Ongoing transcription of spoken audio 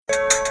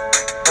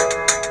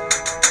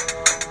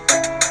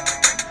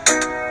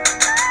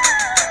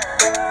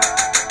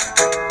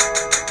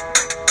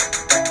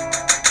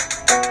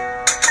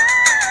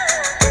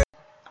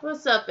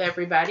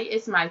everybody?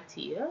 It's my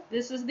Tia.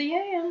 This is the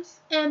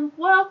Yams. And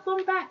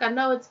welcome back. I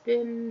know it's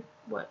been,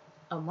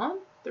 a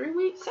month? 3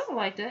 weeks? Something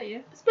like that, yeah.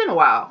 It's been a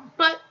while,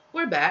 but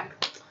we're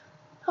back.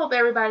 Hope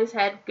everybody's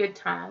had good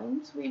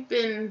times. We've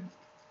been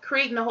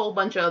creating a whole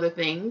bunch of other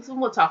things,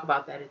 and we'll talk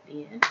about that at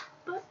the end.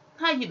 But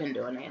how you been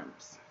doing,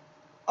 Yams?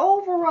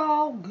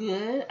 Overall,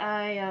 good.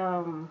 I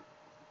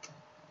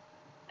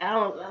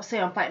don't say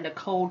I'm fighting the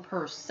cold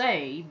per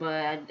se,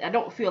 but I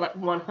don't feel like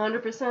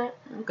 100%.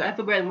 Okay. I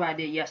feel better than what I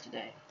did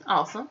yesterday.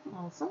 Awesome.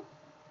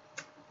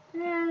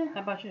 How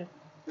about you?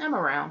 I'm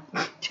around.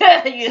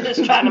 You're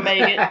just trying to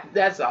make it.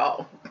 That's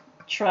all.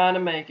 Trying to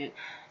make it.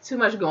 Too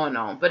much going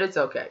on, but it's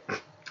okay.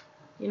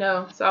 You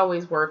know, it's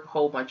always work,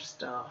 whole bunch of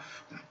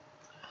stuff.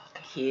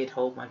 Kid,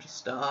 whole bunch of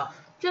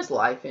stuff. Just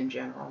life in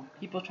general.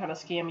 People trying to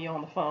scam you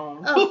on the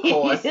phone. Of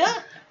course.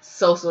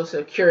 Social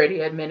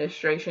Security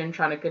Administration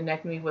trying to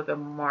connect me with a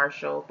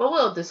marshal. But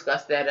we'll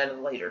discuss that at a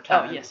later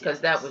time. Oh, yes.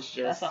 Because that was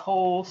just... That's a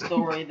whole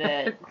story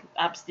that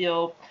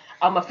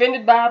I'm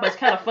offended by, but it's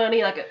kind of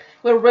funny. Like,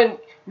 when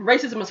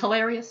racism is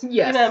hilarious.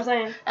 Yes. You know what I'm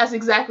saying? That's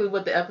exactly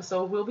what the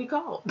episode will be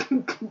called.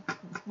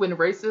 When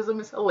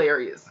racism is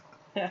hilarious.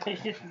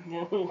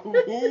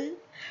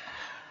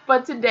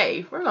 But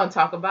today, we're going to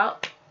talk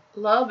about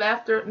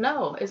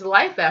it's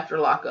life after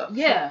lockup.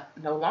 Yeah.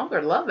 So no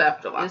longer love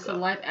after lockup. It's a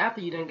life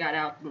after you done got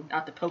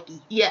out the pokey.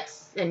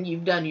 Yes, and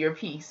you've done your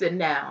piece, and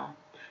now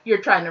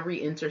you're trying to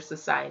re-enter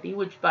society,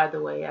 which, by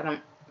the way, I don't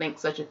think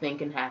such a thing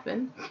can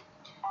happen.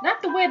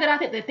 Not the way that I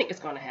think they think it's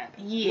going to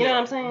happen. Yeah. You know what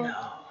I'm saying?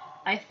 No.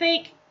 I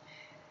think,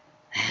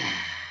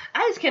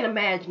 I just can't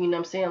imagine, you know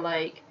what I'm saying,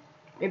 like,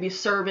 maybe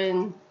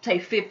serving, say,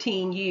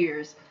 15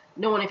 years,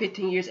 knowing in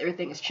 15 years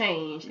everything has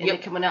changed, and then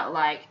coming out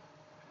like,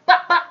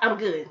 bop, I'm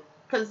good.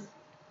 Because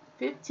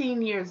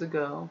 15 years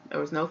ago, there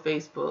was no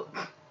Facebook.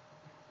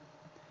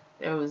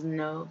 There was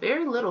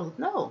very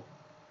little,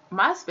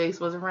 MySpace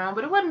was around,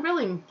 but it wasn't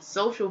really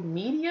social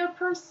media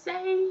per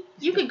se.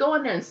 You could go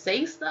in there and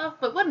say stuff,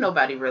 but wasn't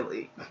nobody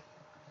really.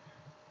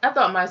 I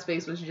thought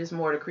MySpace was just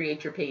more to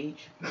create your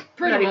page.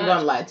 Pretty Not much. even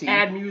gonna lie to you.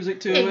 Add music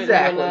to it.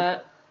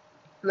 Exactly.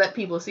 Let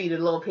people see the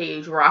little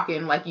page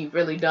rocking like you've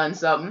really done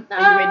something.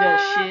 And you ain't done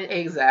shit.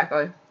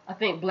 Exactly. I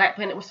think Black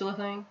Planet was still a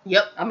thing.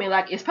 Yep. I mean,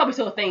 like, it's probably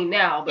still a thing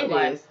now, but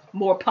It is.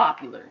 More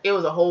popular. It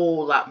was a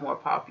whole lot more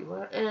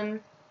popular.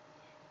 And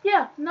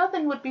yeah,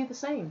 nothing would be the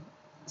same.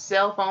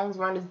 Cell phones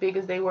weren't as big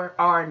as they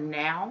are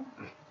now.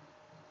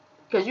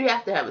 Because you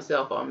have to have a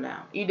cell phone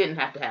now. You didn't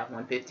have to have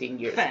one 15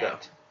 years ago.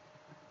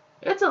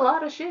 It's a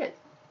lot of shit.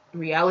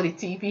 Reality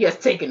TV has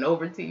taken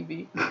over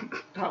TV.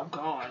 Oh,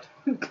 God.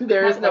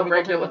 There is no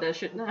regular that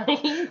shit now.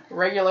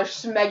 regular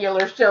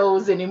schmegular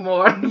shows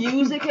anymore.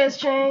 Music has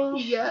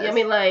changed. Yes. I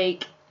mean,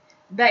 like,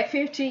 back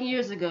 15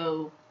 years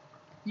ago,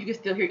 you could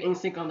still hear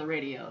NSYNC on the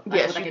radio. Like,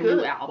 yes, with, like, you a could.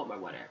 new album or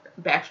whatever.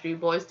 Backstreet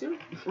Boys, too.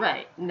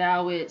 Right.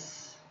 Now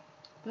it's...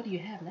 What do you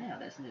have now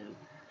that's new?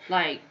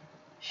 Like,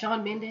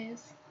 Shawn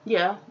Mendes?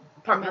 Yeah.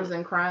 Partners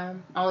in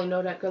Crime. I only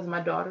know that because of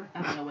my daughter.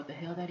 I don't know what the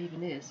hell that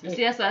even is.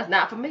 See, that's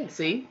not for me.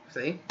 See?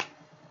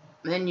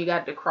 Then you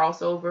got the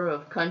crossover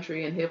of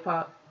country and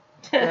hip-hop.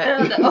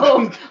 The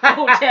old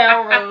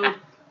town road.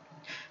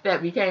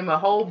 That became a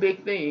whole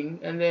big thing.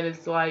 And then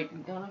it's like...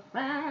 I'm gonna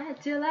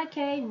ride till I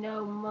can't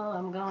no more.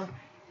 I'm gonna...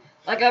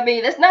 Like, I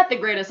mean, it's not the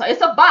greatest song.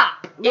 It's a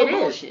bop. No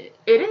bullshit.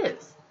 It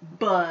is.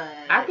 But...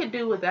 I could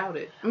do without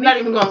it. I'm not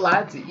even going to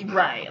lie to you.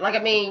 Right. Like, I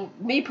mean,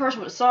 me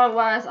personally,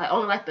 song-wise, I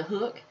only like the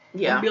hook.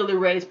 Yeah. And Billy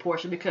Ray's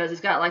portion because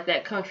it's got, like,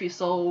 that country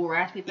soul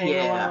raspy thing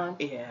going on.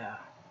 Yeah.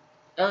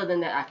 Other than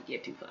that, I could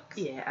give two fucks.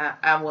 Yeah,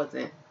 I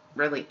wasn't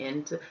really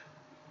into...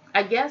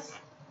 I guess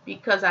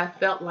because I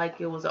felt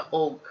like it was an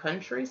old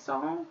country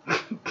song.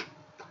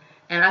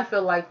 And I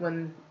feel like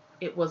when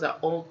it was an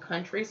old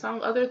country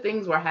song, other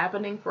things were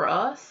happening for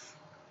us.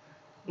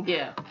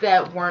 Yeah.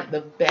 That weren't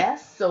the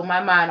best. So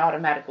my mind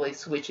automatically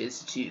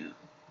switches to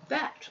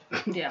that.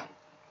 Yeah.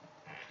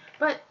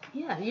 But,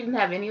 yeah, you didn't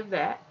have any of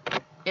that.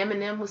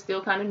 Eminem was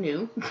still kind of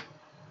new.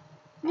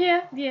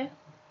 Yeah.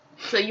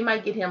 So you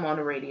might get him on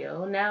the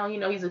radio. Now,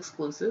 he's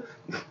exclusive.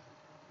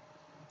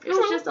 It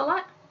was just a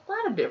lot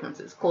of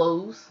differences.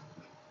 Clothes.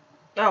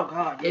 Oh,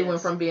 God, It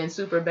went from being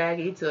super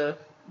baggy to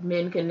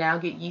men can now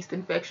get yeast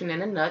infection in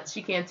the nuts.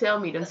 You can't tell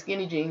me them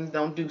skinny jeans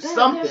don't do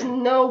something. There's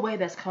no way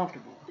that's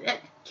comfortable. That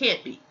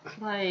can't be.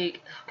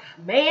 Like,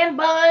 man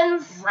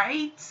buns.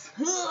 Right?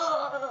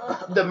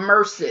 The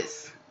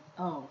Merces.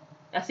 Oh.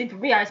 I see, for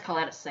me, I just call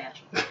that a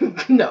satchel.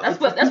 No. That's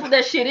what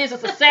that shit is.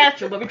 It's a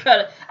satchel. But we're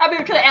trying to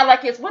act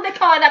like it's, what they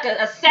call it, like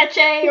a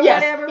sachet or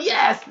whatever?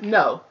 Yes.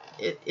 No.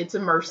 It's a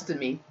merce to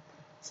me.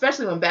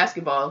 Especially when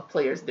basketball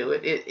players do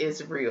it. It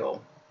is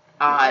real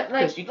odd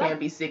because you can't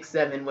be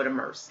 6'7" with a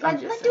merce. Like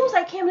dudes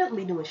like Cam Newton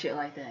be doing shit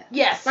like that.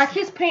 Yes. Like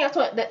his pants,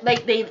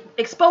 they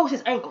expose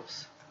his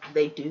ankles.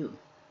 They do.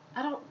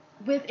 I don't...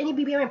 With any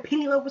BB wearing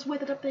penny loafers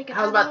with it, I'm thinking...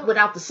 How about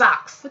without the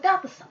socks?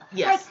 Without the socks.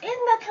 Yes. Like,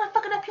 isn't that kind of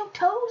fucking up your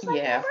toes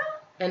like that, bro?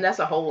 And that's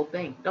a whole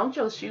thing. Don't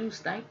your shoes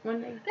stink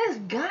when they... There's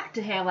got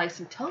to have, like,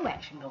 some toe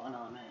action going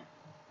on, man.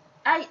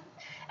 I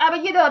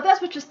mean, if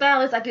that's what your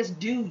style is, I guess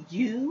do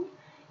you.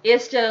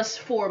 It's just,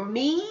 for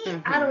me,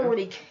 I don't Mhm.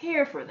 really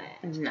care for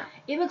that. No.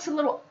 It looks a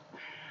little...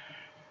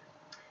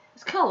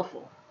 It's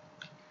colorful.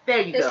 There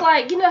you go. It's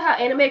like, you know how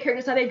anime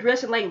characters, how they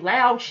dress in like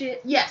loud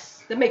shit?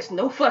 Yes. That makes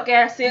no fuck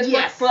ass sense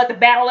Yes. for like the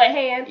battle at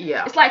hand?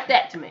 Yeah. It's like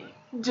that to me.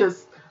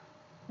 Just,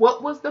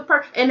 what was the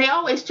and they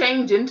always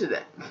change into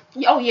that.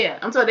 Oh, yeah.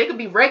 I'm sorry, they could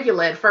be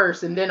regular at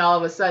first, and then all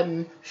of a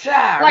sudden,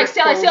 Like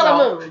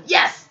Sailor Moon.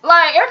 Yes.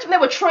 Like, every time they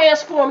would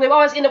transform, they would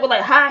always end up with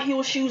like high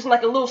heel shoes and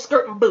like a little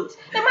skirt and boots.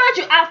 Now, mind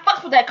you, I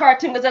fucked with that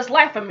cartoon because that's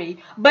life for me.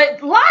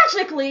 But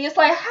logically, it's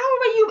like, how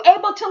are you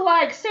able to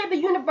like save the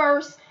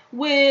universe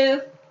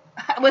with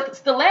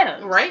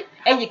stilettos? Right.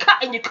 And your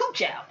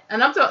cooch out.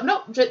 And I'm talking,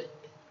 no, just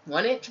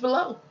 1 inch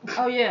below.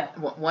 Oh, yeah.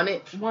 1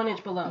 inch. 1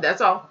 inch below. That's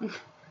all.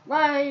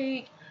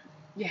 Like,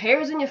 your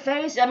hair's in your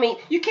face. I mean,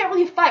 you can't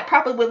really fight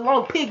properly with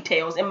long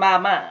pigtails in my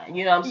mind.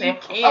 You know what I'm saying?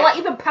 You can't. Or like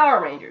even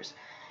Power Rangers.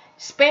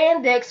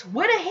 Spandex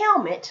with a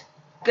helmet,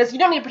 because you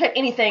don't need to protect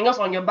anything else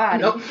on your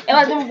body. Nope. And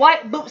like them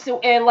white boots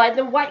and like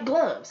them white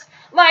gloves.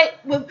 Like,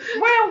 with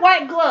wearing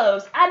white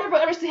gloves, I never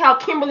understood how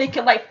Kimberly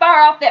could like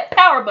fire off that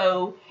power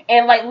bow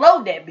and like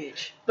load that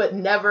bitch. But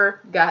never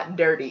got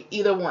dirty.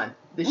 Either one.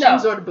 The No.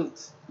 shoes or the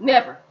boots.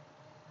 Never.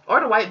 Or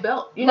the white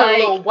belt. You know, Like, the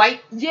little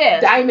white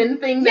Yes. diamond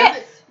thing.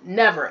 Yes.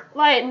 Never.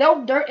 Like,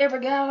 no dirt ever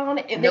got on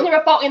it. And Nope. they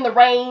never fought in the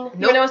rain. You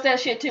Nope. notice that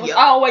shit too? It was Yep.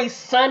 always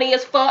sunny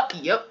as fuck.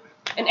 Yep.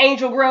 In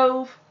Angel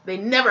Grove. They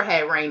never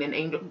had rain in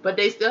Angel, but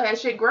they still had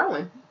shit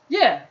growing.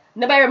 Yeah.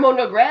 Nobody ever mowed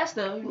no grass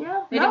though.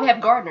 Yeah. They no. didn't have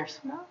gardeners.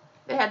 No.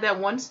 They had that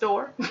one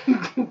store.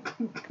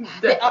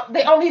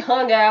 They only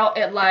hung out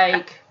at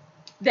like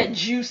that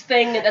juice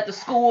thing at the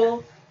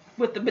school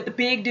with the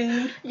big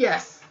dude.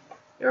 Yes.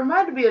 It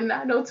reminded me of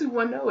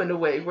 90210 in a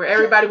way, where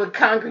everybody would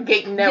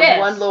congregate in that Yes.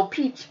 one little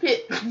peach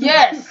pit.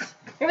 Yes.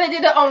 Remember they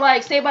did that on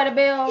like Saved by the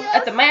Bell Yes.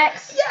 at the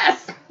Max?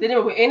 Yes. They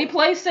didn't go any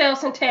place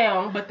else in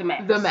town but the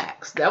Max. The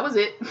Max. That was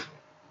it.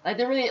 Like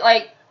they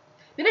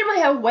didn't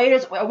really have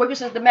waiters or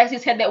waitresses at the Max. They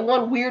just had that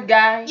one weird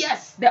guy.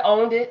 Yes. That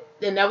owned it.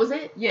 And that was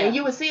it. Yeah. And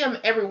you would see him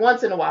every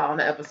once in a while on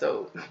the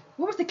episode.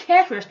 What was the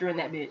cash register in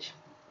that bitch?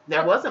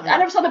 There wasn't one. I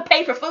never saw them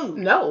pay for food.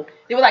 No.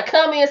 They would like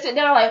come in, sit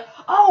down, like,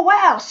 oh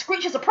wow,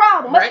 Screech is a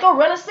problem. Let's Right. go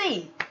run and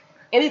see.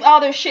 And leave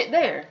all their shit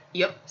there.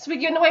 Yep. So we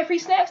giving away free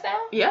snacks now?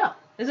 Yeah.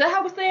 Is that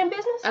how we stay in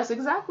business? That's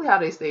exactly how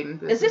they stayed in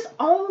business. Is this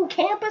on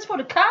campus for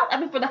the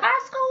for the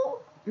high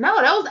school? No,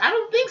 I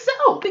don't think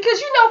so. Because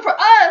you know, for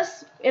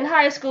us in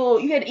high school,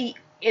 you had to eat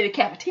in the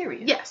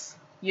cafeteria. Yes.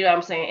 You know what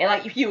I'm saying? And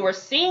like if you were a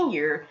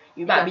senior,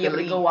 you might have be to able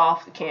to leave. go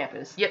off the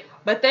campus. Yep.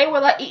 But they were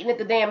like eating at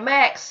the damn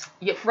Max.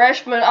 Yep.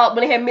 Freshmen when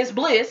they had Miss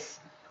Bliss.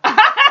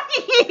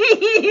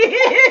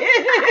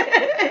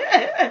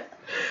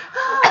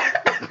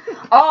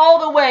 All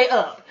the way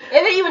up.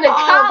 And then even in All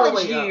the college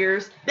way up.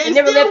 years, They they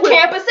never still left went-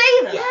 campus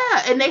either.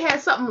 Yeah, and they had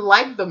something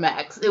like the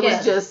Max. It Yes.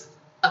 was just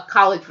a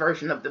college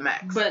version of the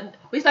Max. But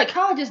it's like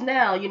colleges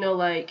now, you know,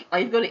 like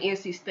you go to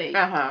NC State.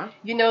 Uh-huh.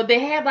 You know, they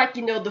have like,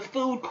 you know, the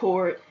food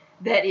court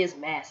that is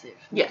massive.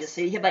 Yes.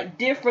 So you have like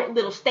different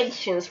little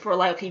stations for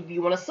like, okay, do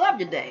you want a sub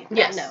today?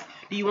 Yes. No.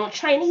 Do you want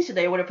Chinese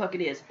today or whatever the fuck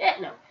it is? Heck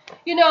no.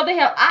 You know, they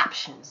have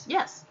options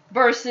Yes.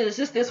 versus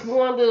just this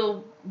one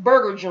little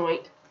burger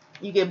joint.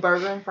 You get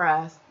burger and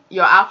fries.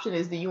 Your option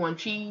is, do you want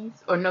cheese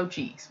or no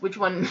cheese? Which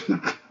one?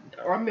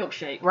 Or a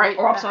milkshake. Right.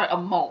 Or I'm sorry, a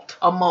malt.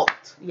 A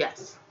malt.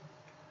 Yes.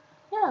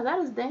 Yeah, that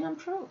is damn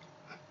true.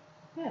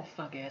 That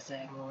fuck ass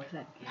Zach Morris,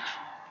 that bitch.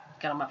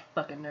 Got on my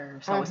fucking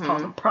nerves. Always Mhm.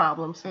 causing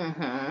problems.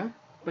 Mm-hmm.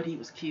 But he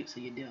was cute, so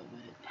you dealt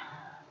with it.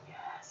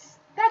 Yes.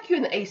 Not cute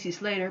in the AC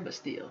Slater, but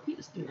still, he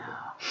was No.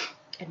 doable.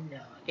 And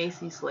no.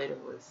 AC Slater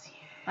was.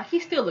 Like, he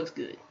still looks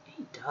good.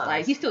 He does.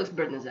 Like, he still looks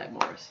better than Zach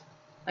Morris.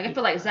 Like, I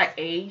feel like Zach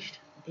aged.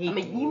 He I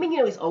mean, did. you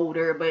know he's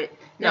older, but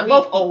No, they're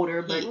both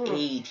older, but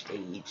he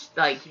aged.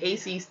 Like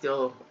AC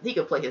still, he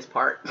could play his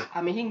part.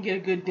 I mean, he can get a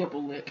good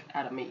dimple lick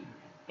out of me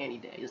any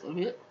day, just a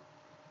little bit.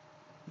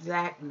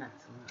 Zach, not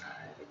so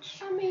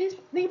much. I mean,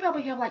 they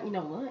probably have like, you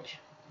know, lunch.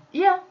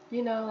 Yeah,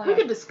 You know, like we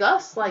could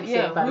discuss like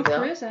yeah, Saved by the with Bell.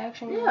 Chris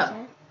action. You know Yeah. what I'm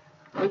saying?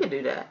 We could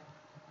do that.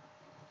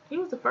 He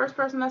was the first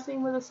person I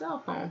seen with a cell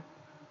phone.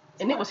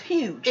 And it was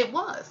huge. It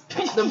was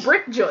the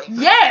brick joint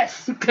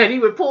Yes. that he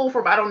would pull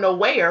from I don't know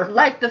where.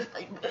 Like is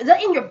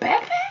that in your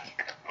backpack?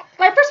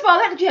 Like, first of all,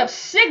 that you have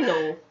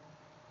signal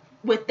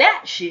with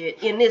that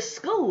shit in this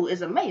school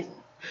is amazing.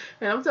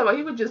 And I'm talking about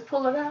he would just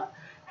pull it out.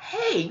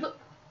 Hey, look,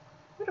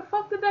 where the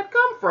fuck did that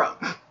come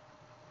from?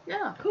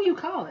 Yeah, Who you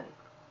calling?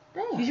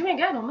 Because damn. you ain't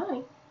got no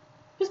money.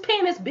 Who's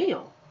paying this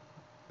bill?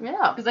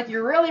 Yeah. Because like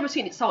you rarely ever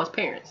saw his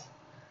parents.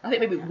 I think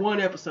maybe one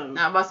episode.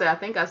 I'm about to say I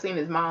think I seen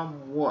his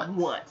mom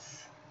once.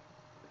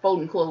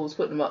 Folding clothes,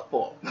 putting them up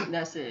for him. And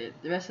that's it.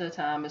 The rest of the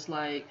time it's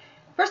like,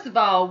 first of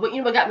all, what you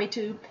know what got me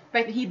to? The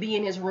fact that he'd be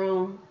in his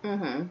room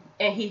Mm-hmm.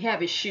 and he'd have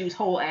his shoes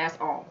whole ass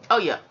on, Oh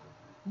yeah.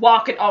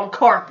 walking on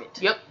carpet.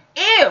 Yep.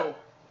 Ew,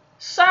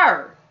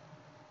 sir.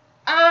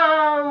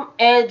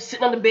 And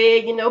sitting on the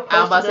bed, you know, I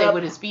was about to posted say up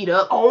with his feet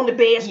up. on the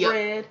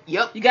bedspread.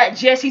 Yep. You got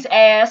Jessie's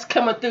ass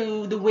coming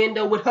through the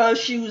window with her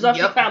shoes off.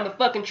 Yep. She found the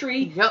fucking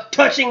tree, Yep.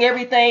 touching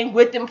everything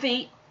with them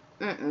feet.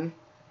 Mm-mm.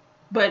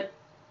 But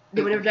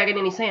They were never dragging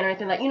any sand or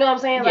anything like, you know what I'm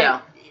saying? Yeah.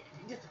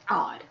 Like, just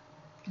odd.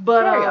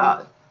 But Very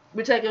odd.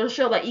 we take a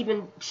show like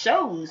even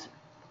shows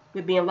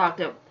with being locked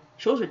up.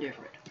 Shows are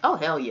different. Oh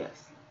hell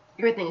yes.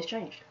 Everything has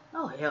changed.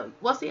 Oh hell.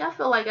 Well, see, I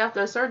feel like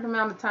after a certain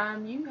amount of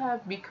time, you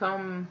have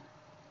become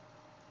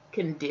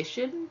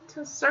conditioned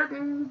to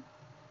certain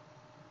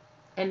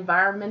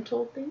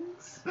environmental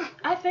things.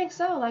 I think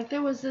so. Like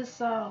there was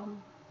this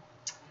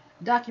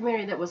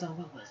documentary that was on,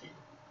 what was it?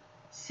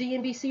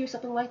 CNBC or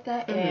something like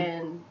that. Mhm.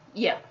 And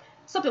yeah,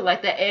 something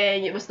like that.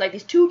 And it was like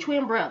these two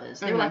twin brothers.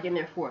 They were Mhm. like in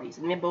their 40s,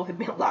 and they both had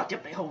been locked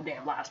up their whole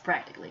damn lives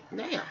practically.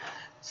 Damn.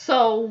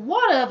 So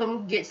one of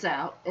them gets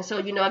out, and so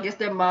I guess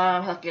their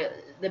mom, like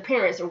the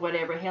parents or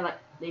whatever, had like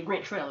they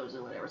rent trailers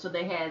or whatever. So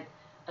they had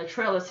a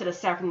trailer set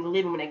aside from the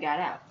living when they got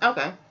out.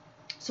 Okay.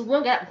 So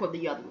one got out before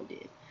the other one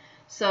did.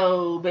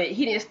 So, but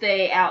he didn't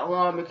stay out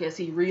long because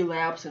he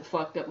relapsed and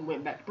fucked up and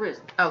went back to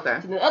prison. Okay.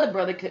 So the other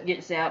brother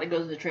gets out and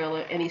goes to the trailer,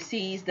 and he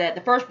sees that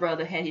the first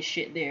brother had his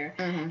shit there.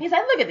 Mhm. He's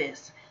like, look at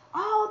this.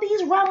 All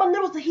these ramen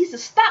noodles that he's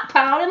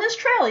stockpiled in this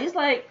trailer. He's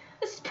like,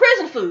 this is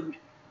prison food.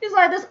 He's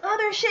like, there's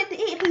other shit to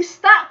eat. He's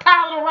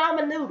stockpiling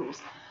ramen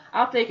noodles.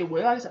 I'm thinking,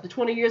 well, I guess after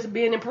 20 years of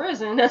being in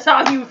prison, that's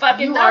all you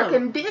fucking You know. are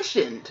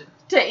conditioned.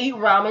 To eat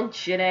ramen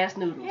shit-ass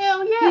noodles.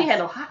 Hell yes. He had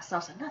no hot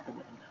sauce or nothing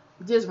with him,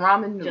 though. Just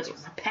ramen noodles.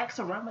 Just packs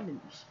of ramen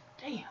noodles.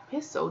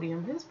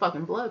 Damn, his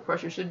fucking blood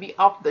pressure should be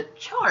off the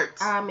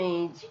charts. I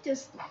mean, she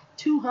just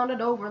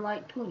 200 over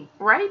like 20.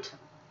 Right?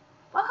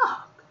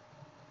 Fuck.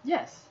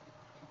 Yes.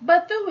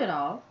 But through it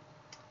all,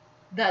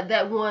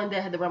 that one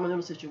that had the ramen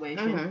noodle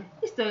situation, Mhm.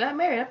 he still got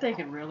married. I'm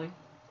thinking, really?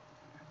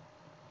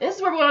 This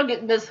is where we're going to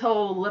get this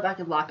whole live back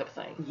and lock up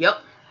thing.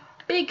 Yep.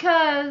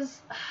 Because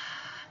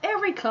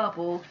every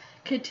couple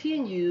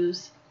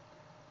continues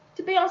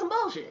to be on some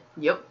bullshit.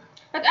 Yep.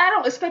 Like, I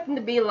don't expect them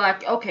to be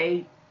like,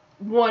 okay,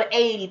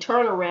 180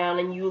 turnaround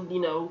and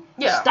you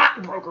Yeah.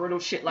 stockbroker or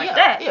shit like yeah,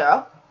 that.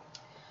 Yeah.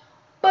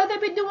 But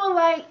they've been doing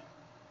like,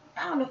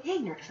 I don't know,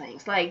 ignorant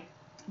things. Like,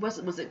 was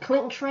it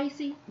Clinton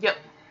Tracy? Yep.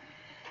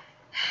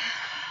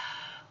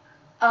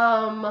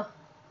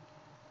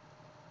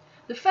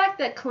 The fact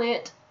that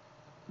Clint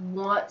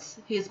wants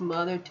his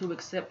mother to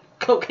accept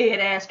cokehead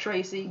ass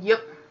Tracy,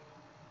 Yep.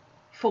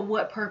 for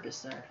what purpose,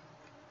 sir?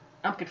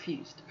 I'm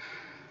confused.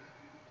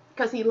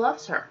 Because he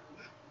loves her.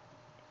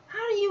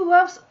 How do you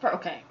love?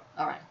 Okay,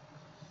 all right.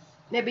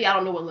 Maybe I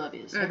don't know what love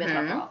is. Maybe that's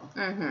my Mhm. problem.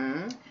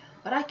 Mm-hmm.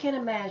 But I can't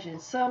imagine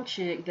some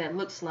chick that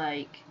looks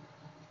like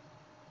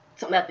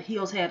something like the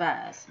Hills Have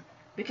Eyes,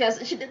 because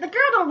the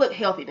girl don't look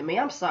healthy to me.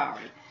 I'm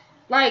sorry.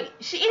 Like,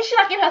 she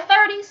like in her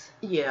 30s?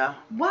 Yeah.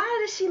 Why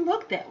does she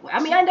look that way?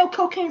 I mean, I know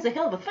cocaine's a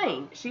hell of a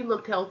thing. She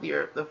looked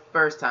healthier the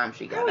first time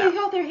she How got are you out.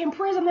 healthier in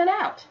prison than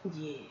out?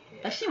 Yeah.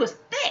 Like, she was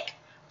thick.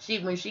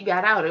 When she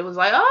got out, it was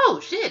like, oh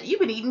shit, you've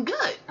been eating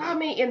good. I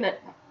mean, in the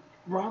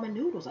ramen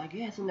noodles, I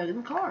guess,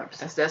 them carbs.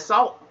 That's that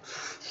salt.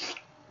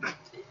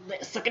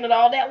 Sucking in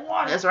all that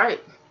water. That's right.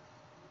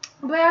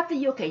 But after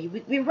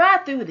we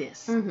ride through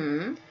this.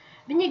 Mm-hmm.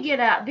 Then you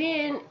get out.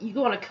 Then you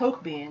go on a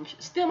coke binge.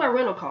 Steal my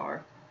rental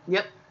car.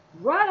 Yep.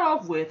 Ride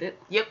off with it.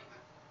 Yep.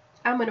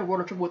 I'm in a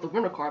water trouble with the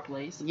rental car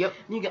place. Yep.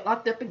 And you get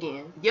locked up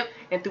again. Yep.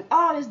 And through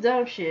all this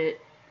dumb shit,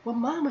 well,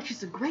 mama,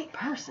 she's a great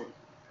person.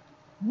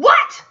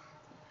 What?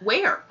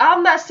 Where?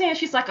 I'm not saying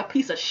she's like a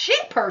piece of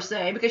shit per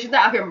se, because she's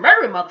not out here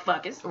murdering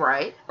motherfuckers.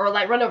 Right. Or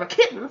like running over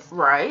kittens.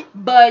 Right.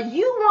 But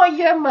you want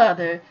your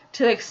mother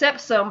to accept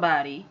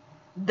somebody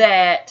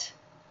that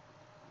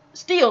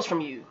steals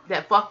from you.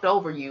 That fucked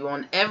over you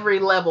on every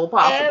level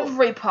possible.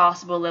 Every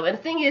possible level. And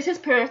the thing is, his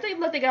parents,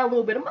 they got a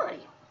little bit of money.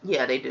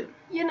 Yeah, they do.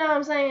 You know what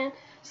I'm saying?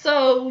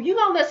 So you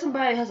gonna let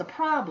somebody that has a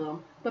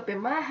problem, but in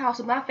my house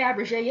with my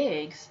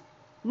Fabergé eggs,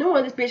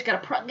 knowing this bitch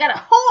got a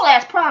whole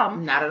ass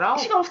problem. Not at all.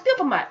 She gonna steal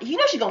from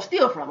she gonna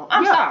steal from him.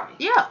 I'm yeah. sorry.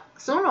 Yeah.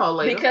 Sooner or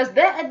later. Because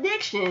that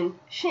addiction,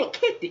 she ain't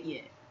kicked it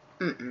yet.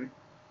 Mm-mm.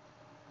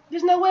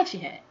 There's no way she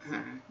had.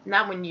 Mm-mm.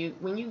 Not when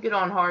you get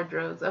on hard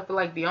drugs. I feel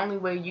like the only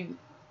way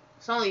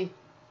it's only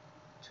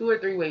 2 or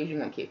 3 ways you're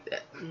gonna kick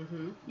that.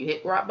 Mm-hmm. You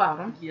hit rock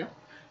bottom. Yeah.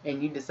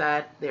 And you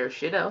decide there's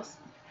shit else.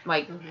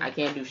 Like, Mhm. I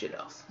can't do shit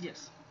else.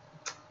 Yes.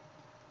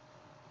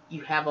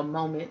 You have a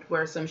moment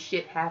where some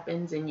shit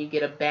happens and you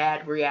get a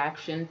bad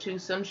reaction to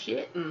some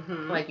shit.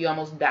 Mm-hmm. Like you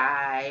almost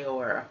die,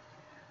 or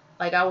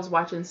like I was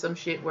watching some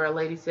shit where a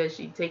lady said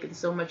she'd taken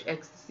so much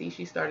ecstasy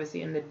she started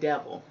seeing the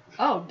devil.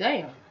 Oh,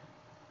 damn.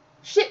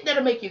 Shit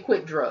that'll make you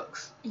quit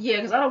drugs. Yeah,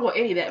 because I don't want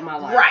any of that in my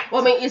life. Right.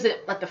 Well, I mean, is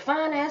it like the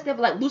fine ass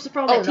devil, like Lucifer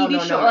on that no, TV no,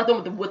 show, no. or like the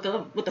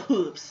one with the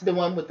hooves? The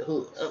one with the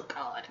hooves. Oh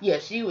God. Yeah,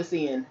 she was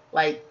seeing,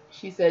 like,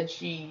 she said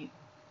she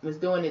was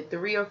doing it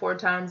 3 or 4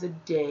 times a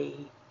day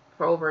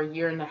for over a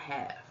year and a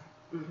half.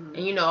 Mm-hmm.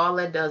 And all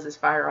that does is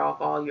fire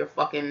off all your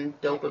fucking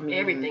dopamine.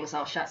 Everything's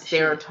all shot to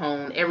shit.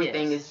 Serotonin.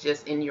 Everything Yes. is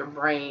just in your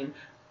brain.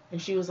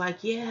 And she was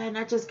like, yeah, and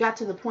I just got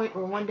to the point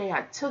where one day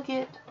I took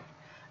it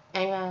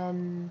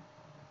and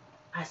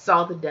I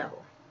saw the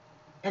devil.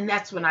 And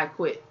that's when I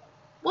quit.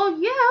 Well,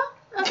 yeah,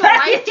 that's a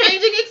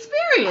life-changing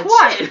experience.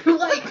 What? Shit.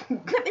 Like,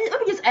 Let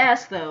me just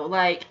ask though,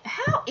 like,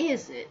 how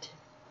is it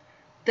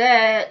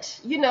that,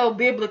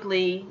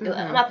 biblically, Mhm.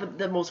 I'm not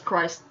the most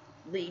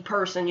Christly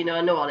person,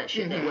 I know all that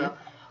shit that Mhm. well.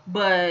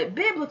 But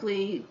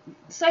biblically,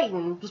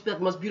 Satan was the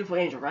most beautiful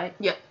angel, right?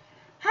 Yep.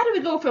 How do we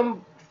go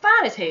from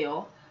fine as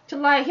hell to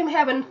like him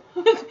having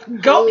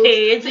goat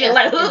heads and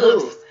like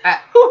hooves?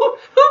 Who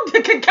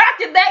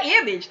concocted that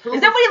image?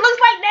 Is that what he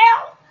looks like now?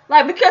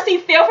 Like because he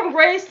fell from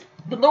grace,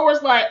 the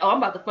Lord's like, oh, I'm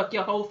about to fuck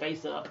your whole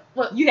face up.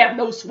 Well, you have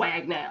no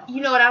swag now.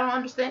 You know what I don't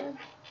understand?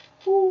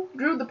 Who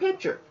drew the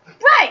picture?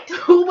 Right.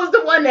 Who was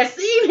the one that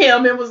seen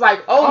him and was like,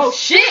 oh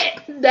shit,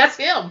 that's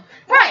him.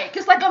 Right,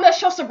 because like on that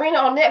show Sabrina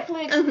on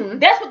Netflix, Mhm.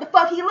 that's what the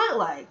fuck he looked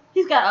like.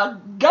 He's got a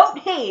goat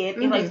head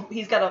and like Mhm.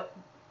 he's got a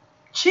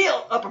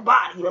chill upper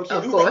body, you know what I'm saying?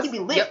 Of He's course. like he be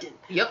lifting.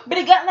 Yep. But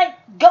he got like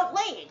goat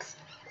legs.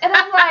 And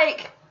I'm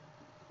like,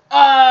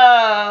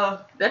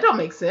 that don't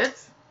make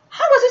sense.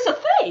 how is this a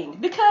thing?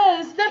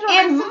 Because That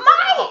don't in make sense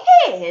my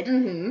head,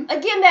 Mm-hmm.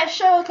 again, that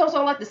show comes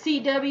on like the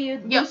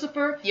CW, Yep.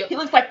 Lucifer. Yep. He's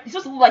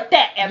supposed to look like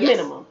that at Yes.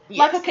 minimum. Yes.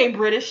 Like, okay,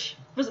 British.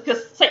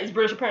 Because Satan's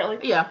British, apparently.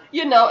 Yeah.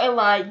 And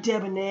like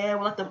debonair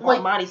with like the Wait.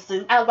 Armani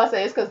suit. I was about to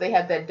say it's because they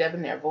have that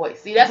debonair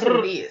voice. See, that's what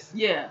it is.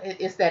 Yeah.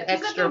 It's that He's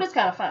like, extra. dude, it's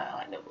kind of fine.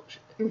 Like, no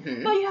bullshit.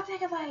 Mm-hmm. But you have to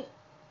think of like,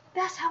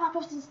 that's how I'm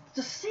supposed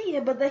to see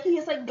it, but then he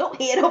is like, goat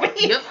head over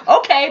here. Yep.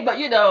 Okay, but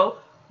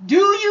do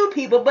you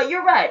people? But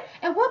you're right.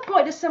 At what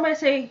point does somebody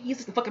say he's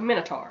just a fucking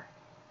minotaur?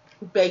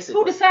 Basically.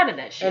 Who decided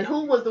that shit? And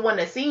who was the one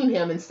that seen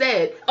him and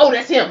said, "Oh,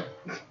 that's him.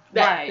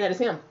 Right. That is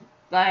him."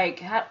 Like,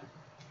 how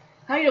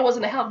it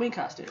wasn't a Halloween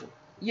costume?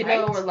 Right.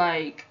 Or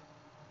like,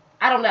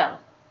 I don't know.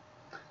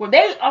 Were they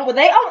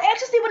on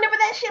ecstasy whenever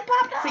that shit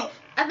popped off? See,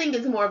 I think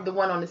it's more of the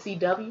one on the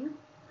CW.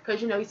 Because,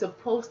 he's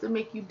supposed to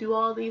make you do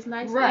all these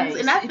nice Right.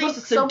 things. And I He's think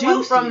supposed to someone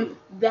seduce from you.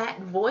 that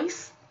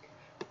voice,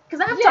 because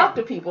I've Yeah. talked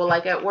to people,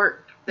 like, at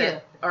work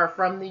that are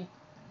from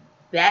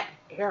that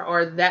era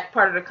or that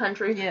part of the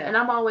country. Yeah. And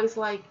I'm always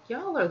like,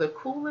 y'all are the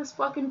coolest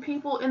fucking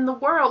people in the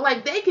world.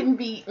 Like, they can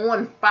be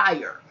on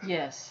fire.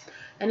 Yes.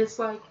 And it's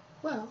like,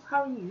 well,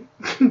 how are you?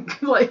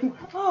 Like,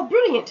 Oh,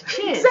 brilliant.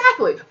 Cheers.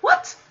 exactly.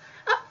 What?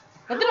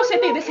 But they don't say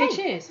things, they say Okay.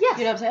 cheers. Yes.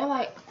 You know what I'm saying? I'm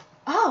like,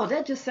 oh,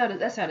 that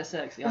sounded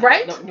sexy. Like,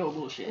 Right? No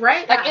bullshit.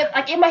 Right?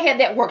 Like in my head,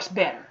 that works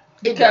better.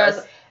 It Because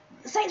does.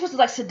 Satan's supposed to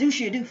like seduce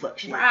you to do fuck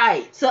shit.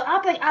 Right. So I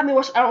think I'm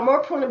more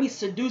prone to be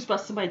seduced by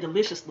somebody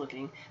delicious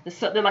looking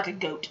than like a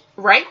goat.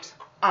 Right?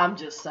 I'm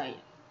just saying.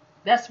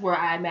 That's where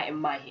I'm at in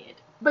my head.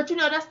 But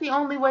that's the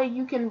only way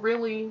you can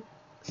really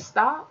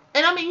stop.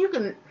 And I mean, you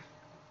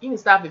can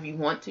stop if you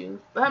want to.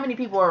 But how many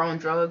people are on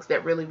drugs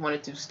that really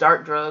wanted to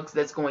start drugs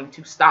that's going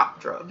to stop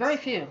drugs? Very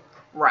few.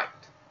 Right.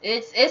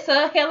 It's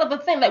a hell of a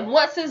thing. Like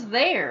once it's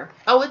there,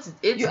 Oh, it's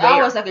you're there.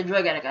 always like a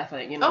drug addict. I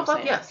think. You know Oh, what I'm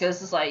fuck saying? yes.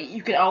 Because it's like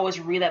you can always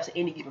relapse at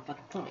any given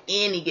fucking point.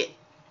 Get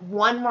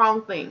one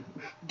wrong thing.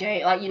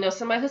 Okay, like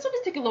somebody says, "So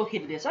just take a little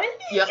hit of this. Right?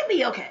 You Yep. can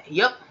be okay."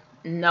 Yep.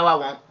 No, I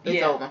won't.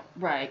 It's over.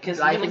 Right, because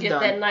Life you're gonna is get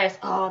done. that nice,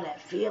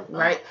 that feel.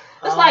 Right.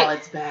 It's like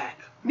it's back.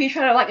 me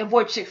trying to like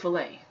avoid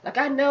Chick-fil-A. Like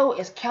I know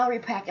it's calorie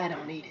packed, I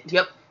don't need it.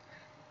 Yep.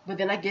 But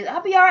then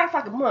I'll be alright for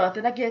like a month,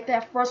 and I get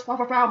that first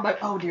Waffle Fry, I'm like,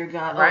 oh dear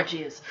God, Right. oh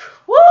jeez,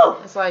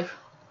 woo! It's like,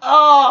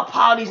 Oh,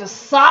 Polynesian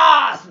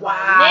sauce,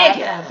 why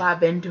nigga. have I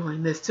been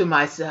doing this to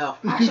myself?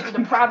 I should have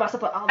deprived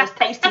myself of all this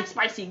tasty,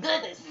 spicy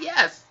goodness.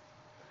 Yes.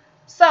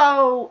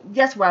 So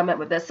that's where I'm at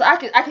with that. So I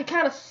can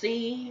kind of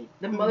see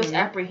the mother's Mhm.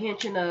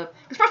 apprehension of.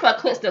 Because first of all,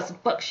 Clint's done some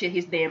fuck shit.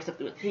 His damn stuff.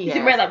 He's been has.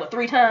 married like what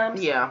 3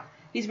 times. Yeah,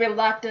 He's been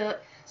locked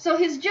up. So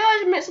his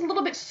judgment's a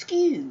little bit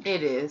skewed.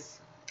 it is.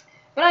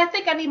 But I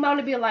think I need mom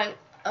to be like,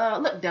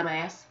 look,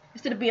 dumbass.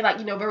 Instead of being like,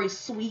 very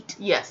sweet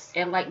Yes.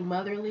 and like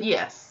motherly.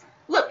 Yes.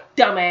 Look,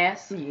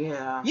 dumbass.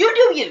 Yeah. You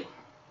do you.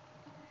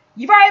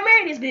 You've already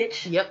married this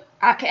bitch. Yep.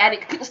 I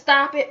couldn't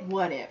stop it.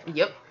 Whatever.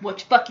 Yep. What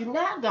the fuck you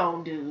not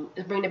gonna do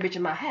is bring that bitch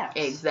in my house.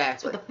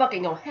 Exactly. What the fuck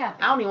ain't gonna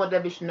happen? I don't even want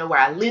that bitch to know where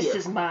I live. This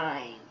is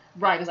mine.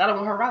 Right, because I don't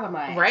want her robbing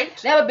my ass. Right.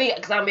 That would be,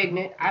 because I'm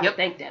ignorant. I Yep. would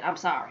think that. I'm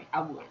sorry.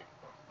 I would.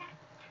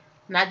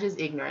 Not just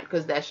ignorant,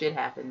 because that shit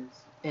happens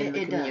in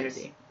the It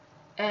community.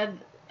 does. And,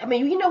 I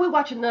mean, we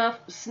watch enough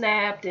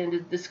Snapped and the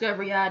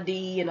Discovery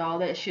ID and all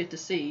that shit to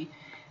see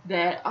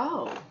that,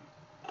 well,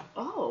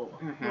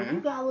 Mhm. you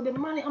got a little bit of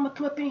money, I'm going to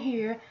come up in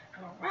here,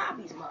 I'm going to rob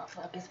these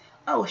motherfuckers.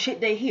 Oh,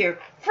 shit, they here.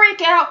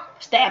 Freak out,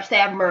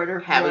 stab, murder.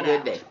 Have a run good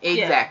out. day.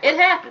 Yeah, Exactly. it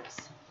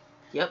happens.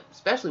 Yep.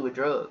 Especially with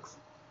drugs,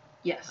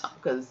 Yes.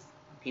 because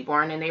people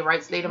aren't in their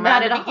right state of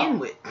Not mind to at all. begin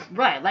with.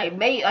 Right, like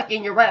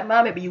in your right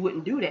mind, maybe you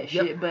wouldn't do that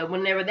Yep. shit, but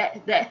whenever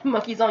that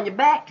monkey's on your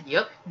back,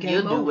 Yep. game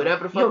You'll do over.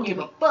 whatever the You don't fuck you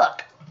give a need.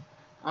 fuck.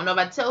 I don't know if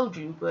I told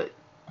you, but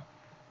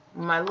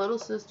when my little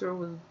sister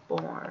was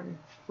born,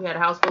 we had a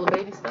house full of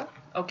baby stuff.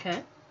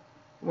 Okay.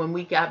 When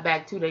we got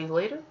back 2 days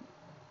later,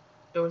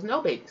 there was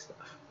no baby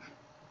stuff.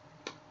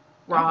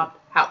 Robbed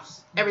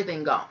house.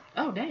 Everything gone.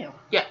 Oh damn.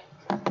 Yeah.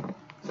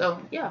 So,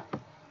 yeah.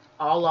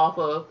 All off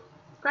of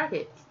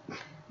crackheads.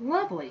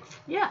 Lovely.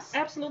 Yes.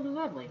 Absolutely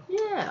lovely.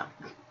 Yeah.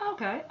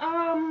 Okay.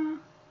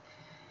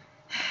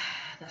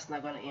 That's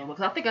not gonna end well.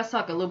 Because I think I saw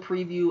like a little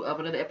preview of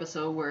another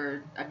episode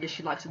where I guess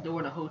she locks the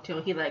door in a hotel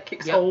and he like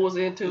kicks holes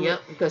into it.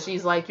 Yep, because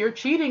she's like, you're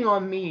cheating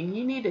on me.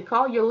 You need to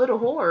call your little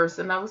horse.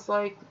 And I was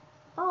like,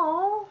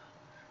 oh,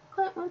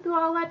 Clint went through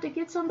all that to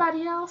get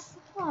somebody else?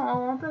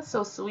 Oh, that's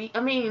so sweet.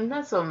 I mean,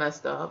 that's so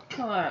messed up.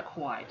 Not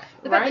quite.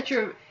 The Right? fact that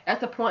you're at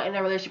the point in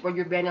a relationship where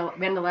you're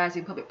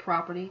vandalizing public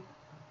property,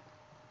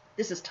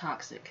 this is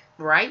toxic.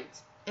 Right?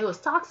 It was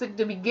toxic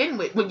to begin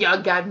with when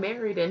y'all got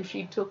married and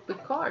she took the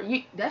car.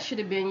 That should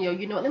have been,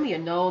 you know what, let me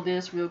annul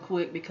this real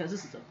quick because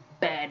this is a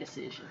bad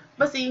decision.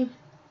 But see,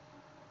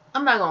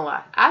 I'm not gonna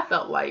lie. I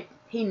felt like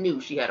he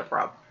knew she had a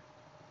problem.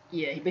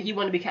 Yeah, but he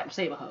wanted to be Captain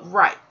Save-A-Ho.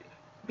 Right.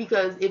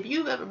 Because if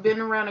you've ever been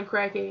around a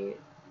crackhead,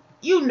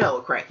 you know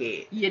a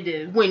crackhead. You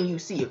do. When you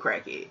see a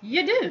crackhead.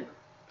 You do.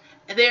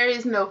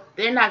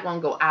 They're not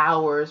gonna go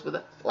hours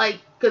with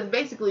because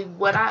basically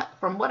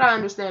from what I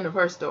understand of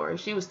her story,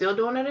 she was still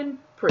doing it in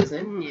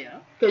prison. Yeah.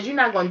 Because you're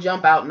not gonna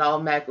jump out and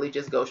automatically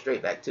just go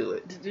straight back to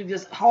it.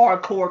 Just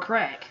hardcore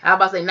crack. I was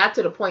about to say, not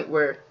to the point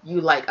where you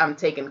like, I'm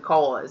taking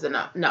calls and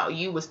no,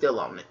 you were still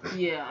on it.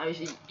 Yeah, I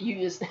mean,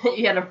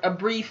 you had a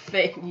brief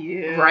phase.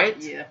 Yeah. Right?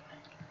 Yeah.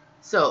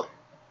 So,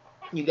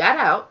 you got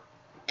out,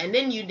 and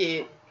then you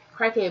did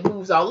crackhead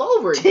moves all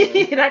over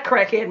again. That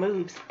crackhead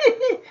moves.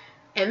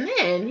 And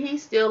then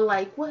he's still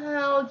like,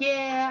 well,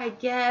 yeah, I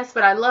guess,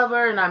 but I love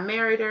her and I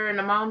married her. And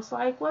the mom's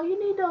like, well, you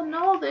need to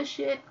know this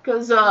shit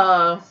because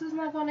this is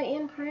not gonna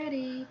end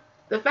pretty.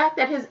 the fact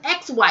that his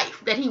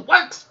ex-wife that he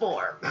works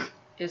for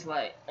It's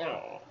like,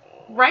 oh,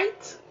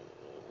 right?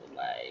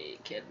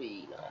 like, can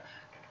we?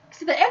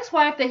 See, the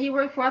ex-wife that he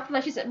worked for, I feel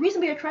like she's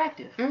reasonably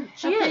attractive.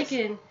 She I'm is.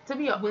 thinking, To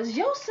be was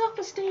your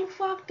self-esteem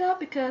fucked up?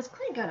 Because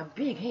Clint got a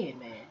big head,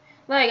 man.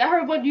 Like, I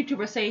heard one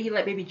YouTuber say he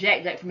like maybe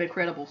Jack from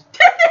Incredibles.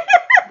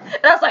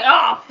 And I was like,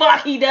 oh,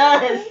 fuck, he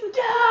does. He does.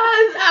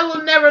 I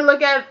will never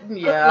look at.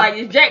 Yeah.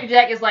 Like, Jack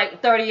is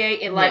like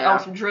 38 and like Yeah. on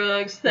some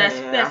drugs. That's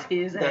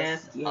his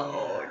That's- ass. yeah.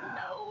 Oh,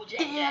 no, Jack.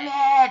 Damn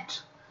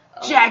it.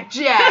 Oh. Jack.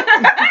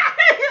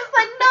 It's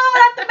like, no,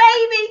 not the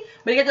baby.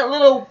 But he got that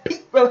little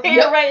peep of hair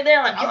Yep. right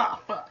there. Like, Yep. oh,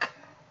 fuck.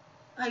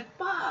 Like,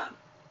 fuck.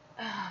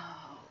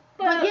 Oh.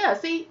 But yeah,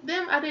 see,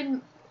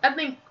 I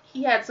think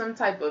he had some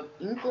type of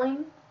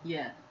inkling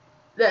Yeah.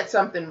 that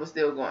something was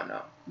still going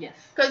on. Yes.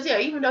 Because, yeah,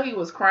 even though he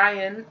was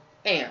crying,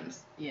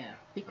 Ams, Yeah.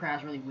 He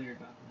cries really weird,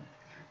 by the way.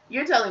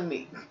 you're telling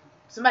me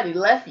somebody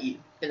left you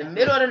in the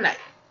middle of the night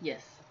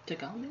Yes.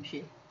 Took all new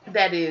shit.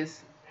 that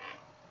is,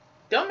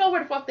 don't know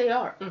where the fuck they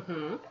are.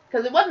 Mm-hmm.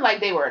 Because it wasn't like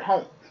they were at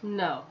home.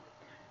 No.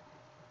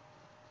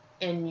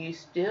 And you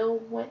still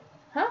went,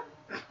 huh?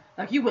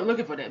 Like, you went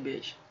looking for that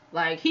bitch.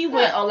 Like, he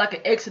went on like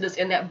an Exodus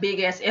in that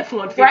big-ass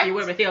F-150, Right.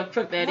 whatever the hell the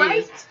fuck that Right?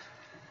 is.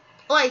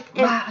 Like,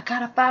 and- I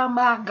gotta find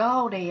my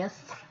goddess.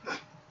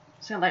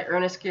 Sound like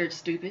Ernest Scared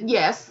Stupid.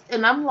 yes.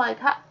 And I'm like,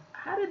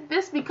 how did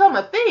this become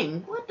a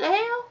thing? What the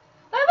hell?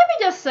 Like, let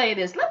me just say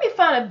this. Let me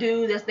find a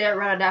dude that's there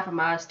ride or die for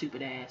my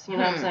stupid ass. You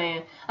know what I'm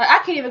saying? Like, I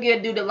can't even get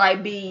a dude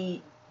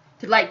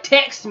to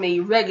text me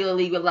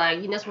regularly with like,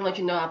 you just want to let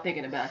you know I'm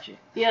thinking about you.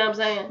 You know what I'm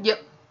saying? Yep.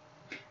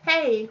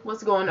 Hey,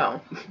 what's going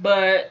on?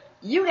 But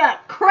you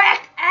got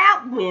cracked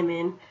out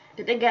women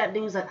that they got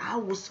dudes like, I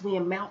will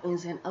swim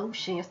mountains and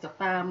oceans to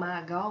find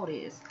my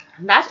goddess.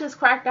 Not just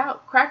cracked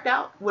out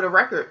with a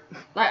record.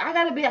 Like, I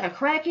gotta be like a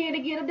crackhead to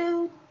get a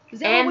dude? Is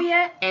that where we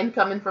at? And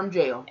coming from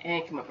jail.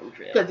 And come up from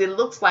jail. Because it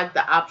looks like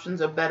the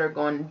options are better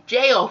going to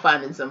jail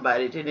finding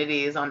somebody than it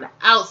is on the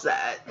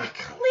outside.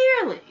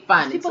 Clearly.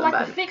 Finding people like to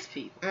somebody. fix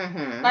people.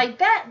 Mm-hmm. Like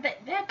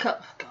that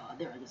couple, God,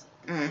 they're just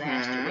a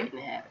disaster Mhm. waiting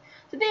to happen.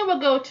 So then we'll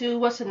go to,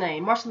 what's her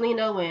name?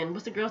 Marcelino and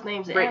what's the girl's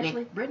name? Is it Brittany.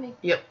 Ashley? Brittany?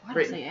 Yep. Why did I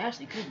Brittany. say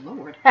Ashley? Good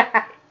lord.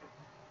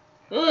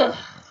 Ugh.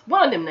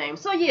 One of them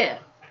names. So yeah.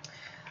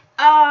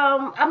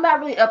 I'm not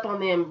really up on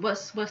them.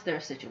 What's their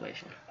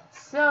situation?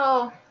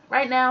 So,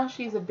 right now,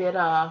 she's a bit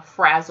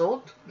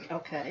frazzled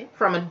Okay.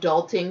 from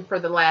adulting for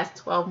the last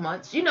 12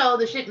 months. You know,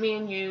 the shit me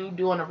and you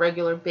do on a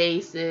regular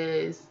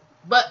basis,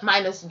 but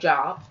minus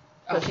job.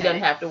 So she Okay.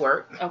 doesn't have to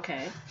work.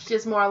 Okay. It's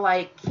just more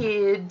like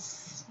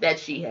kids that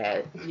she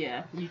had.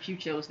 Yeah. You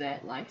chose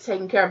that life.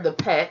 Taking care of the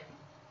pet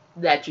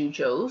that you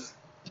chose.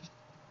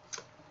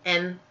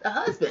 And the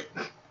husband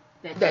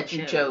that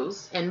you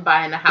chose. And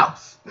buying a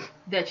house.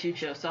 That you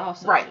chose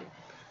also. Right.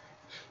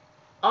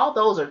 All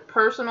those are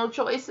personal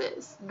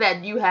choices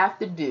that you have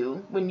to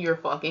do when you're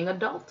fucking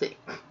adulting.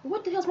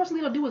 What the hell's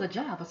Marcelino do with a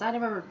job? Because I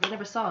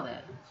never saw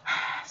that.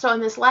 So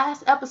in this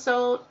last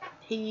episode,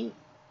 he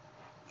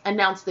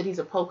announced that he's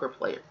a poker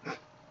player.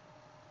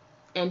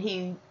 And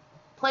he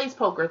plays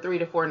poker 3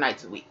 to 4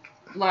 nights a week.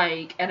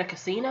 Like at a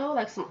casino,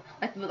 like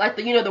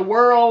the the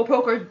world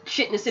poker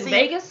shitness in See,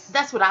 Vegas.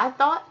 That's what I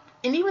thought.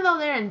 And even though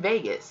they're in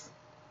Vegas,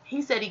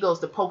 he said he goes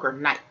to poker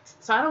nights.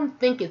 So I don't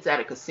think it's at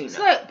a casino. It's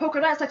like poker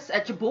nights, like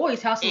at your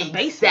boy's house in the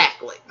basement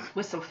Exactly.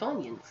 with some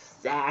Funyuns.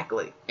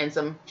 Exactly. And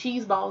some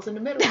cheese balls in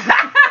the middle.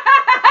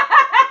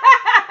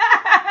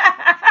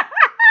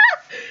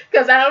 Because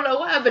Because I don't know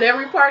why, but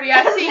every party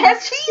I see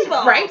has cheese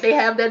balls. Right, they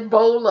have that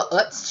bowl of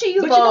Utz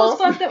cheese but balls. you know what's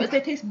fucked up is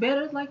they taste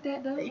better like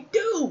that though. They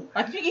do.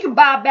 Like you can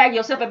buy a bag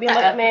yourself and be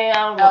like, man,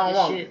 I don't want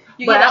this shit.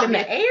 You but get out in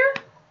the air,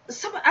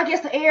 I guess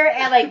the air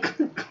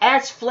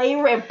adds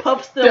flavor and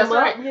pumps them that's up.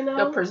 right. You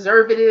know, the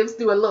preservatives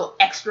do a little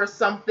extra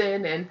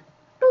something, and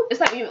boop.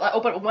 It's like you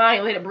open up wine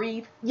and let it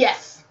breathe.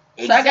 Yes.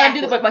 So I gotta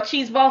do my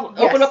cheese balls,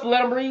 open up and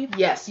let them breathe.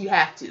 Yes, you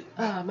have to.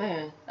 Oh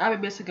man, I've been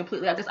missing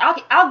completely. Because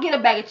I'll get a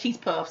bag of cheese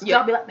puffs.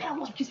 Yep. I'll be like, man, I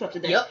want some cheese puffs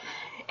today. Yep.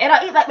 And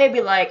I'll eat like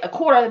maybe like a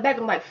quarter of the bag.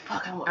 I'm like,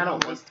 fuck, I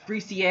don't want this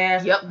greasy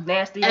ass,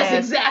 nasty That's ass,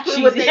 exactly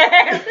cheesy what they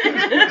ass.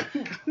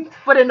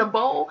 But in a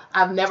bowl,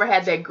 I've never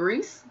had that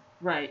grease.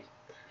 Right.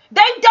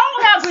 They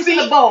don't have grease in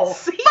the bowl.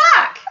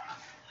 Fuck.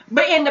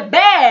 But in the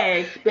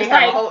bag, they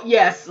have a whole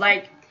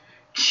like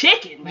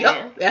chicken, man.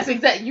 Yep. That's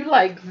exactly. You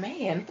like,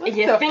 man. And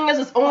your fingers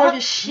is orange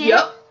as shit.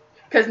 Yep.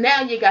 Because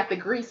now you got the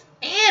grease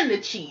and the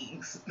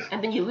cheese.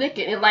 And then you lick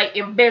it and like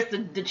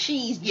embeds the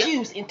cheese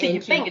juice into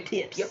your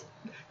fingertips. Yep.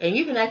 And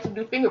you can actually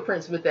do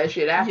fingerprints with that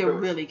shit afterwards.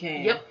 You really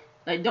can. Yep.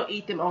 Like, don't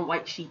eat them on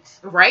white sheets.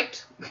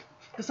 Right.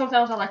 Because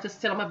sometimes I like to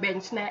sit on my bed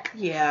and snack.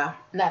 Yeah.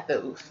 Not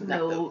those.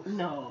 No.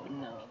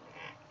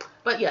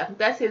 But yeah,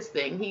 that's his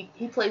thing.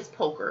 He plays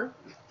poker.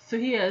 So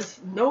he has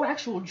no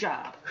actual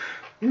job.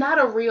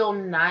 Not a real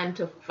 9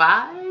 to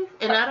 5.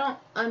 And I don't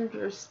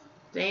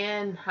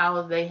understand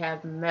how they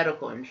have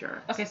medical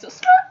insurance. Okay, so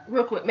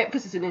real quick,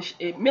 because it's in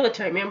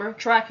military, remember?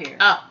 TRICARE.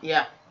 Oh,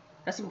 yeah.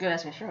 That's some good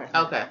ass insurance.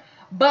 Okay.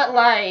 But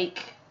like,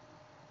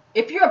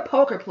 if you're a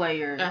poker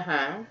player, do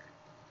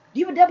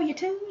you have a W-2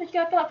 that you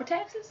gotta fill out for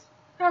taxes?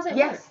 How's that work?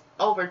 Yes,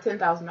 over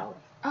 $10,000.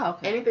 Oh,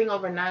 okay. Anything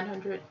over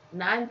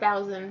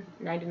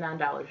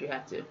 $9,099 you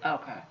have to.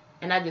 Okay.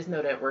 And I just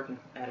know that working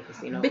at a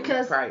casino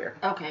prior.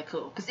 Okay,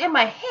 cool. Because in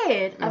my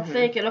head, I'm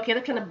thinking, okay,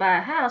 they're trying to buy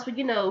a house, but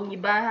you know, when you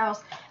buy a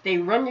house, they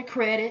run your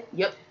credit.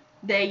 Yep.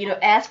 They,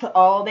 ask for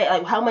all that,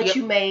 like how much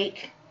you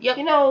make. Yep.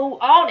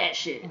 All that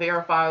shit.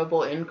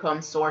 Verifiable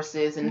income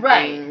sources and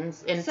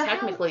things. And so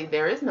technically,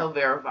 there is no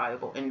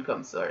verifiable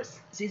income source.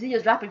 So is he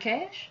just dropping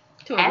cash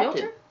to a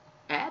realtor?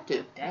 Had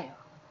to. Damn.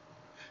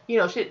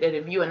 Shit that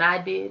if you and I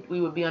did, we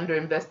would be under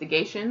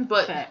investigation.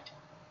 But fact.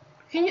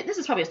 This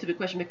is probably a stupid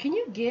question, but can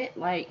you get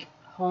like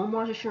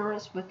homeowners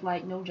insurance with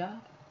like no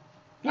job?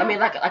 Yeah. I mean,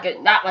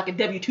 not like a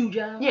W-2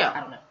 job. Yeah. I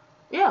don't know.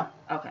 Yeah.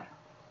 Okay.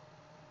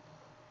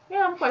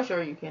 Yeah, I'm quite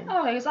sure you can.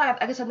 Oh, I guess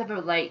I've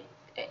never like,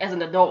 as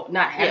an adult,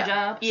 not had a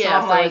job. Yeah. So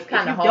I'm like, if you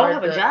don't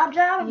have a job,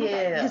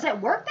 yeah. Does that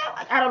work that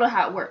way? I don't know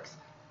how it works.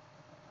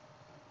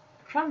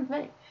 I'm trying to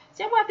think.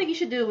 See, what I think you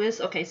should do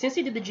is, okay, since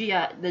he did the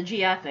GI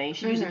thing, you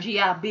should use a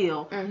GI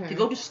Bill to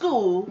go to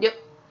school. Yep.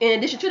 In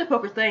addition to the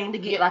poker thing, to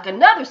get like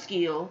another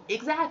skill.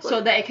 Exactly.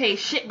 So that in case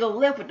shit go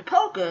left with the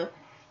poker,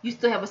 you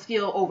still have a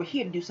skill over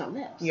here to do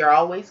something else. You're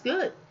always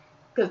good.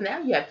 Because now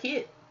you have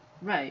kids.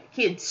 Right.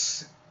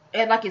 Kids.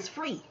 And like it's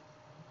free.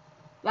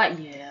 Like,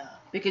 yeah.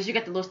 Because you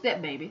got the little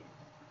step baby.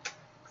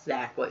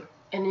 Exactly.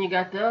 And then you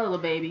got the other little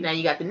baby. Now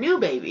you got the new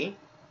baby.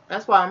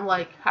 That's why I'm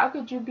like, how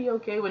could you be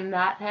okay with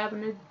not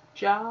having a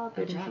job?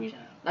 Job.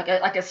 Like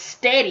a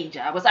steady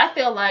job. Because I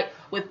feel like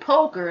with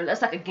poker,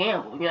 that's like a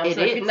gamble. You know what I'm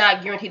saying? You're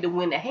not guaranteed to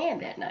win the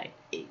hand that night.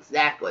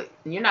 Exactly.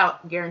 And you're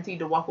not guaranteed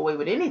to walk away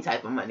with any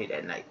type of money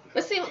that night.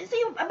 But see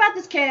about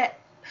this cat,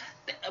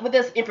 with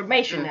this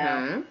information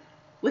now,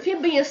 with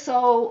him being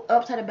so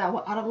uptight about,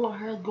 well, I don't want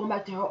her going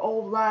back to her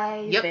old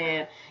life,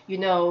 and,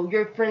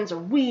 your friends are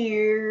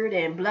weird,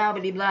 and blah,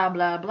 blah, blah,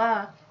 blah,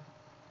 blah.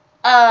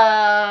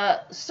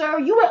 Sir,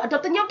 you ain't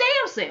adopting your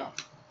damn self.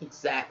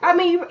 Exactly. I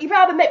mean, you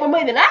probably make more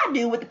money than I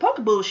do with the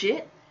poker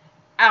bullshit.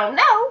 I don't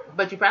know.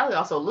 But you probably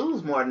also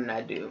lose more than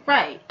I do.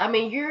 Right. I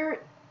mean,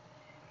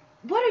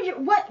 what are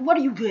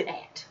you good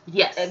at?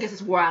 Yes. I guess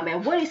it's where I'm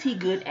at. What is he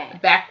good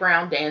at?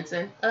 Background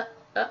dancing.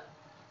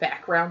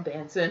 Background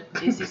dancing.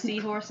 Is he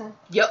seahorsing?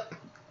 Yep.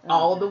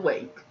 All the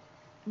way.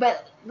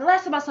 But the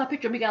last time I saw a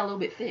picture of him, he got a little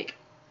bit thick.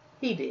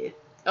 He did.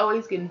 Oh,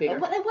 he's getting bigger.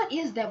 What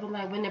is that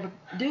whenever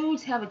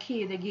dudes have a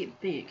kid, they get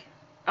thick?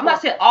 I'm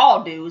not saying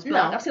all dudes, but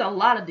I've seen a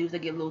lot of dudes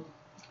that get a little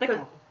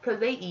thicker. Because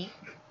they eat,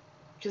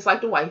 just like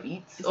the wife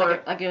eats. It's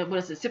like a what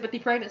is it, sympathy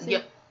pregnancy?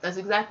 Yep, that's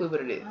exactly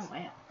what it is. Oh,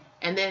 wow.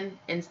 And then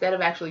instead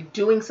of actually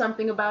doing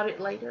something about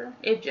it later,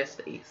 it just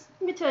stays.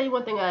 Let me tell you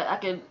one thing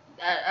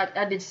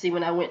I did see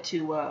when I went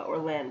to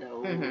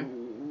Orlando.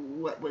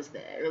 What was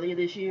that? Earlier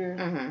this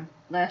year?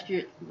 Last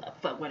year?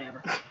 Fuck,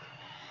 whatever.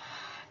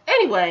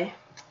 Anyway,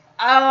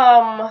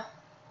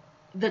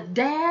 the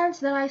dads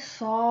that I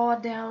saw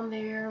down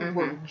there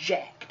were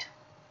jacked.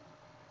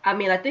 I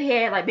mean, like, they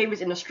had, like,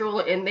 babies in the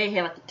stroller, and they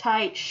had, like, the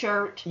tight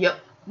shirt. Yep.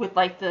 With,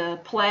 like, the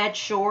plaid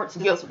shorts.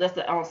 That's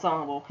the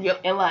ensemble.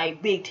 Yep. And,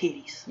 like, big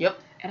titties. Yep.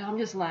 And I'm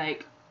just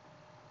like,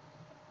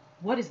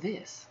 what is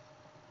this?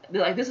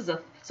 They're like, this is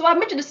a... So I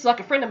mentioned this to, like,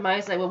 a friend of mine.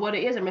 He's like, well, what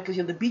it is, I mean, because,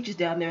 the beach is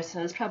down there,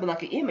 so it's probably,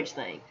 like, an image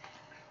thing.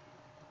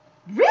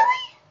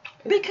 Really?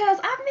 Because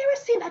I've never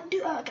seen a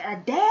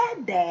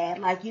dad,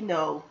 like,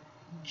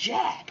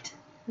 jacked.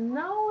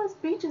 No, it's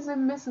beaches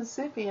in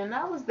Mississippi, and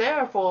I was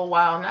there for a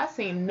while, and I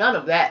seen none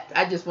of that.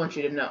 I just want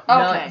you to know.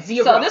 Okay, None,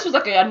 zero. So this was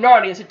like a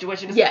Narnia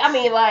situation. Yes. I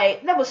mean,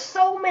 like, there was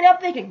so many. I'm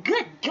thinking,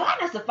 good God,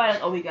 that's the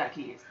finest. Oh, he got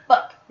kids.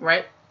 Fuck.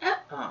 Right?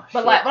 Oh,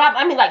 but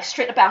I mean, like,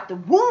 straight up out the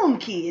womb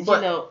kids.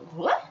 But,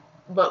 what?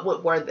 But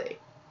what were they?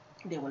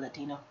 They were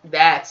Latino.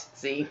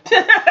 See.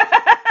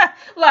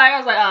 Like, I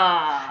was like,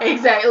 ah.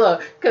 Exactly.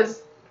 Look,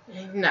 because,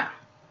 no.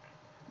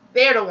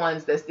 They're the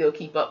ones that still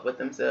keep up with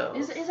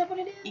themselves. Is that what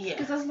it is? Yeah.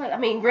 Because I was like, I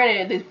mean,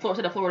 granted, the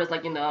Florida's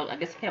like, I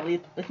guess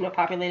heavily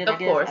populated. Of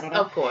course,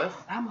 of course.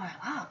 I'm like,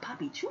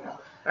 Papi Chulo.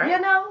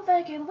 Right.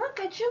 Thinking,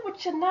 look at you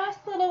with your nice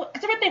little,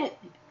 because everything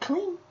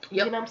clean.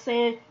 Yep. You know what I'm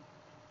saying?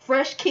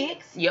 Fresh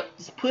kicks. Yep.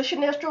 Just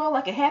pushing that straw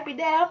like a happy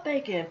dad. I'm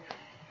thinking,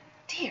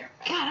 dear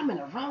God, I'm in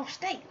the wrong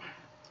state.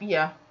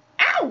 Yeah.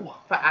 Ow!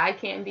 For eye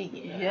candy.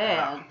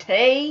 Yeah.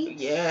 Taste.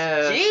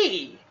 Yeah.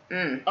 Gee.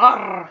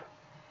 Mm.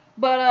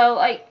 But,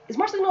 like, is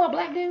Marcelino a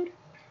black dude?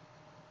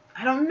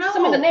 I don't know. I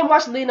mean, the name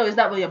Marcelino is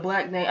not really a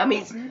black name. I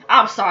mean,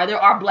 I'm sorry, there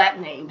are black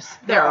names.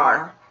 There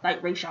are.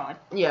 Like Rayshad.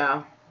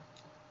 Yeah.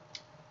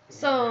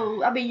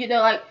 So, I mean,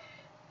 like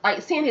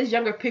seeing his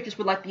younger pictures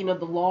with, like, the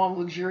long,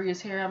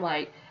 luxurious hair, I'm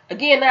like,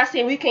 again, not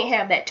saying we can't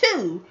have that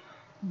too,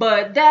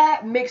 but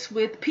that mixed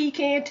with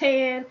pecan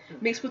tan,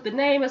 mixed with the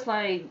name, it's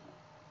like,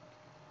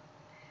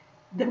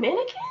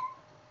 Dominican?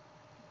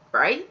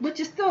 Right? Which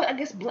is still, I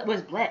guess,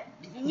 was black.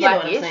 You know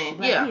what I'm saying?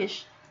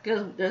 Blackish.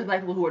 Because there's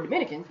black people who are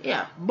Dominicans.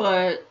 Yeah.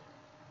 But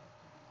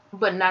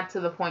not to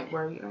the point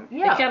where it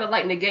kind of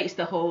like negates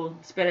the whole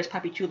Spanish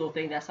Papi Chulo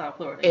thing that's out of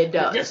Florida. It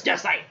does.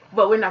 Just like.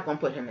 But we're not gonna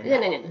put him in.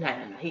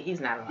 No. He's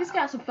not allowed. He's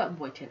got some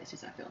fuckboy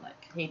tendencies, I feel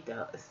like. He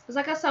does. It's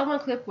like I saw one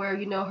clip where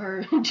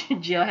her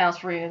jailhouse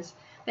friends,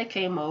 they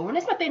came over and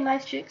they spent their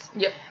nice chicks.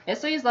 Yep. And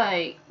so he's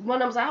like,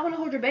 one of them's like, I want to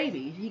hold your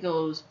baby. He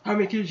goes, how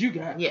many kids you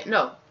got? Yeah.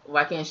 No.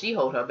 Why can't she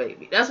hold her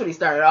baby? That's what he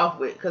started off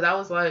with. Because I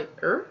was like,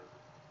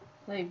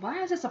 Like,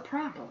 why is this a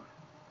problem?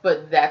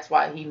 But that's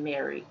why he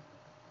married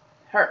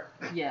her.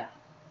 Yeah.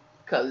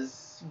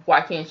 Because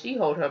why can't she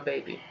hold her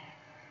baby?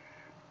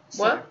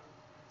 So, what?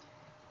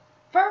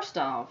 First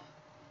off,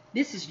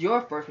 this is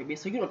your first baby,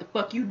 so you know what the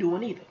fuck you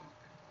doing either.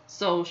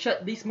 So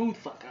shut the smooth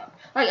fuck up.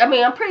 Like, I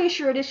mean, I'm pretty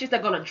sure this shit's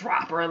not gonna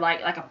drop her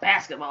like a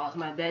basketball. It's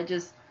my bad.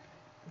 Just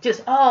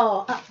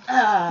my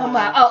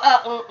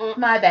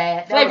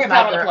bad.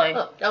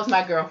 That was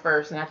my girl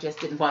first, and I just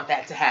didn't want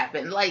that to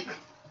happen. Like,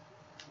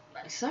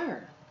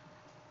 sir,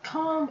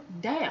 calm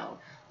down.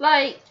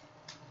 Like,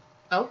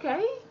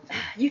 okay,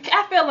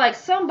 I feel like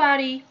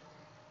somebody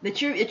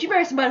that you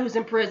marry somebody who's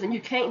in prison, you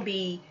can't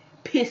be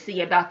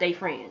pissy about their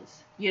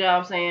friends. You know what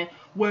I'm saying?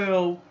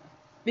 Well,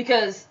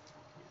 because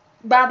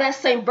by that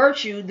same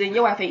virtue, then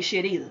your wife ain't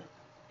shit either.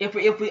 If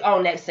we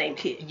own that same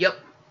kid. Yep.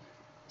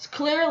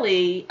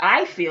 Clearly,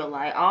 I feel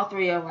like all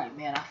three of them like,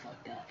 man, I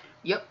fucked up.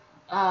 Yep.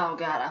 Oh,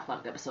 God, I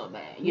fucked up so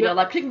bad. You know,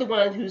 like, particularly the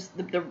one who's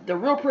the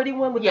real pretty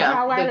one with the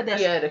highlighter.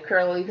 The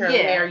curly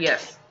hair,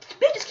 yes.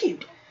 Bitch is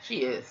cute.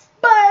 She is.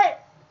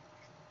 But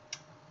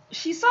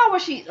she saw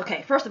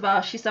first of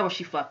all, she saw where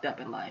she fucked up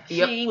in life.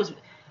 Yep. She was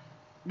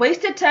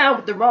wasted time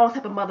with the wrong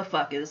type of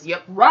motherfuckers.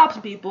 Yep. Robbed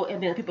some people,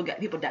 and then people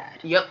died.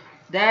 Yep.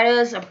 That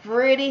is a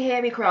pretty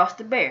heavy cross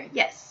to bear.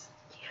 Yes.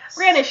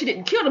 Granted, she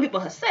didn't kill the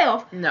people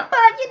herself. No. But,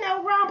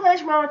 wrong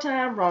place, wrong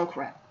time, wrong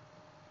crowd.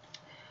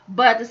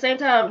 But at the same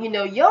time,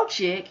 your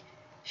chick,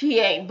 she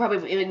ain't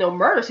probably in no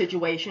murder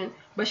situation,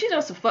 but she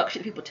done some fuck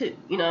shit to people too.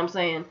 You know what I'm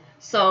saying?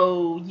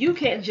 So you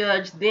can't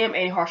judge them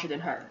any harsher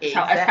than her. That's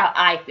how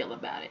I feel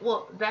about it.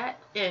 Well, that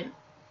and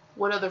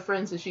what other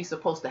friends is she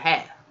supposed to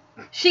have?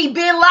 She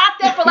been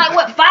locked up for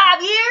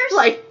 5 years?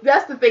 Like,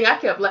 that's the thing I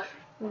kept like,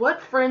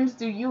 what friends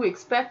do you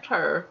expect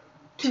her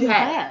to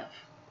have?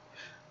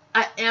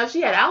 Now, if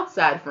she had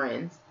outside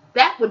friends,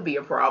 that would be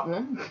a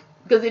problem.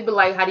 Because it'd be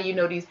like, how do you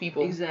know these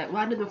people? Exactly.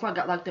 Well, I knew before I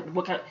got locked up.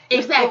 What kind of...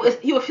 Exactly.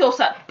 He would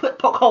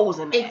poke holes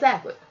in that.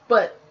 Exactly.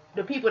 But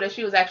the people that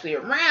she was actually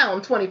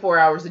around 24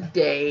 hours a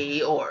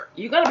day, or...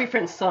 You're going to be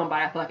friends with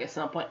somebody, I feel like, at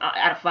some point.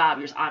 Out of 5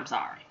 years, I'm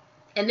sorry.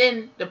 And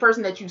then the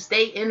person that you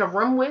stay in a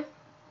room with,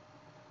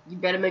 you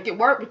better make it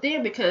work with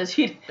them, because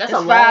that's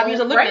 5 years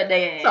of looking at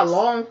their ass. It's a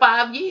long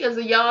 5 years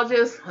of y'all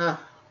just...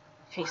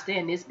 Can't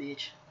stand this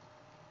bitch.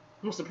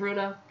 Mr.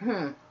 Bruno?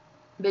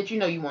 Bitch,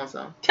 you want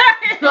some.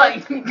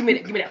 Like, give me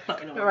that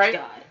fucking orange, right?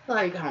 God.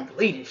 Like, I don't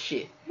believe this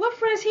shit. What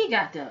friends he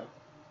got, though?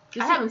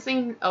 I haven't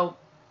seen...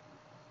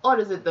 What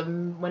is it?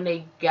 When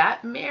they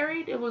got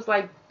married, it was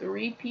like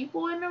 3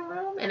 people in the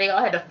room, and they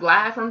all had to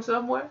fly from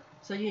somewhere.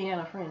 So you ain't got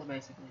no friends,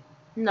 basically.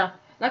 No.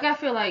 Like, I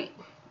feel like,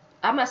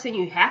 I'm not saying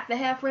you have to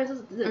have friends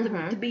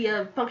to be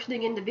a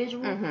functioning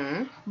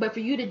individual, but for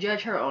you to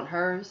judge her on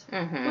hers,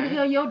 what the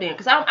hell your damn?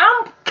 Because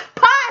I'm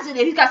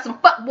positive he's got some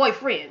fuckboy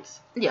friends.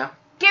 Yeah.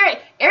 Gary,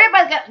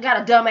 everybody's got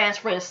a dumbass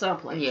friend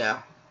someplace.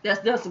 Yeah.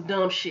 That's done some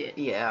dumb shit.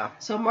 Yeah.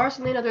 So,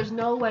 Marcelino, there's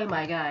no way,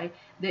 my guy,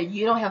 that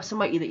you don't have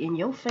somebody either in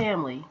your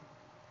family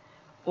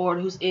or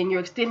who's in your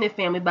extended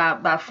family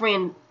by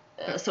friend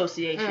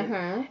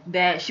association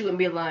that she wouldn't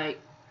be like,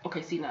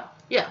 okay, see now.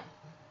 Yeah.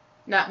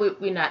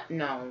 We not,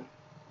 no.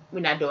 We're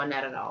not doing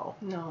that at all.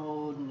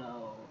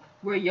 No.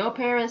 Where your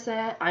parents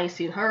at? I ain't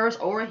seen hers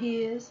or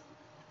his.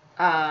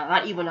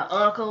 Not even an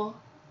uncle.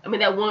 I mean,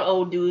 that one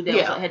old dude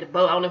that had the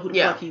boat. I don't know who the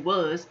fuck he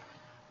was.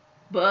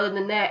 But other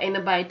than that, ain't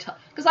nobody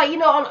Because, like, you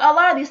know, on a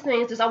lot of these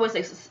things, there's always,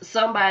 like,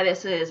 somebody that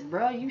says,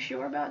 bro, you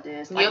sure about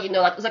this? Like, you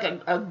know, like, it's like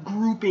a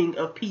grouping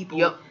of people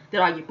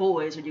that are your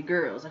boys or your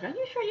girls. Like, are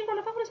you sure you want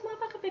to vote this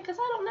motherfucker? Because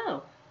I don't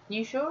know.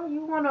 You sure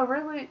you want to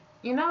really,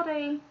 you know,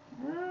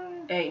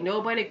 Ain't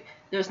nobody,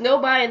 there's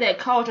nobody that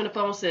called you on the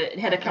phone and said,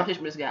 had a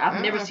conversation with this guy.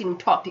 I've never seen him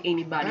talk to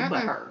anybody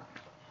but her.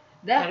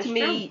 That to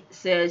me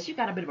says you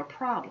got a bit of a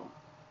problem.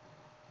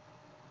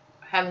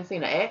 Haven't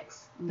seen an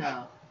ex?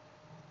 No.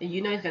 And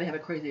you know he's gotta have a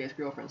crazy ass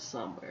girlfriend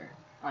somewhere.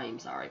 I am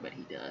sorry, but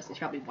he does. He's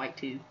probably white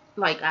too.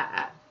 Like,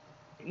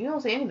 you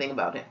don't say anything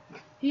about him.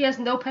 He has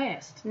no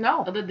past.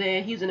 No. Other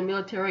than he was in the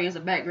military as a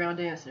background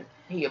dancer.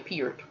 He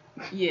appeared.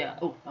 Yeah.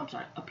 Oh, I'm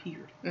sorry.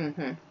 Appeared.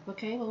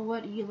 Okay, well,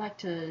 what do you like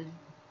to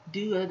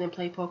do other than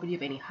play poker? Do you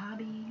have any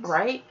hobbies?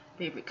 Right.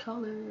 Favorite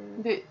color?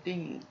 Do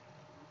you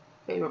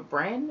favorite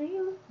brand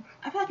name?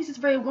 I feel like he's just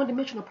a very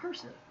one-dimensional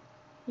person.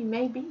 He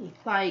may be.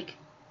 Like,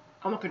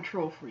 I'm a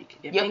control freak.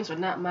 If things are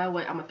not my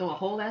way, I'm gonna throw a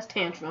whole ass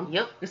tantrum.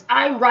 Because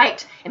I'm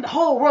right and the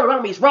whole world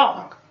around me is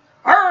wrong.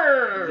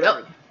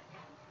 Arrgh!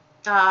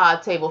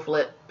 Table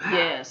flip.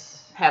 Yes.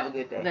 Have a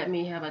good day. Let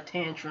me have a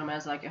tantrum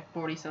as like a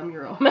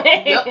 40-some-year-old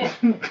man.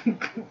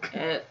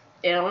 And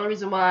the only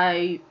reason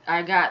why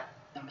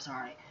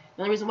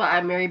the only reason why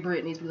I married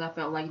Brittany is because I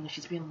felt like, you know,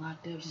 she's being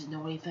locked up, she doesn't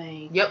know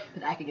anything.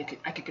 But I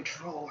could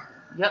control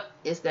her.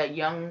 It's that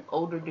young,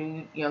 older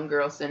dude, young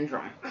girl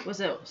syndrome. Was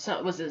it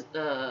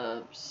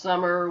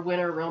summer,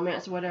 winter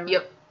romance or whatever?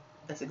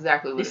 That's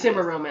exactly what December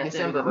it is. romance.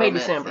 May,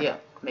 December. Yeah,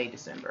 May,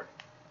 December.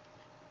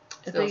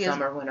 Still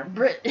summer, winter.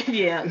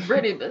 Brittany,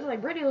 it's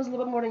like Brittany was a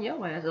little bit more than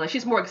your ass. Like,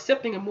 she's more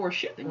accepting of more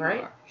shit than you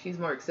are. She's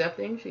more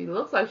accepting. She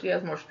looks like she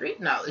has more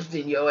street knowledge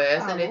than your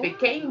ass. And if it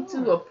came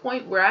to a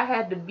point where I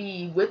had to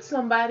be with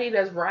somebody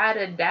that's ride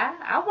or die,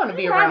 I want to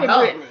be around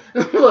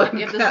her. Look,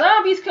 if the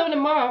zombies come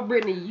tomorrow,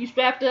 Brittany, you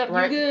strapped up,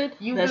 you good?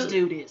 Let's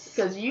do this.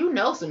 Because you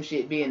know some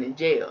shit being in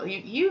jail.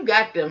 You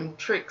got them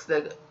tricks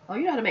that... Oh,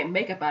 you know how to make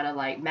makeup out of,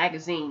 like,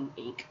 magazine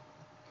ink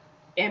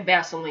and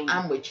Vaseline.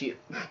 I'm with you.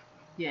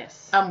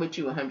 Yes. I'm with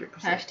you 100%.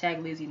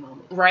 Hashtag Lizzie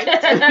moment. Right?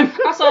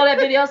 I saw that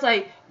video. I was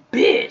like,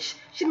 bitch,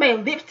 she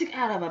made lipstick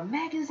out of a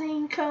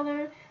magazine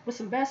color with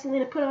some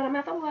Vaseline and put it on her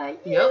mouth. I'm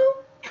like, you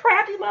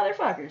crappy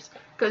motherfuckers.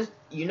 Because,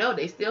 you know,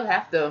 they still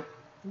have to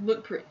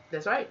look pretty.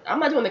 That's right. I'm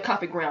not doing the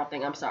coffee ground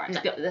thing. I'm sorry. No.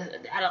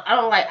 I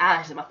don't like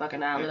eyes in my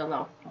fucking eye, let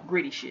alone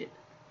gritty shit.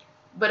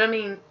 But, I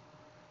mean,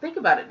 think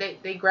about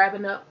it. They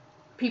grabbing up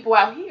people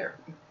out here.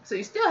 So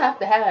you still have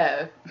to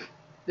have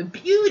the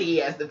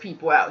beauty as the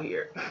people out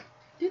here.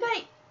 Do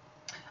they?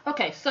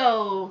 Okay,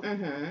 so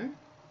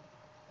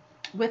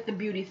with the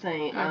beauty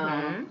thing,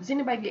 does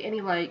anybody get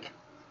any like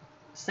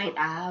St.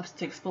 Ives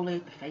to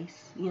exfoliate the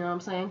face? You know what I'm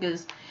saying?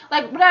 Because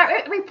like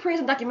every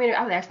prison documentary,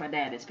 I would ask my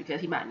dad this because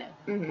he might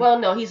know. Well,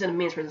 no, he's in a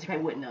men's prison, so he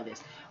probably wouldn't know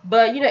this.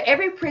 But you know,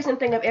 every prison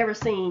thing I've ever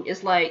seen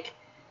is like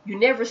you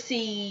never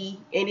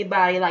see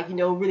anybody like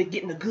really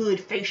getting a good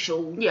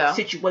facial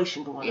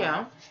situation going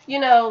on. You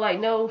know, like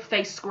no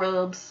face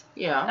scrubs.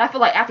 Yeah. And I feel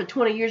like after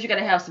 20 years, you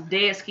gotta have some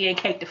dead skin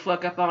cake the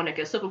fuck up on it,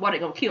 because soap and water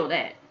gonna kill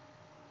that.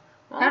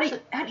 Well,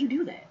 how do you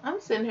do that?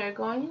 I'm sitting here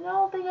going, I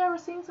don't think I ever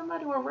seen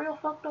somebody with real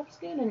fucked up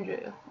skin in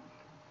jail.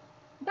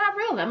 Not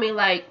really. I mean,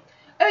 like,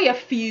 maybe a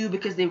few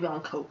because they were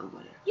on coke or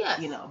whatever.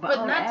 Yes.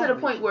 But not to the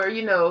point where,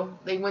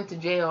 they went to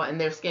jail and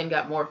their skin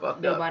got more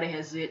fucked up. Nobody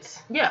has zits.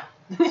 Yeah.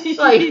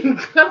 Like,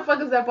 how the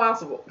fuck is that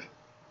possible?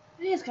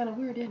 It is kind of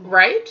weird, isn't it?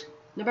 Right?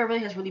 Nobody really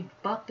has really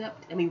fucked up.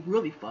 I mean,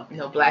 really fucked up.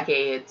 No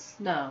blackheads.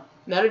 No.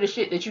 None of the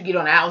shit that you get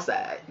on the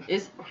outside.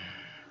 Is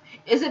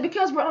it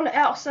because we're on the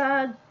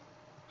outside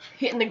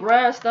hitting the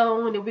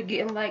grindstone that we're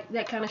getting like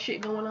that kind of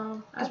shit going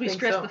on? Because we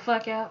stress the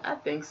fuck out? I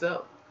think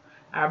so.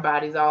 Our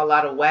body's all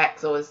out of whack,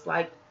 so it's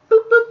like,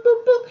 boop, boop,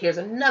 boop, boop. Here's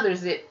another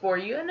zit for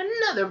you and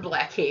another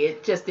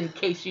blackhead, just in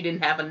case you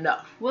didn't have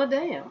enough. Well,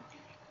 damn.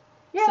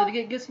 Yeah. So to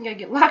get good, you gotta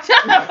get locked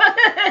up.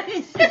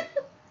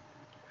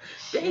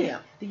 Damn.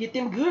 To get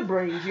them good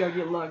braids, you gotta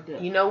get locked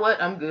up. You know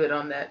what? I'm good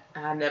on that.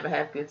 I never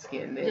have good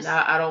skin. Then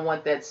I don't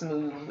want that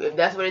smooth. If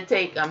that's what it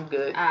takes, I'm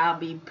good. I'll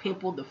be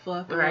pimpled the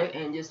fuck up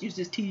and just use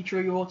this tea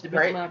tree oil to the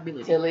best of my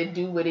ability. Till it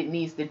do what it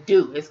needs to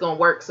do. It's gonna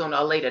work sooner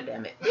or later,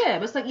 damn it. Yeah,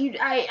 but it's like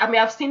I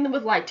mean, I've seen them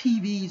with like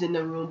TVs in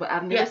the room, but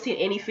I've never seen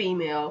any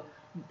female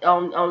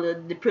on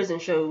the prison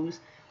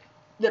shows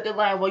that they're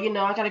like, well,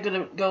 I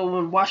gotta go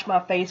and wash my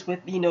face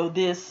with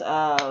this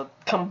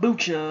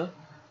kombucha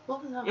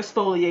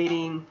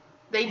exfoliating.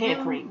 They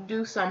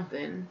do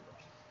something.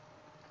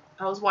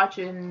 I was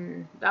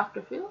watching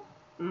Dr. Phil.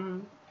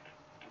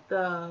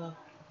 The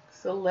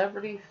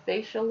celebrity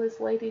facialist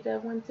lady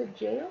that went to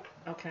jail.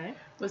 Okay.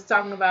 Was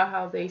talking about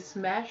how they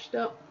smashed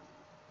up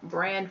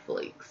bran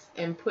flakes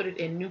and put it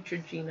in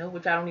Neutrogena,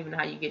 which I don't even know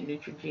how you get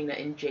Neutrogena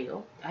in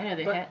jail. I know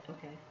they had.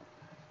 Okay.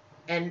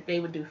 And they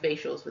would do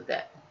facials with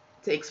that.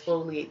 to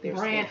exfoliate their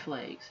brand skin.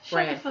 flakes. Shut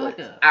Brand the fuck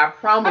flakes. up. I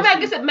promise I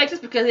guess it makes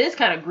sense because it is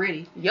kind of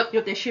gritty. Yep. You know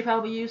what that shit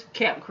probably use?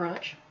 Captain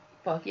Crunch.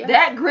 Fuck yeah.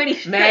 That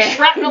gritty Man.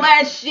 shrapnel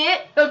ass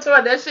shit. I'm talking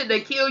about that shit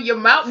that kill your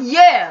mouth.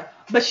 Yeah,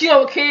 but she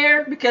don't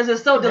care because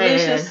it's so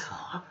delicious.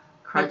 Man.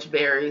 Crunch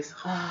berries.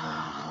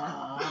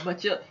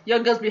 But your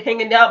guts be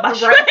hanging down by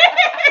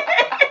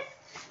Right.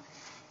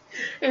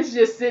 It's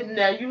just sitting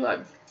there. You like,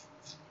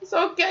 it's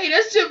okay.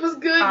 That shit was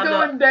good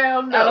going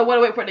down. I don't want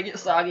to wait for it to get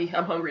soggy.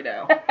 I'm hungry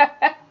now.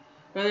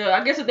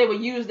 I guess if they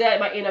would use that, it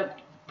might end up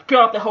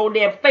peeling off the whole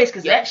damn face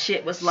because that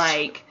shit was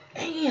like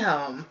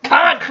damn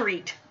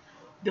concrete.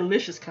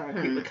 Delicious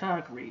concrete with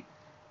concrete.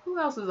 Who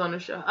else is on the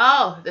show?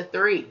 Oh, the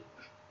three.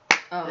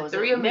 Oh, the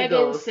three amigos.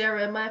 Megan,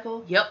 Sarah, and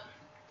Michael? Yep.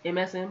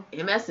 MSM?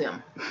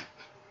 MSM.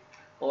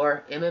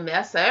 Or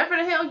MMS. However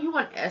the hell you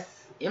want.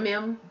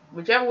 SMM.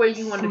 Whichever way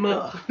you want to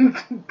go.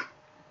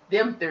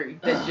 Them three.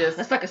 That just.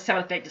 That's like a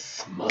sound effect. Just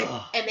smug.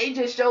 And they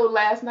just showed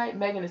last night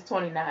Megan is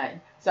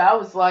 29. So I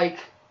was like,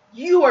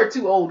 you are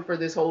too old for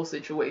this whole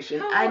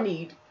situation. I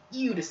need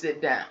you to sit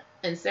down.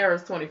 And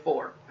Sarah's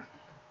 24.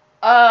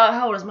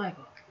 How old is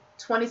Michael?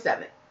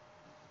 27.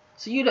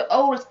 So you're the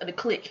oldest of the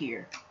clique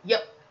here.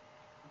 Yep.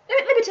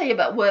 Let me tell you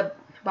about what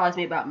bothers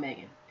me about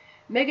Megan.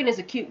 Megan is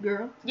a cute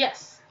girl.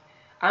 Yes.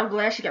 I'm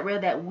glad she got rid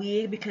of that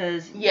wig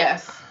because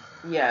yes.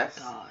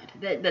 God,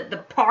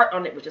 the part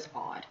on it was just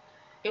odd.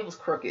 It was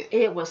crooked.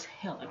 It was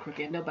hella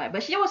crooked. Nobody,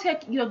 but she always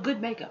had good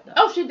makeup though.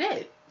 Oh, she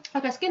did.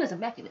 Like her skin is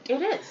immaculate.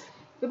 It is.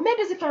 But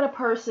Megan's the kind of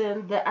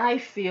person that I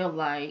feel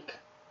like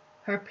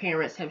her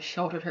parents have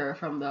sheltered her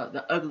from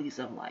the uglies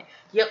of life.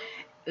 Yep.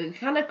 The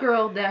kind of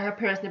girl that her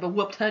parents never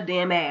whooped her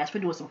damn ass for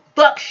doing some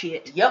fuck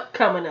shit. Yep.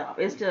 Coming up.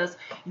 It's just,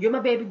 you're my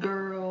baby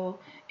girl,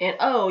 and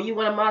oh, you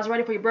want a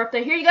Maserati for your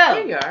birthday? Here you go.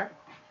 Here you are.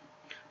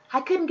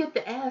 I couldn't get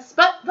the ass,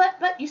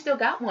 but you still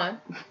got one.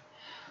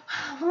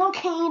 Well,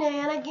 okay,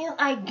 then,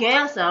 I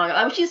guess.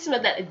 I mean, she's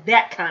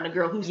that kind of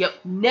girl who's Yep.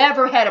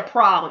 never had a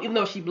problem, even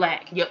though she's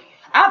black. Yep.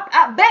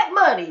 I bet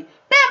money.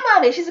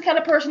 She's the kind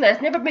of person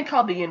that's never been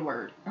called the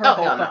N-word her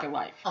whole fucking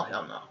life. Oh,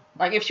 hell no.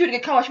 Like, if she would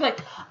get called, she'd be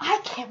like, I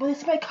can't believe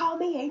somebody called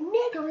me a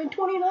nigger in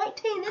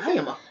 2019. I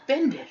am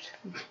offended.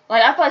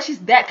 Like, I feel like she's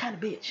that kind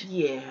of bitch.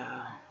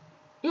 Yeah.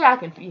 Yeah,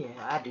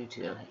 I do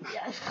too.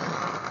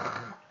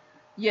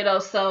 You know,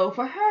 so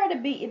for her to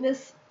be in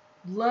this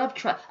love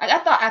trial, like, I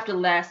thought after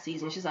last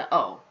season, she's like,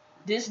 oh,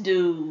 this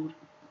dude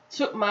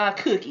took my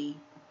cookie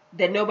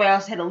that nobody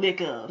else had a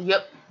lick of.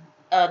 Yep.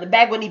 The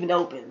bag wasn't even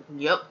open.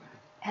 Yep.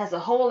 Has a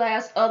whole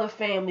ass other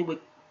family with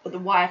the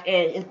wife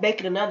and is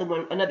making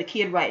another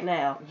kid right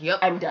now. Yep.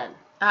 I'm done.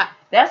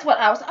 That's what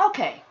I was,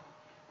 okay.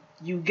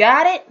 You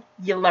got it,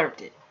 you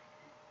learned it.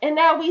 And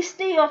now we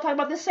still talking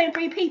about the same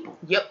three people.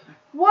 Yep.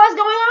 What's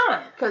going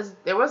on? Because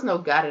there was no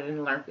got it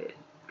and learned it.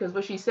 Because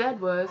what she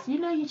said was,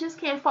 you just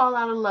can't fall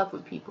out of love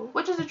with people.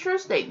 Which is a true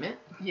statement.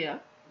 Yeah.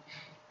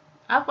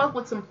 I fuck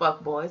with some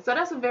fuckboys. So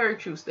that's a very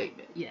true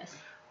statement. Yes.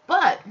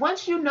 But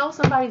once you know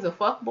somebody's a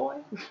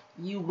fuckboy,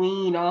 you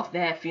wean off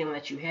that feeling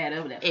that you had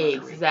over that fuckery.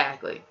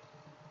 Exactly.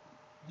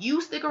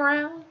 You stick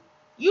around,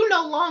 you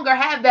no longer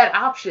have that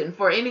option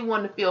for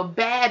anyone to feel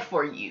bad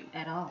for you.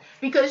 At all.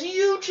 Because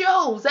you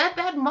chose at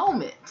that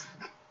moment.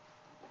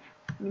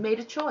 You made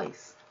a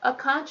choice. A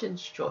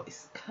conscience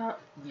choice.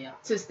 Yeah.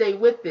 To stay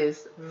with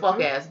this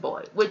fuck-ass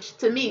boy. Which,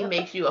 to me,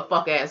 makes you a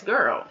fuck-ass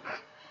girl.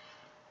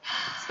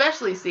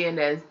 Especially seeing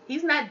as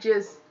he's not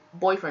just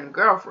boyfriend and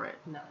girlfriend.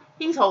 No.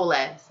 He's whole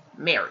ass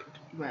married.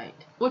 Right.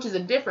 Which is a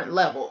different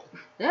level.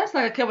 That's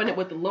like a covenant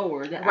with the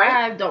Lord that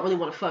right? I don't really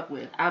want to fuck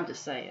with. I'm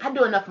just saying. I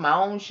do enough of my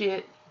own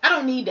shit. I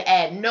don't need to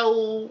add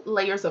no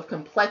layers of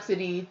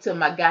complexity to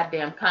my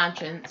goddamn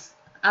conscience.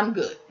 I'm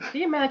good.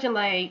 Can you imagine,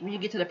 like, when you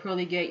get to the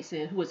pearly gates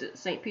and, who was it,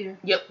 St. Peter?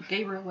 Yep.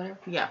 Gabriel, whatever?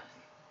 Yeah.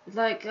 It's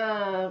like,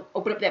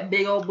 open up that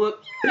big old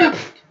book.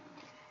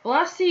 Well,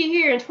 I see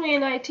here in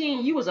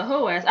 2019, you was a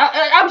hoe ass.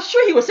 I'm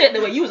sure he was saying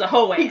the way you was a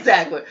hoe ass.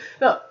 Exactly.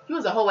 No, you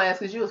was a hoe ass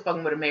because you was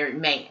fucking with a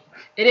married man.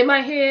 And in my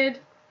head,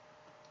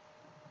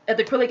 at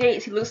the pearly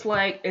gates, he looks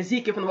like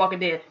Ezekiel from The Walking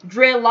Dead.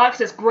 Dreadlocks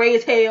that's gray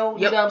as hell,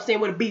 you know what I'm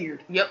saying, with a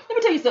beard. Yep. Let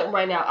me tell you something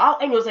right now. All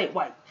angles ain't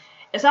white.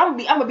 And so I'm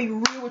gonna be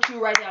real with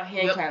you right now,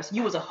 handcuffs. Yep.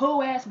 You was a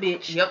hoe ass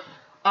bitch.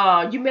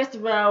 Yep. You messed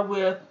around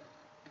with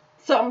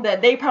something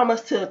that they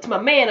promised to my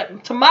man,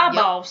 to my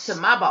boss. To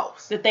my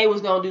boss. That they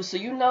was gonna do. So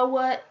you know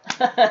what?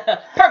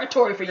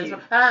 Purgatory for you.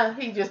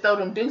 He just throw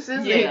them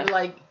deuces. Yeah. And he be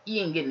like,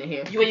 you ain't getting in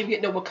here. You ain't even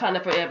getting no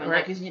Wakanda forever.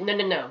 Right. Cause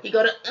no. He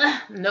go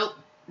to, nope,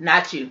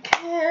 not you.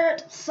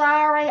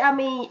 Sorry. I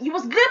mean, you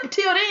was good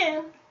until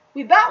then.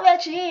 We about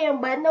let you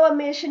in, but no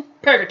admission.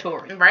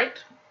 Purgatory. Right?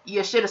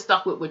 You should have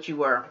stuck with what you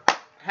were.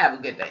 Have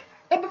a good day.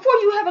 And before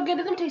you have a good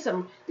day, let me tell you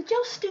something. Did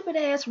your stupid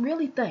ass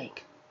really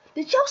think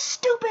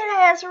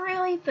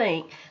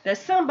that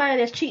somebody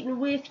that's cheating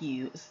with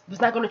you was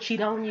not going to cheat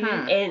on you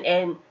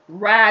and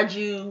ride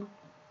you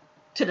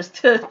to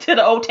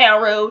the old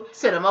town road?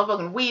 To the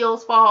motherfucking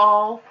wheels fall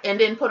off and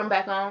then put them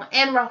back on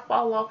and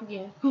fall off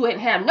again. Who didn't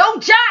have no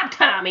job,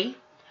 Tommy.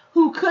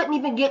 Who couldn't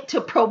even get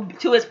to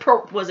his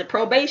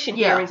probation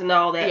hearings and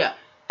all that. Yeah.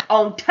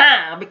 on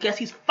time because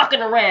he's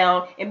fucking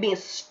around and being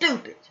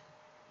stupid.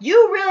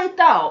 You really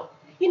thought,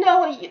 you know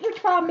what your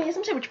problem is? Let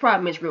me tell you what your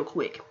problem is real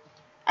quick.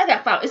 I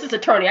got five. It's this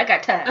attorney. I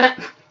got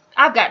time.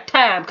 I got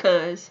time,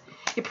 cuz.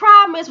 Your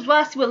problem is what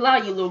I see with a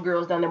lot of you little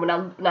girls down there when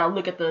I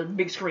look at the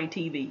big screen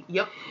TV.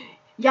 Yep.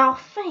 Y'all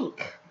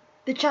think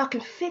that y'all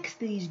can fix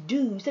these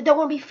dudes that don't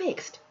want to be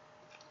fixed.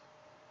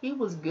 He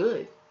was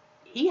good.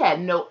 He had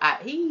no.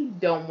 He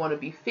don't want to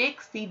be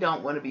fixed. He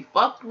don't want to be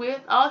fucked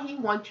with. All he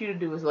wants you to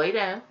do is lay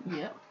down.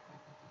 Yep.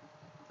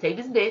 Take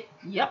his dick.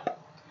 Yep.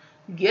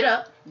 Get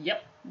up.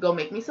 Yep. Go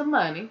make me some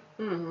money.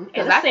 Mm-hmm.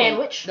 And a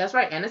sandwich. That's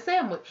right. And a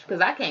sandwich.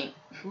 Because I can't.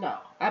 No.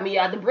 I mean,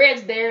 the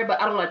bread's there,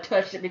 but I don't want to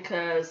touch it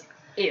because,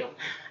 ew.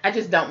 I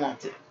just don't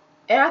want to.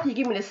 And after you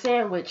give me the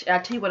sandwich, I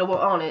tell you what I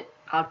want on it.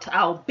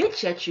 I'll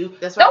bitch at you.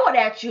 That's right. Throw it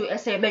at you and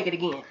say, make it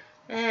again.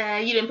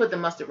 You didn't put the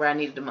mustard where I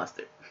needed the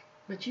mustard.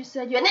 But you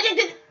said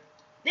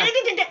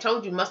I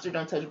told you mustard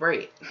don't touch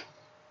bread.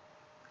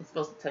 It's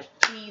supposed to touch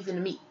the cheese and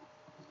the meat.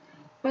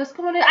 But it's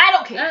going in. I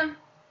don't care.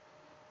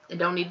 It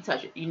don't need to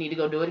touch it. You need to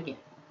go do it again.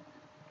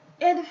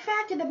 And the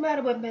fact of the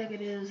matter with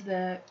Megan is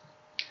that,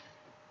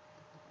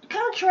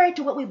 contrary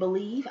to what we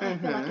believe, I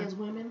feel like as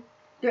women,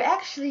 there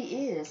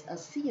actually is a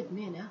sea of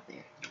men out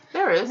there.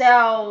 There is.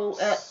 Now,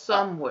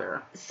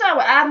 somewhere.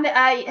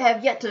 I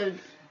have yet to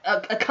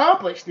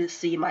accomplish this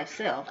sea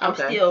myself. I'm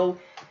still,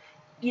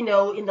 in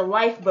the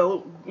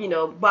lifeboat,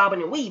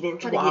 bobbing and weaving,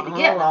 trying to get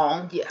together.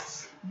 Along.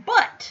 Yes.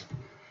 But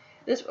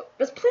there's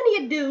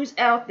plenty of dudes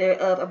out there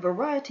of a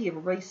variety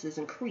of races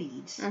and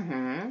creeds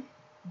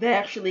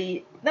that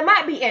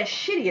might be as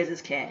shitty as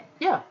this cat.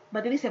 Yeah.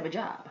 But at least have a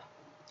job.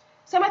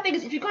 So my thing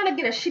is, if you're gonna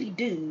get a shitty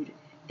dude,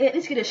 at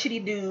least get a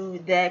shitty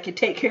dude that can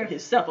take care of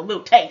himself, a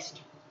little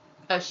taste.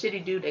 A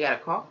shitty dude that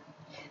got a car?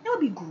 That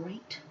would be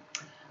great.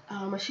 A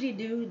shitty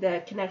dude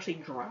that can actually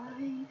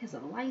drive, has a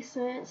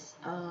license,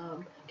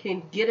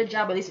 can get a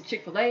job at least at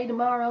Chick-fil-A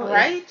tomorrow.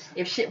 Right.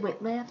 If shit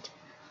went left.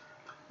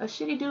 A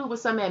shitty dude with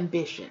some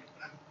ambition.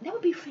 That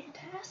would be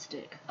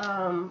fantastic.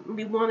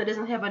 Be one that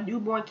doesn't have a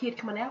newborn kid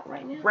coming out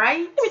right now.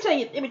 Right.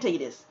 Let me tell you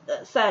this.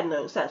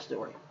 Side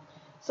story.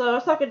 So I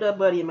was talking to a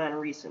buddy of mine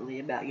recently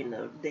about,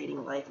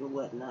 dating life and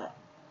whatnot.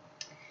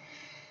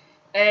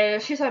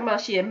 And she was talking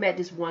about she had met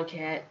this one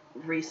cat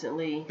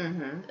recently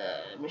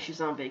when she was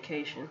on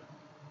vacation.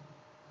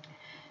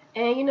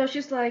 And,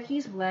 she's like,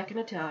 he's black and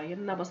Italian.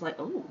 And I was like,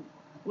 oh,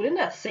 well, isn't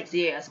that a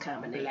sexy-ass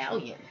combination?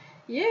 Italian.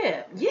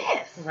 Yeah,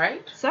 yes.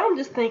 Right? So I'm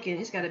just thinking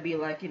it's got to be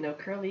like,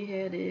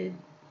 curly-headed,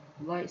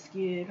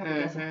 light-skinned,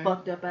 probably got some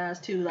fucked up eyes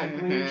too, like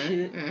green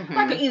shit.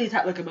 Like an easy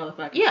type looking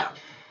motherfucker. Yeah.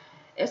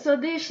 And so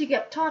then she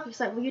kept talking. She's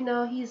like,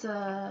 well, he's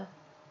got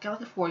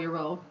like a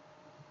 4-year-old.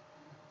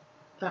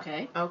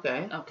 Okay.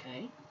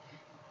 Okay.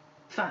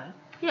 Fine.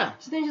 Yeah.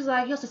 So then she's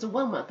like, yes, it's a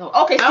 1-month-old.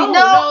 Okay, see, no.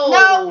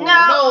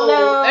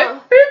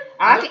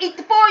 I can eat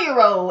the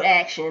 4-year-old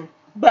action.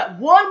 But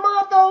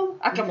 1-month-old,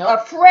 I can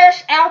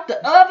fresh out the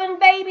oven,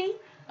 baby.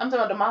 I'm talking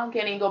about the mom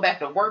can't even go back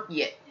to work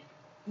yet.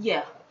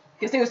 Yeah.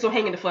 Because things are still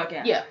hanging the fuck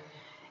out. Yeah.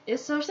 And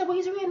so she said, well,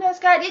 he's a really nice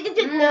guy.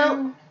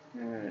 No.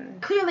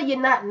 Clearly you're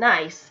not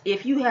nice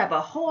if you have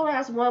a whole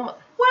ass 1 month.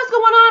 What is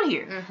going on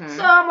here?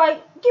 So I'm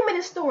like, give me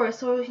this story.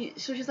 So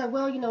she's like,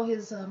 well,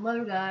 his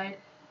mother died.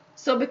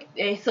 So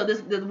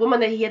the woman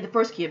that he had the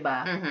first kid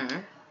by,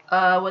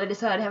 they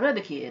decided to have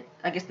another kid.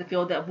 I guess to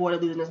fill that void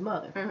of losing his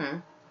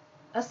mother.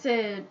 I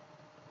said,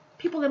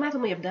 people in my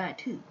family have died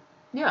too.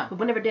 Yeah. But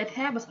whenever death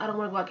happens, I don't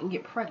want to go out and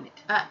get pregnant.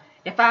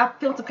 If I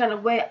feel some kind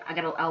of way,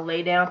 I'll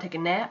lay down, take a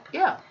nap.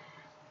 Yeah.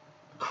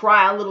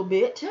 Cry a little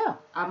bit. Yeah.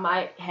 I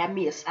might have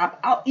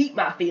I'll eat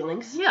my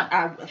feelings. Yeah.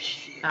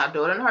 I'll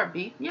do it in a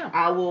heartbeat. Yeah.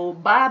 I will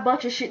buy a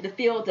bunch of shit to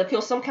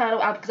feel some kind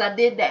of, because I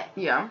did that.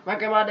 Yeah. My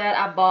grandma and dad,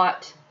 I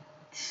bought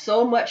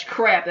so much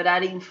crap that I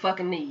didn't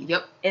fucking need.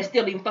 Yep. And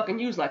still didn't fucking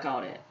use like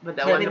all that. But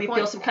that wasn't made the me point.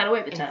 Feel some kind of way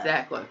at the time.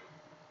 Exactly.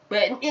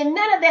 But in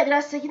none of that did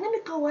I say, let me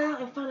go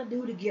out and find a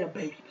dude to get a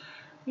baby.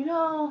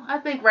 I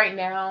think right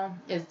now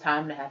it's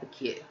time to have a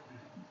kid.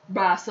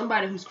 By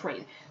somebody who's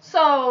crazy.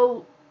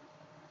 So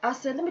I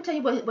said, let me tell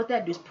you what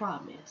that dude's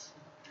problem is.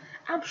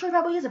 I'm sure he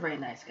probably is a very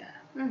nice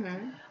guy.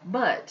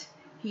 But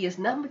he is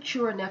not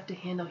mature enough to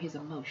handle his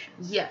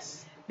emotions.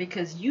 Yes.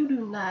 Because you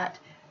do not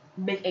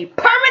make a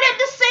permanent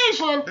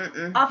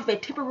decision off of a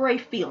temporary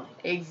feeling.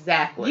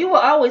 Exactly. You will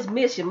always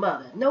miss your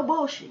mother. No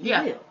bullshit.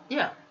 You will.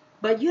 Yeah.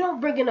 But you don't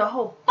bring in a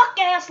whole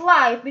fuck-ass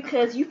life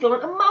because you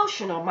feeling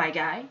emotional, my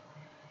guy.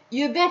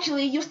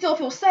 You still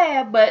feel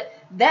sad, but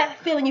that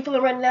feeling you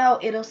feeling right now,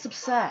 it'll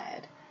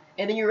subside.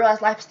 And then you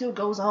realize life still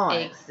goes on.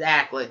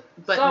 Exactly.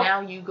 But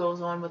now you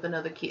goes on with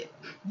another kid.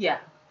 Yeah.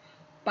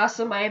 By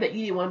somebody that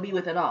you didn't want to be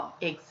with at all.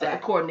 Exactly.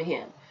 According to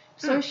him.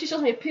 So she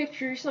shows me a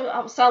picture. So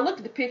I looked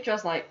at the picture. I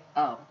was like,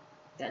 oh,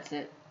 that's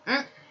it.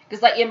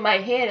 Because like in my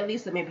head, at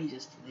least maybe he's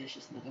just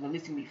delicious looking. At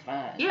least he'll be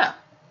fine. Yeah.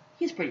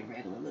 He's pretty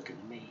regular looking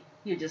to me.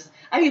 He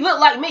look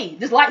like me,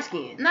 just light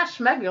skinned. Not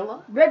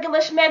schmegular. Regular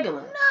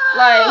schmegular.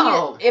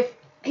 No. Like, if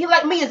he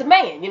like me as a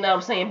man, you know what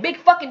I'm saying? Big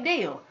fucking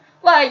deal.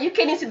 Like, you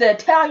can't even see the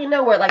Italian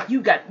nowhere, like, you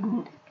got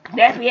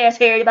nappy ass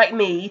hair like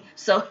me,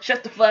 so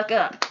shut the fuck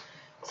up.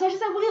 So she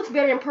said, well, he looks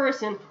better in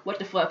person. What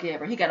the fuck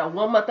ever. He got a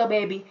 1-month-old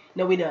baby.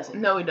 No, he doesn't.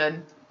 No, he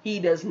doesn't. He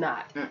does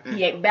not. Mm-mm.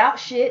 He ain't about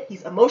shit.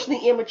 He's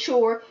emotionally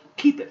immature.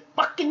 Keep it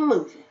fucking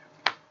moving.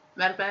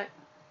 Matter of fact,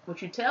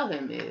 what you tell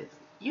him is,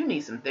 you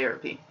need some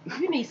therapy.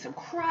 You need some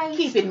Christ.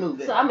 Keep it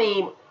moving. So, I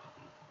mean,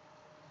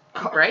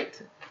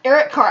 right?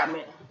 Eric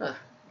Cartman.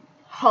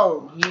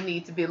 Home. You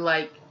need to be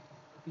like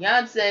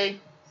Beyonce.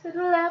 To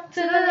the left,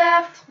 to the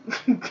left.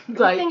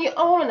 Like, Everything you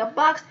own in a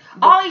box.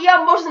 All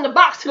your emotions in the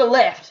box to the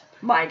left.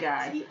 My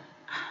guy. See,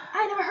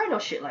 I never heard no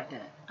shit like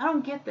that. I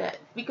don't get that.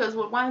 Because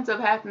what winds up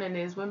happening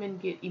is women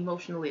get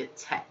emotionally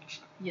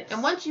attached. Yes.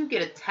 And once you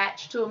get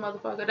attached to a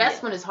motherfucker,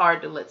 that's when it's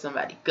hard to let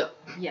somebody go.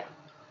 Yeah.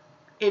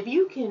 If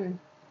you can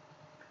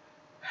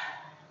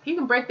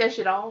break that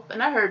shit off,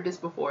 and I heard this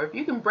before, if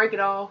you can break it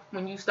off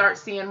when you start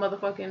seeing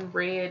motherfucking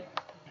red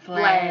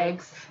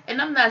flags,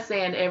 and I'm not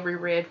saying every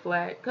red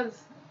flag, because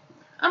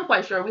I'm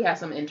quite sure we have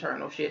some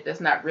internal shit that's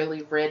not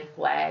really red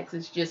flags.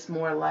 It's just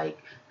more like,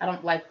 I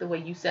don't like the way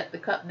you set the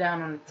cup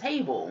down on the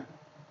table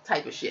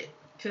type of shit.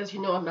 Because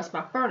you know that's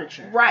my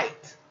furniture.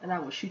 Right. And I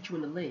will shoot you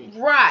in the leg.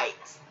 Right.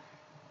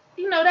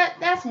 You know,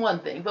 that's one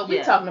thing. But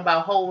we're talking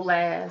about whole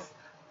ass,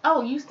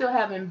 oh, you still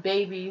having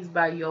babies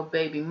by your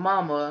baby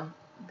mama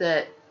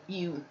that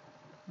you...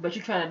 But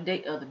you trying to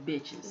date other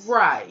bitches.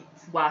 Right.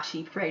 While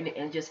she pregnant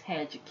and just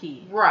had your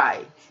kid.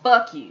 Right.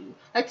 Fuck you.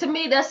 Like, to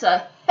me, that's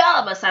a hell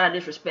of a sign of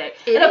disrespect.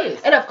 It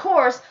is. And of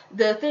course,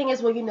 the thing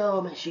is, well, you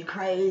know, man, she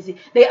crazy.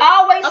 They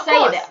always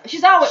say that.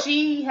 She's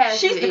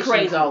the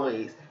crazy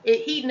always.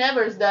 He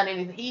never has done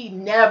anything. He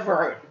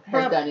never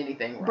has done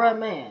anything wrong. Bruh,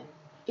 man,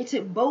 it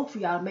took both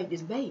of y'all to make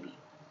this baby.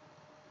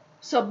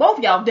 So both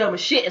of y'all dumb as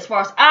shit as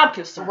far as I'm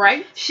concerned.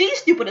 Right. She's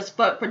stupid as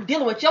fuck for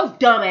dealing with your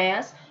dumb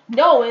ass,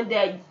 knowing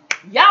that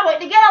y'all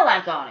ain't together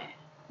like all that.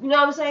 You know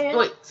what I'm saying?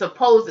 Wait,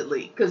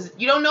 supposedly. Because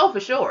you don't know for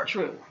sure.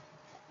 True.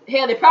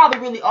 Hell, they probably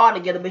really are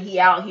together, but he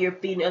out here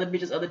feeding other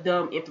bitches other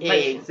dumb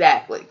information.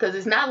 Exactly. Because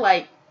it's not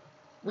like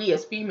we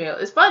as female.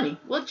 It's funny.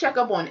 We'll check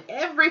up on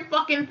every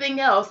fucking thing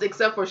else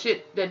except for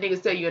shit that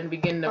niggas tell you in the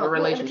beginning of a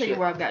relationship. Let me tell you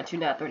where I've got to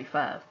now at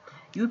 35.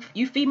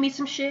 You feed me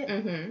some shit,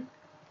 mm-hmm.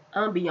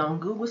 I'm gonna be on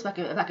Google if I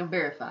can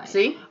verify it.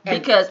 See?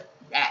 Because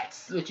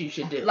that's what you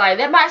should do. Like,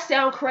 that might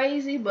sound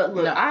crazy, but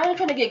look, I ain't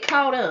trying to get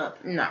caught up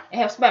and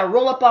have somebody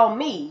roll up on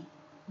me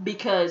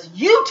because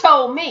you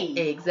told me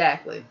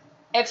exactly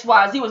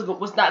XYZ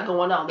was not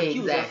going on. That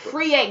you was a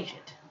free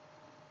agent.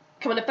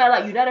 Coming to find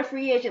out you're not a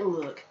free agent,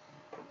 look,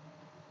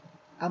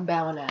 I'm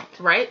bowing out.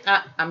 Right?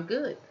 I'm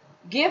good.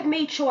 Give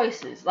me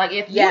choices. Like,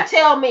 if you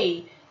tell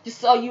me, just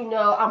so you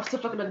know, I'm still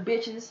fucking with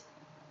bitches,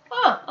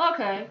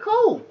 okay.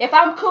 Cool. If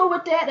I'm cool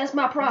with that, that's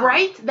my problem.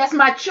 Right? That's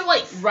my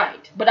choice.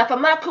 Right. But if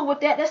I'm not cool with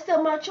that, that's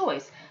still my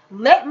choice.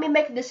 Let me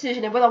make the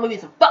decision of whether I'm going to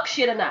be some fuck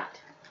shit or not.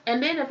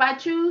 And then if I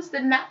choose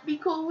to not be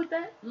cool with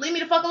that, leave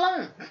me the fuck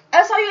alone.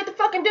 That's all you have to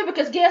fucking do,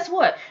 because guess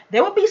what?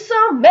 There will be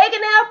some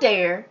Megan out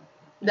there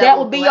that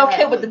will be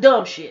okay with the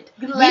dumb shit.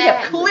 We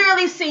have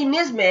clearly seen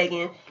this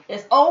Megan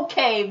is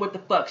okay with the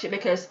fuck shit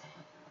because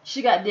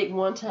she got dick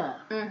one time.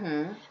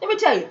 Mm-hmm. Let me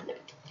tell you,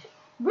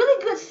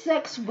 really good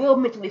sex will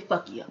mentally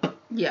fuck you up.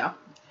 Yeah,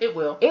 it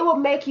will. It will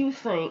make you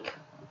think,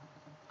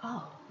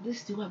 oh,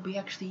 this dude might be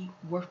actually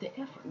worth the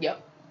effort.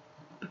 Yep.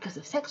 Because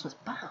the sex was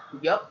bomb.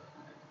 Yep.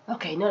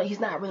 Okay, no, he's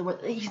not really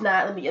worth. He's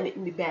not. Let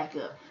me back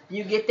up.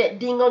 You get that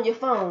ding on your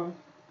phone.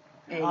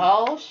 And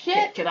oh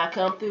shit! Can I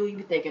come through? You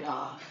be thinking,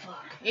 oh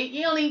fuck.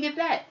 You don't even get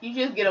that. You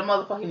just get a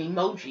motherfucking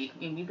emoji,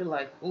 and you be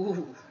like,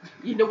 ooh.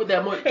 You know what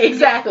that emoji?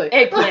 Exactly.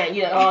 Eggplant.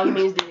 Yeah. All he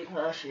means dick.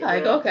 Oh shit.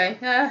 Like, okay,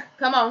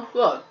 come on,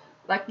 look.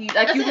 Like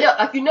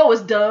you know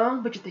it's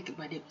dumb, but you're thinking,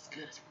 my dick was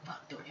good as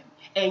fuck doing him.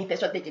 And you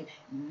start thinking,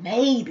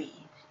 maybe.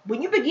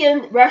 When you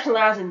begin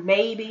rationalizing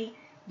maybe,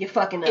 you're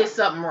fucking up. It's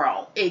something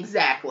wrong.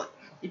 Exactly.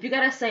 If you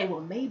gotta say,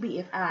 well, maybe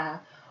if I,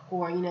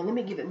 or, let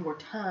me give it more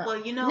time.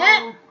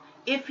 Well,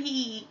 if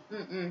he,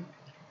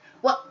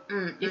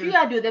 if you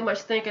gotta do that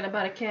much thinking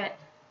about a cat,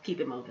 keep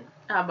it moving.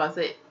 How about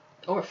that?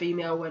 Or a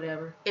female,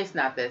 whatever. It's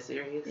not that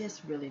serious.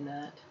 It's really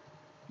not.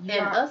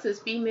 And us as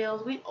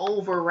females, we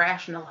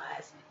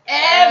over-rationalize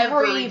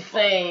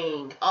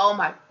everything. Oh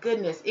my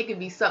goodness. It could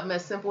be something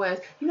as simple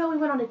as, we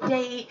went on a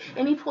date,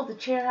 and he pulled the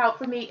chair out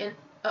for me, and,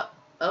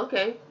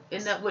 okay.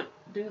 Isn't that what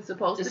dude's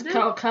supposed to do? It's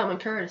called common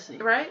courtesy.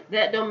 Right?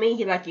 That don't mean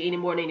he like you any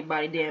more than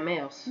anybody damn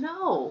else.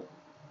 No.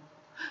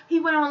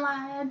 He went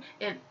online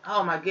and,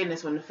 oh my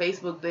goodness, when the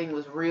Facebook thing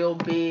was real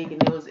big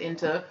and it was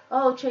into,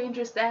 change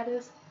your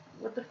status.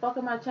 What the fuck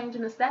am I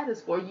changing the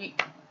status for?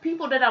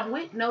 People that I'm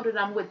with know that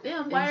I'm with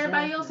them. Why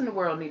everybody else in the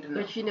world need to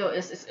know? But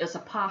it's a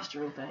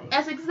posturing thing.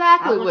 That's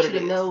exactly what it is. I want you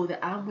to know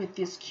that I'm with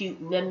this cute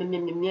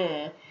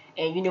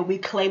and we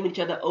claim each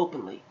other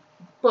openly.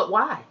 But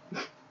why?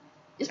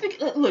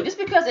 Just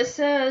because it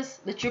says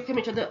that you're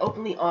claiming each other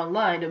openly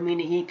online don't mean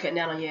that he ain't cutting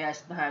down on your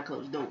ass behind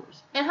closed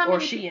doors.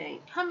 And she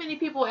ain't. How many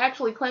people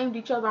actually claimed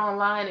each other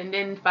online and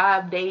then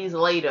 5 days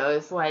later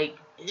it's like,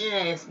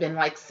 it's been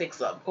like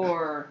 6 of them.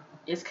 Or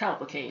it's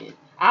complicated.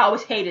 I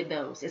always hated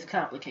those. It's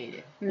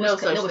complicated. No,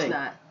 it's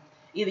not.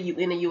 Either you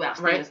in or you out.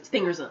 Right?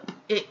 Fingers up.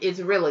 It's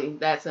really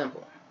that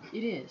simple.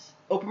 It is.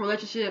 Open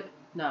relationship?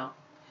 No.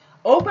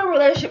 Open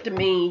relationship to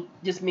me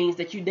just means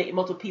that you date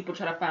multiple people,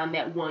 try to find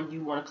that one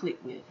you want to click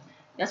with.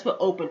 That's what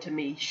open to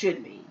me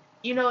should mean.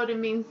 You know what it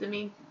means to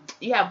me?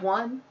 You have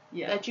one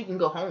that you can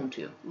go home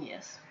to.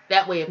 Yes.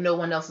 That way, if no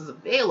one else is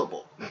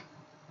available,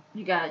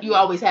 you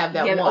always have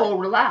that one. All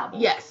reliable.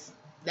 Yes.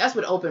 That's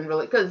what open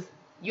really, because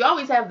you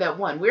always have that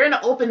one. We're in an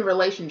open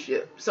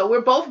relationship, so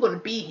we're both going to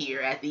be here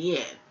at the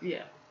end.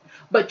 Yeah.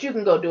 But you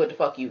can go do what the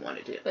fuck you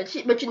want to do. But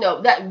you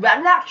know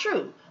that's not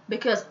true,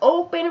 because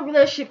open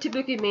relationship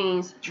typically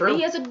means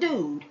me as a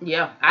dude.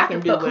 Yeah, I can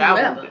do what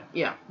I want to do.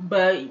 Yeah.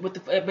 But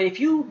if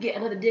you get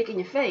another dick in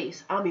your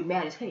face, I'll be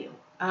mad as hell.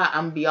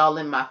 I'm be all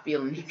in my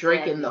feelings,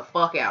 drinking the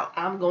fuck out.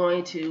 I'm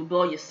going to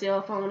blow your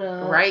cell phone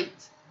up. Right.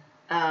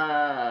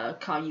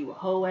 Call you a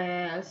hoe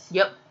ass.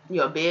 Yep.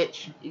 You're a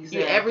bitch. Exactly.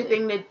 You're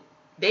everything that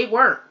they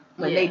weren't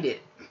when they did.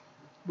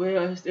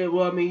 Well,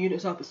 I mean,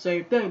 it's not the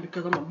same thing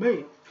because I'm a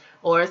man.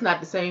 Or it's not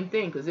the same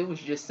thing because it was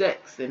just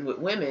sex. And with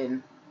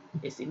women,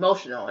 it's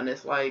emotional. And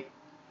it's like,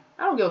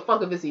 I don't give a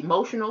fuck if it's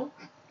emotional.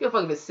 I don't give a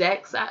fuck if it's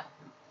sex.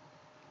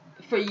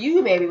 For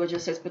you, maybe it was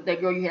just sex, but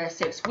that girl you had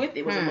sex with,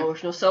 it was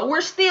emotional. So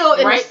we're still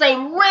in the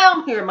same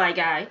realm here, my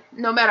guy.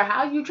 No matter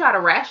how you try to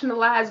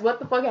rationalize what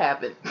the fuck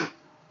happened,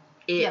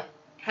 it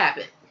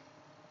happened.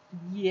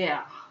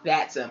 Yeah.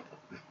 That simple.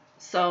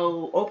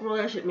 So, open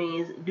relationship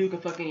means dude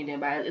can fuck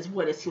anybody. It's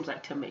what it seems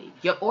like to me.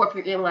 Yep. Or if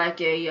you're in like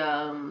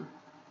a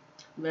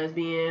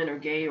lesbian or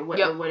gay or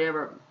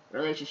whatever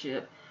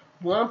relationship,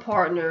 one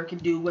partner can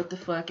do what the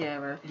fuck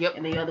ever,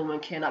 and the other one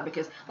cannot.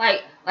 Because,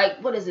 like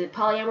what is it,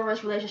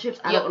 polyamorous relationships?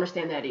 I don't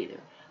understand that either.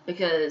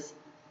 Because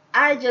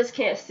I just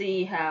can't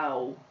see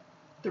how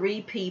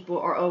 3 people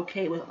are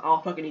okay with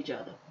all fucking each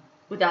other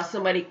without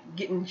somebody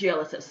getting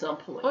jealous at some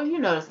point. Well, you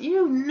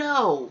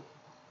know,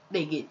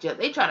 they get jealous.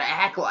 They try to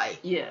act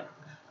like,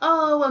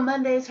 oh, well,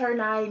 Monday's her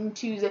night and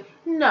Tuesday.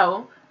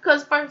 No,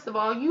 because first of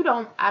all,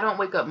 I don't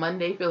wake up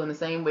Monday feeling the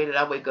same way that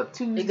I wake up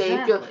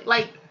Tuesday.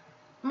 Exactly.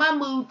 My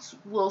moods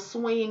will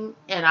swing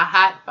in a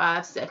hot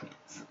 5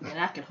 seconds. And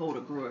I can hold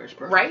a grudge,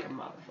 bro. Right? Like a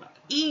motherfucker.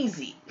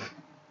 Easy.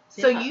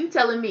 So you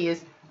telling me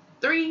it's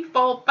 3,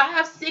 4,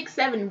 5, 6,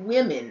 7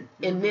 women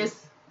in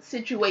this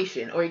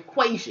situation or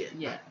equation?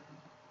 Yeah.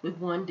 With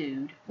one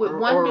dude. With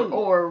one dude.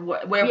 Or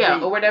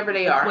whatever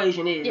they are.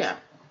 Equation is. Yeah.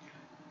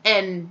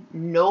 And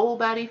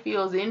nobody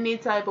feels any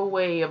type of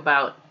way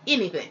about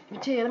anything.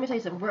 Let me tell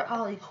you something. We're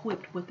all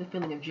equipped with the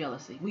feeling of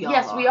jealousy. We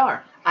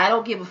are. I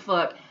don't give a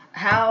fuck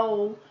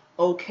how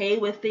okay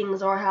with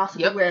things are, how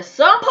at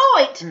some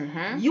point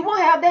you will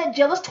have that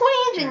jealous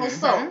twinge in your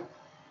soul.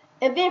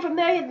 And then from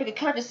there you have to make a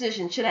conscious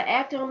decision. Should I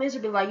act on this or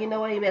be like, you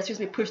know what, man, excuse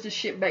me, push this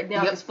shit back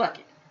down, because fuck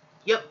it.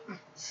 Yep.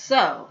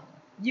 So,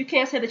 you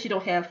can't say that you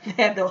don't have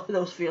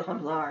those feelings.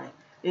 I'm sorry.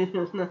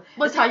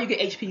 That's how you get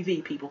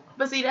HPV, people.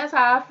 But see, that's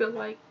how I feel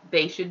like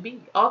they should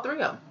be. All 3 of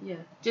them. Yeah.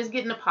 Just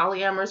get in a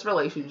polyamorous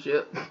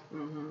relationship.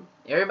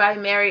 Everybody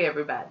marry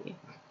everybody.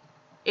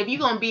 If you're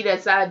going to be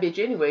that side bitch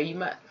anyway, you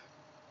might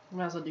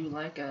as well do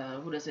like,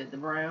 the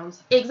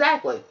Browns.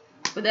 Exactly.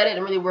 But that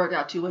didn't really work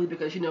out too well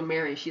because,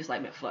 Mary, she's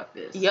like, man, fuck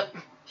this. Yep.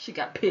 She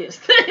got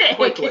pissed.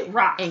 Quickly.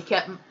 And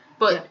kept...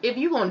 But if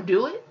you're going to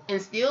do it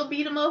and still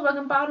be the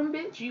motherfucking bottom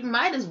bitch, you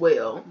might as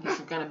well get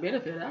some kind of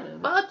benefit out of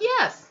it. Fuck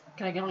yes.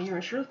 Can I get on your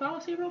insurance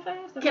policy real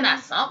fast? Can I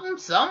something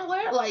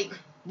somewhere? Like,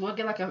 do I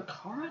get like a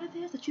car out of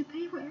this that you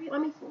pay for? I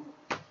mean,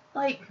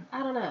 like, I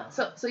don't know.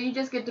 So you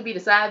just get to be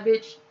the side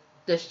bitch.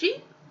 Does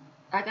she?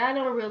 Like, I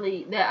don't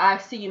really, that I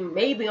see you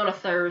maybe on a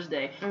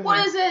Thursday.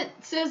 What is it,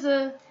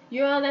 SZA?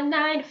 You're on a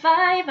 9 to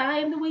 5, I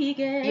am the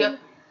weekend. Yep.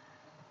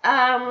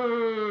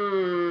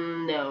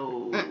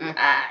 No.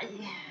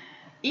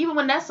 Even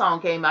when that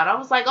song came out, I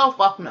was like, oh,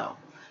 fuck no.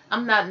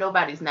 I'm not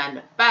nobody's 9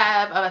 to 5.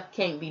 I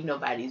can't be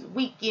nobody's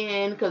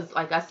weekend. Because,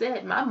 like I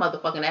said, my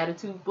motherfucking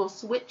attitude will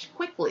switch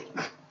quickly.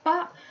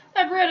 Now,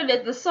 granted,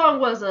 that the song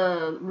was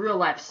a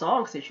real-life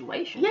song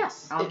situation.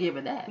 Yes. I'll give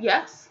it that.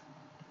 Yes.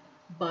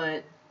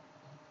 But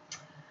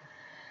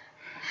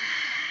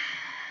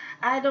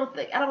I don't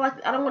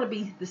want to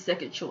be the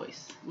second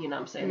choice. You know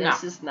what I'm saying? No.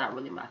 That's just not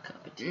really my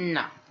cup of tea.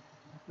 No.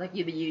 Like,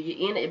 either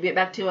you're in it,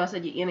 back to I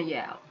said you're in or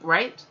you're out.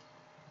 Right.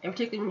 And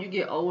particularly when you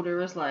get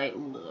older, it's like,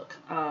 look,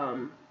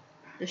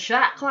 the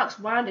shot clock's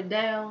winding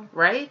down.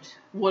 Right.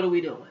 What are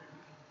we doing?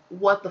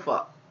 What the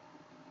fuck?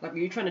 Like, are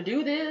you trying to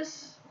do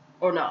this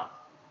or not?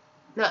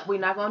 No, we're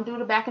not going to do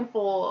the back and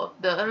forth.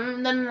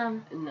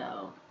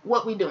 No.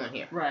 What we doing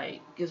here? Right.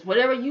 Because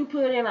whatever you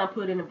put in, I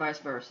put in and vice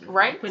versa.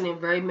 Right. I'm putting in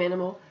very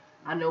minimal.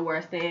 I know where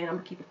I stand. I'm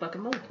going to keep it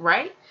fucking moving.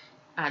 Right.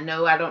 I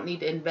know I don't need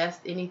to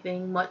invest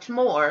anything much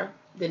more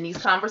than these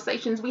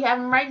conversations we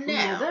having right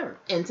now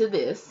into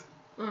this.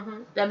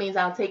 That means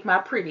I'll take my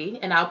pretty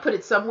and I'll put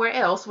it somewhere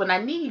else when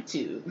I need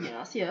to.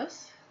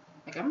 Yes.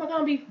 Like, I'm not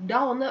going to be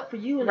dolling up for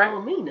you and I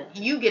don't mean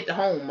nothing. You get the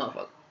home,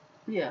 motherfucker.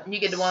 Yeah. You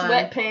get the one.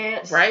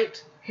 Sweatpants.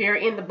 Right. Hair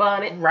in the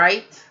bonnet.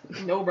 Right.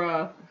 No,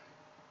 bro.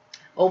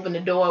 Open the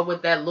door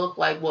with that look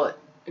like what?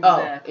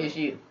 Exactly. Oh, it's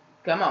you.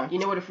 Come on. You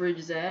know where the fridge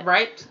is at?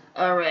 Right.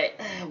 All right.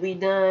 We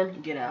done.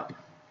 Get out.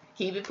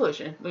 Keep it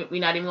pushing. We're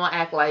not even gonna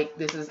act like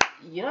this is.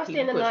 You're not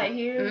staying the night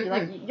here. Mm-mm.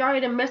 Like you already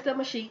done messed up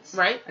my sheets.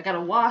 Right. I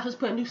gotta wash. Let's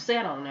put a new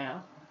set on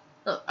now.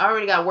 Look, I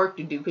already got work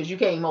to do because you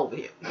came over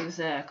here.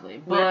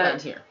 Exactly. We're done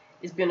But here.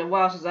 it's been a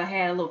while since I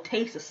had a little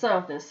taste of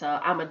something, so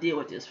I'm gonna deal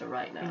with this for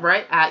right now.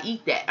 Right. I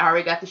eat that. I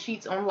already got the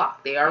sheets on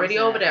lock. They already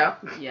over there.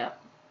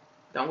 Yep.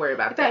 Don't worry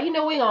about In that. fact, you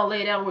know we ain't gonna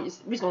lay down. We're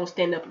just gonna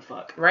stand up and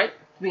fuck. Right.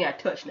 We gotta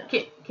touch now.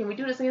 Can we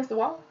do this against the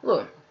wall?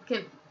 Look.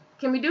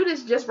 Can we do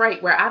this just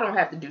right where I don't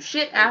have to do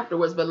shit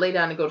afterwards but lay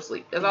down and go to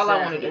sleep? That's all I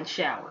want to do. And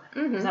shower.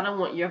 Mm-hmm. Because I don't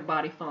want your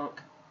body funk.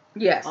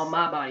 Yes. On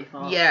my body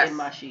funk. Yes. In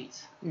my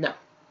sheets. No.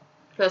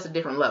 That's a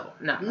different level.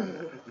 No.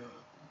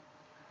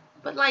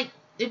 But like,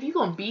 if you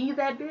gonna be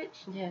that bitch,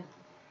 yeah,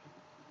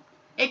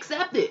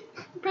 accept it.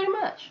 Pretty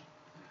much.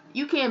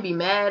 You can't be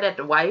mad at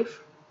the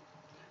wife.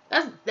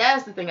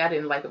 That's the thing I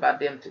didn't like about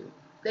them two.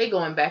 They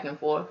going back and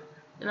forth,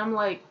 and I'm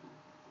like,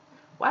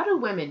 why do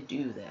women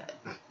do that?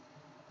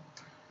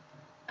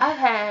 I've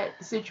had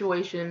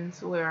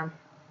situations where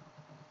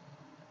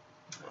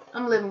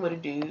I'm living with a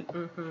dude.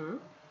 Mm-hmm.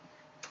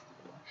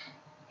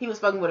 He was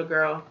fucking with a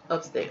girl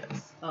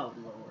upstairs. Oh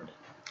Lord.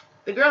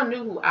 The girl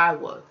knew who I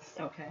was.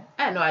 Okay.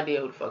 I had no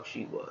idea who the fuck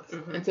she was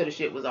Mm-hmm. until the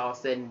shit was all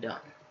said and done.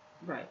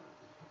 Right.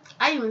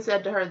 I even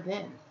said to her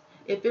then,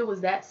 if it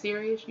was that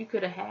serious, you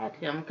could have had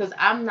him. Because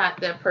I'm not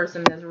that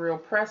person that's real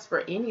pressed for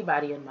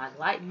anybody in my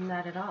life.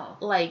 Not at all.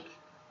 Like,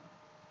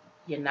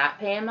 you're not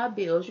paying my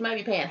bills. You might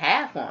be paying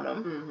half on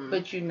them, mm-hmm.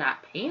 but you're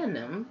not paying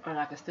them. And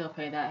I can still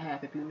pay that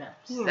half if you're not.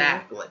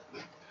 Exactly.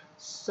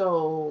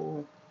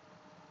 So,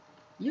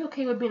 you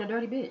okay with being a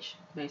dirty bitch,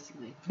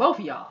 basically. Both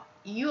of y'all.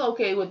 You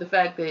okay with the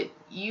fact that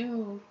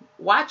you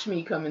watch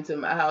me come into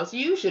my house?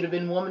 You should have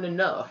been woman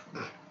enough.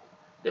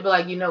 They'd be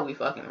like, we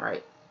fucking,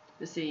 right?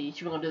 To see,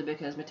 she gonna do it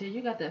because, Matilda,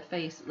 you got that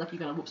face like you're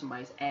gonna whoop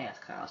somebody's ass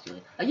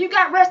constantly. Like, you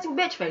got resting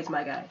bitch face,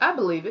 my guy. I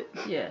believe it.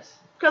 Yes.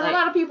 Because a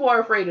lot of people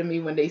are afraid of me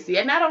when they see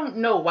it. And I don't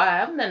know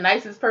why. I'm the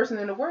nicest person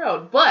in the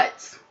world.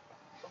 But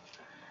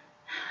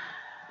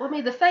well, I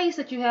mean, the face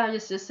that you have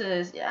just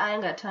says, I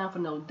ain't got time for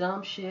no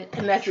dumb shit.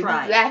 And that's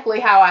exactly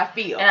how I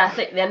feel. And I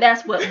think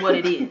that's what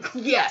it is.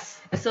 Yes.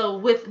 And so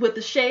with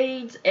the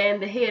shades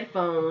and the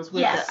headphones,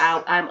 with yes.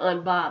 I'm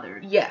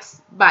unbothered.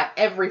 Yes. By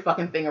every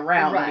fucking thing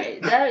around right.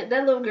 me. That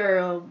little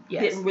girl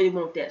yes. didn't really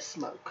want that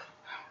smoke.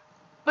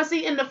 But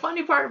see, and the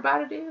funny part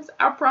about it is,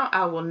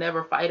 I will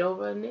never fight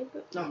over a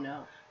nigga. Oh,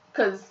 no.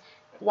 Because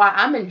while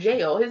I'm in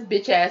jail, his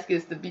bitch ass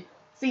gets to be...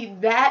 See,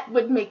 that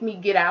would make me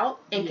get out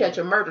and catch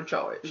a murder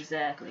charge.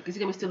 Exactly. Because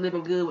you're going to be still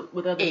living good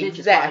with other bitches.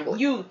 Exactly.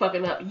 You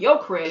fucking up your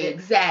credit.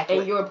 Exactly.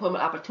 And your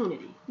employment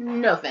opportunity.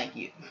 No, thank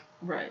you.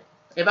 Right.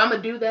 If I'm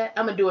going to do that,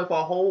 I'm going to do it for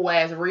a whole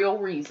ass real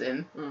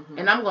reason. Mm-hmm.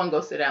 And I'm going to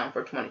go sit down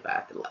for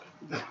 25 to life.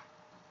 Yeah.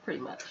 Pretty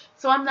much.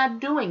 So I'm not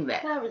doing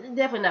that. No,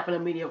 definitely not for the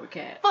mediocre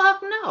cat.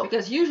 Fuck no.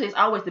 Because usually it's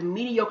always the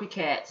mediocre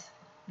cats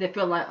that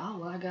feel like, oh,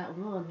 well, I got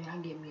one, man, I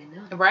can get me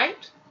another.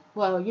 Right?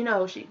 Well,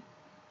 she...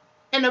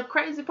 And the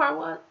crazy part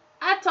was,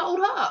 I told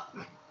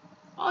her.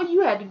 All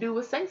you had to do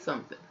was say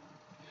something.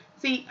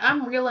 See,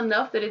 I'm real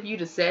enough that if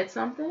you'd have said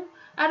something,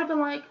 I'd have been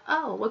like,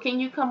 oh, well,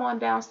 can you come on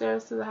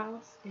downstairs to the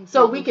house?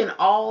 So we can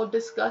all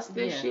discuss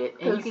this shit.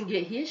 And you can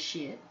get his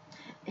shit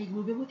and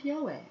move in with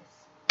your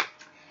ass.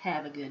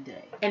 Have a good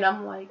day. And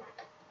I'm like,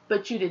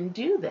 but you didn't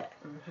do that.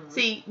 Mm-hmm.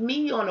 See,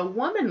 me on a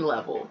woman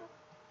level,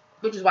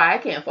 which is why I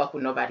can't fuck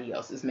with nobody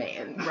else's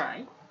man.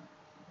 Right.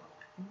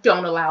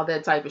 Don't allow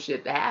that type of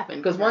shit to happen.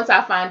 Because once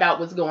I find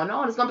out what's going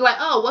on, it's going to be like,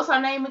 oh, what's her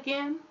name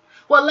again?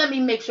 Well, let me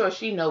make sure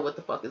she know what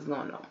the fuck is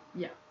going on.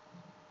 Yeah.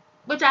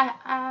 Which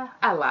I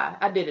lie.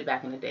 I did it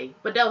back in the day.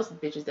 But those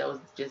bitches that was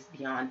just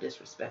beyond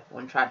disrespectful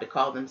and tried to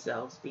call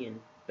themselves being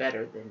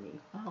better than me.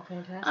 Oh,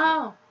 fantastic.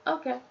 Oh,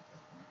 okay.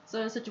 So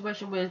in a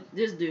situation with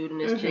this dude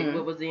and this chick,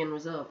 what was the end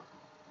result?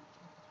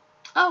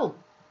 Oh.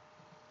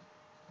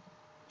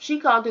 She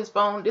called his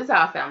phone. This is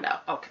how I found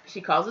out. Okay.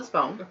 She calls his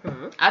phone.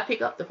 Mm-hmm. I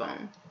pick up the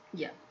phone.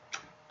 Yeah.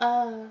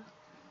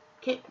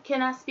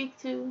 Can I speak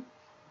to...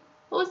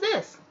 Who is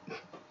this?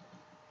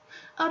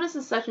 Oh, this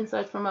is such and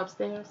such from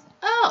upstairs.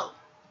 Oh.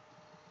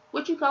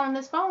 What you calling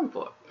this phone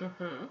for?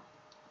 Mm-hmm.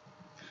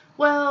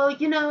 Well,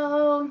 she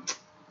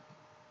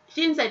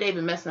didn't say they've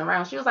been messing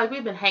around. She was like,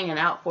 we've been hanging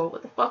out for...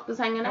 What the fuck does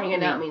hanging out mean?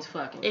 Hanging out means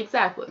fucking.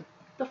 Exactly.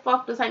 The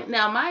fuck does hanging...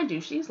 Now, mind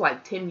you, she's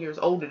like 10 years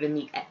older than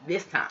me at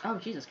this time. Oh,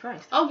 Jesus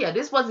Christ. Oh, yeah,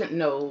 this wasn't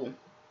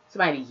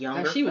somebody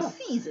younger. Like she was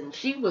seasoned.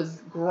 She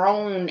was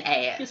grown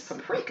ass. She's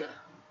paprika.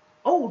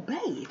 Old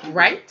babe.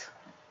 Right?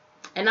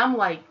 And I'm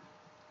like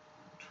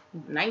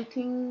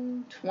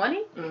 19,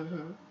 20?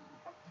 Mm-hmm.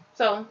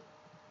 So,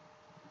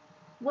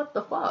 what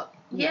the fuck?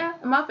 Yeah,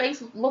 my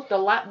face looked a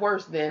lot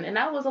worse then, and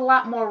I was a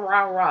lot more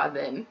rah-rah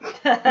then.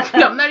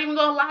 I'm not even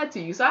gonna lie to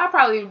you, so I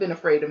probably would have been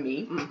afraid of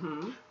me.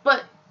 Mm-hmm.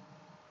 But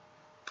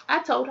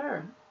I told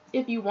her,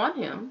 if you want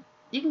him,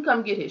 you can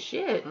come get his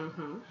shit,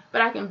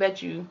 but I can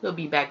bet you he'll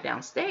be back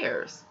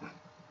downstairs.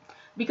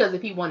 Because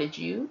if he wanted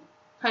you,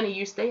 honey,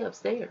 you stay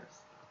upstairs.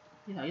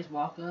 Just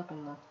walk up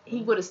and...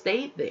 He would have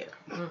stayed there.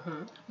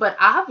 Mm-hmm. But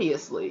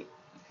obviously,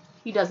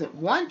 he doesn't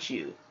want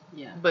you.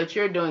 Yeah. But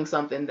you're doing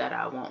something that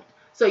I won't.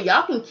 So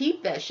y'all can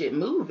keep that shit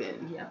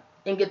moving. Yeah.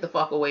 And get the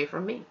fuck away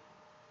from me.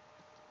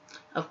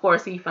 Of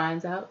course, he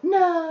finds out.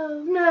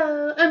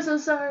 No, I'm so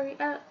sorry.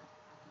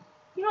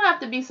 You don't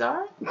have to be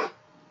sorry.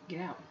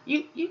 Get out.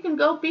 You can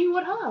go be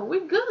with her.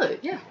 We're good.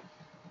 Yeah.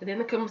 And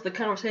then comes the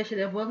conversation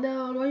of, well,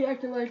 no, why are you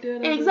acting like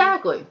that?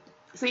 Exactly.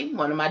 See,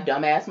 one of my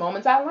dumbass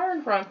moments I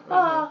learned from.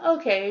 Oh,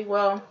 okay,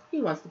 well,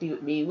 he wants to be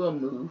with me. We'll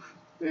move.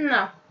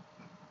 No.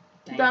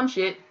 Damn. Dumb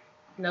shit.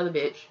 Another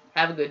bitch.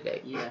 Have a good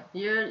day. Yeah.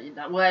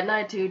 Well, at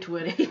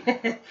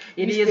 1920,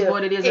 it is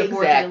what it is,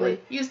 unfortunately. Exactly.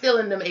 You're still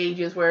in them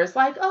ages where it's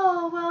like,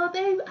 oh, well,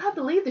 I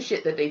believe the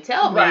shit that they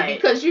tell me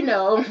because, you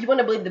want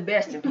to believe the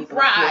best in people,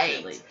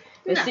 unfortunately.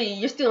 But see,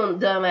 you're still in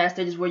dumbass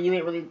stages where you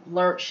ain't really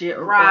learned shit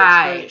or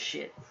experienced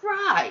shit.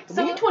 Right. So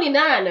when you're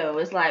 29, though,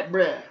 it's like,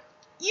 bruh.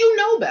 You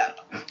know better.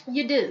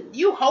 You do.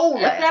 You whole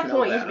ass at that know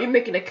point, better. you're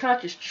making a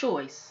conscious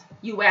choice.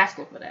 You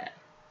asking for that.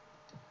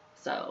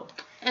 So.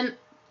 And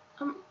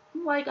I'm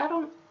like, I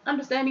don't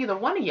understand either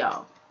one of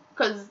y'all.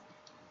 Because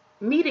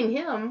meeting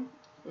him,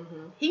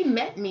 he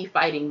met me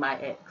fighting my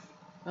ex.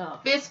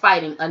 Oh. Fist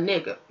fighting a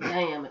nigga.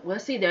 Damn it. Well,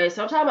 see, there's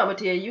sometimes I'm gonna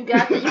tell you, you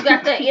got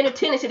that inner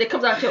tendency that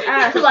comes out your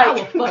eyes. Like, I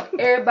will fuck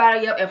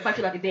everybody up and fight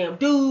you like a damn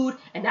dude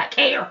and not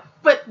care.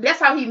 But that's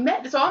how he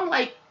met. So I'm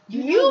like,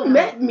 you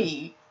met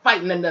me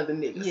fighting another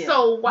nigga. Yeah.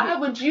 So why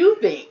would you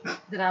think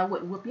that I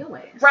wouldn't whoop your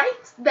ass?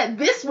 Right? That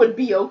this would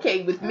be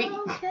okay with me.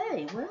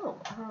 Okay, well,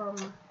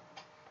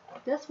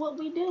 that's what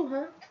we do,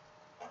 huh?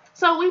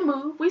 So we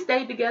moved. We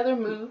stayed together,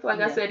 moved. Like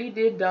I said, he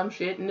did dumb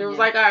shit. And it was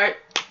like, all right,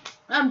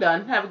 I'm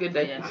done. Have a good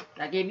day. Yeah,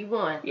 I gave you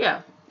one.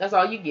 Yeah, that's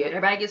all you get.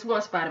 Everybody gets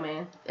one,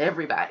 Spider-Man.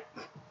 Everybody.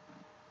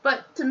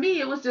 But to me,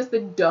 it was just the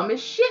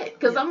dumbest shit.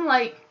 Because I'm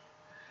like,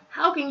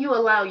 how can you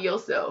allow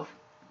yourself...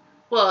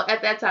 Well,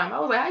 at that time, I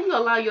was like, how you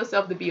allow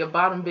yourself to be a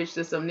bottom bitch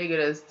to some nigga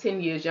that's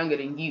 10 years younger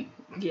than you?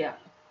 Yeah.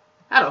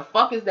 How the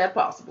fuck is that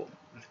possible?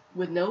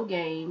 With no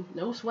game,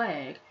 no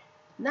swag.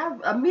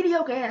 Not a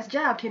mediocre ass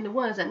job, 10 to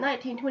 1s. At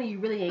 19, 20, you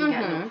really ain't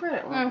got no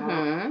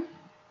credit.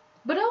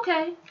 But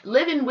okay.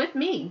 Living with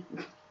me.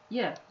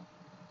 Yeah.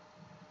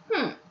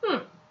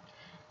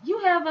 You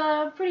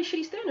have pretty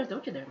shitty standards,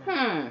 don't you, there,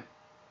 man?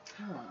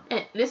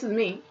 And this is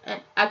me.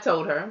 And I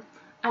told her,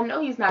 I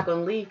know he's not going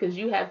to leave because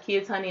you have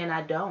kids, honey, and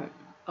I don't.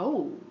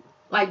 Oh.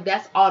 Like,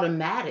 that's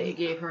automatic. You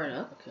gave her an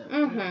uppercut.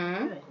 Very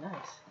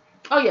nice.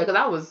 Oh, yeah, because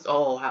I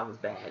was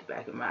bad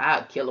back in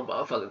I'd kill a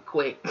motherfucker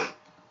quick.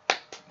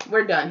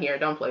 We're done here.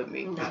 Don't play with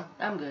me. No,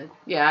 I'm good.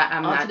 Yeah,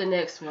 I'm not. On to the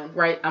next one.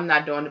 Right, I'm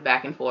not doing the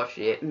back and forth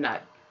shit. I'm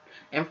not.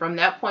 And from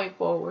that point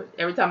forward,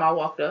 every time I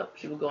walked up,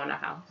 she would go in the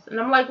house. And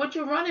I'm like, what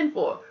you running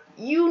for?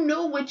 You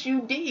knew what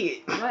you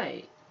did.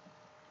 Right.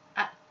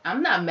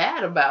 I'm not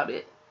mad about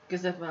it.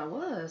 Because if I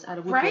was, I'd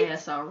have whipped your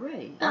ass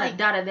already. I'd have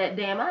dotted that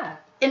damn eye.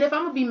 And if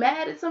I'm going to be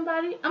mad at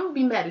somebody, I'm going to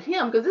be mad at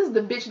him because this is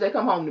the bitch that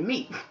come home to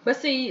me. But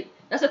see,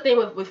 that's the thing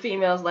with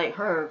females like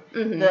her.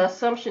 The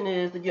assumption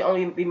is that you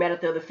only be mad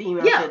at the other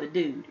female instead of the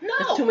dude. No.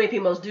 Because too many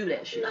females do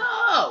that shit.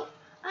 No.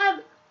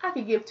 I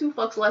could give two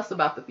fucks less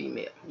about the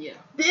female. Yeah.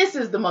 This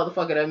is the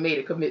motherfucker that made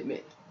a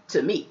commitment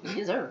to me.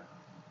 It's her.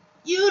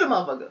 You the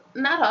motherfucker,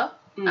 not her.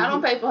 I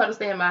don't pay for her to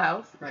stay in my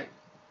house. Right.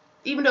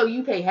 Even though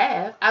you pay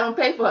half, I don't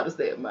pay for her to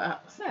stay in my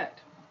house.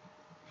 Fact.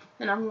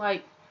 And I'm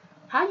like,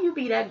 how you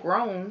be that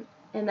grown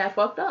and that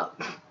fucked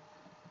up?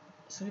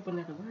 Some people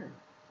never learn.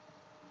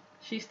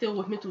 She's still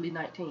with mentally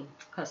 19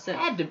 herself.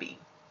 Had to be.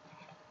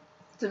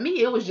 To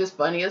me, it was just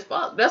funny as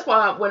fuck. That's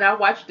why when I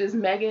watched this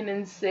Megan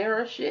and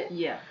Sarah shit,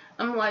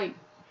 I'm like,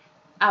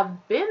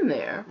 I've been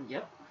there.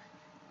 Yep.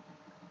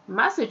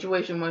 My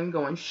situation wasn't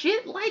going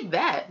shit like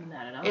that.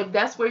 Not at all. If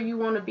that's where you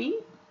want to be,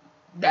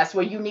 that's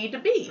where you need to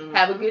be.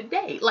 Have a good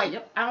day. Like,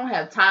 I don't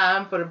have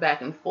time for the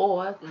back and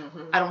forth.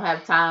 I don't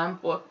have time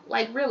for,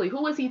 like, really,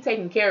 who is he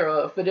taking care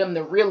of for them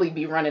to really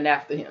be running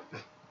after him?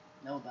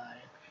 Nobody.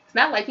 It's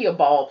not like he a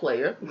ball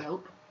player.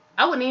 Nope.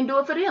 I wouldn't even do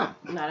it for them.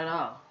 Not at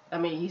all. I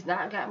mean, he's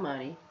not got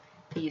money.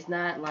 He's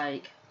not,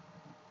 like,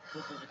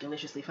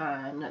 deliciously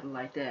fine, nothing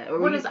like that. Or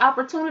what does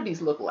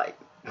opportunities look like?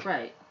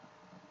 Right.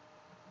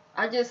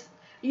 I just...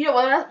 You know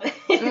what?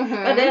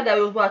 My dad that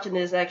was watching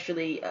this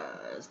actually,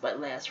 it's like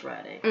last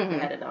Friday. I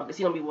had it on because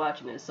he don't be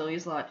watching it. So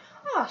he's like,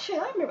 oh shit,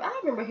 I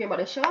remember hearing about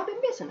this show. I've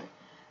been missing it.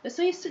 And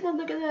so he's sitting there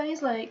looking at it.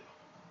 He's like,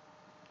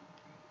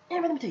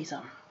 Amber, let me tell you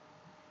something.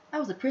 I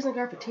was a prison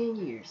guard for 10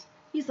 years.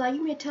 He's like,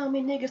 you mean telling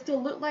me niggas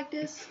still look like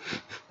this?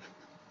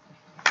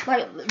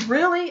 Like,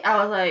 really?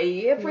 I was like,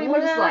 yeah, pretty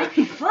much. It's like,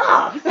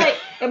 fuck. He's like,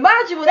 and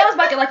mind you, that was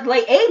back in like the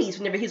late 80s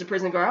whenever he's a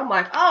prison guard. I'm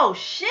like, oh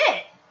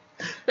shit.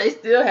 They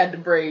still had the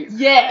braids.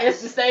 Yes.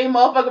 It's the same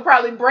motherfucker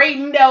probably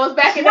braiding that was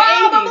back in the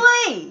 80s.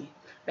 Probably.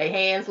 Their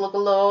hands look a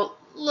little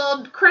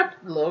decrepit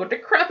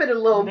a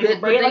little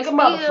bit. Braid like a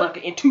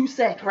motherfucker in 2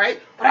 seconds.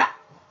 Right?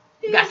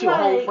 Got you a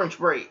whole French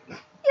braid. Yeah,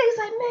 he's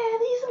like, man,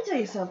 let me tell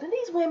you something.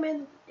 These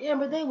women,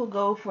 Amber, they will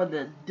go for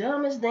the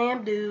dumbest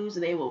damn dudes.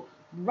 And they will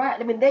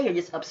they are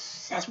just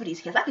obsessed with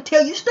these kids. I could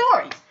tell you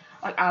stories.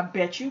 Like, I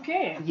bet you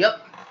can. Yep.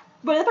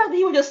 But the fact that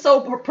he was just so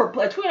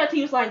perplexed. 2019,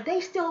 he was like,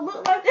 they still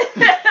look like this.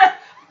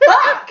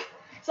 Fuck!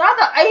 So I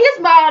thought, in his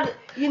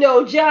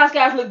mind, jazz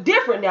guys look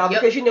different now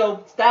because,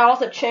 styles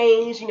have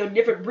changed,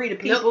 different breed of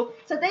people.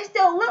 So they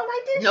still look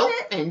like this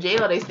shit. In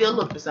jail, they still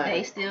look the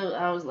same.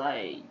 I was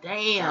like,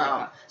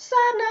 damn. Side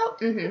note,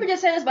 let me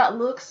just say this about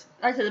looks.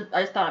 I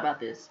just thought about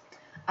this.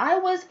 I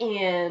was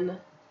in,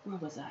 where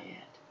was I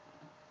at?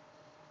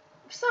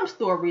 Some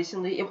store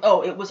recently. It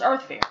was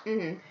Earth Fair.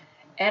 Mm-hmm.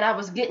 And I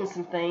was getting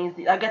some things.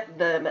 I got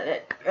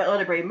the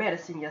undergrad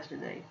medicine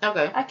yesterday.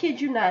 Okay. I kid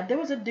you not. There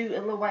was a dude,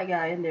 a little white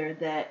guy in there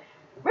that...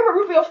 Remember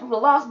Rufio from the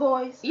Lost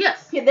Boys?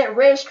 Yes. He had that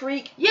red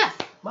streak? Yes.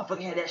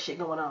 Motherfucker had that shit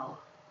going on.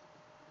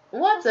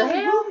 What the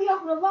hell? Rufio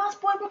from the Lost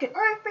Boys looking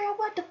Earth Fair?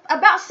 What the...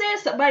 About said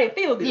something. I didn't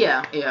feel good.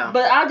 Yeah.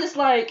 But I just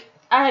like...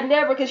 I had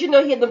never... Because he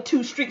had them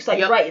 2 streaks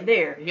right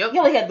there. Yep. He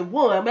only had the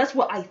 1. But that's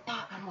what I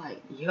thought. I'm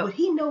like... Would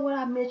he know what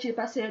I mentioned? If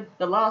I said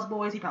the Lost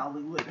Boys, he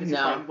probably would. Because he's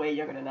like way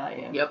younger than I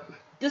am. Yep.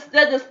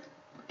 That just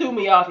threw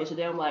me off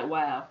yesterday. I'm like,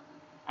 wow.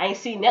 I ain't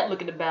seen that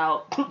look in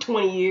about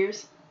 20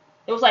 years.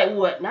 It was like,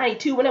 what,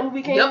 92 when that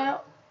movie came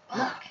out?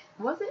 Fuck.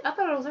 Was it? I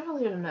thought it was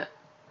earlier than that.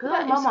 Because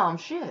that was my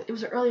mom's shit. It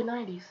was the early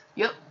 90s.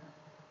 Yep.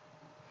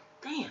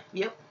 Damn.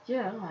 Yep.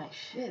 Yeah, I'm like,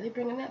 shit, they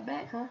bringing that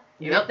back, huh?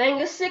 Yep. Everything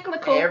is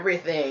cyclical.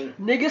 Everything.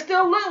 Niggas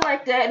still look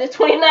like that. And it's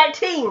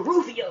 2019.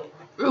 Rufio.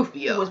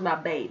 He was my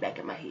babe back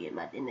in my head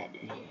in that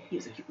day. He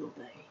was a cute little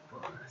thing. He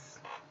was.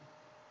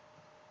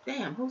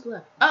 Damn, who's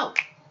left? Oh,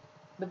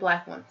 the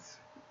black ones.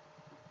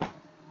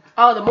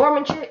 Oh, the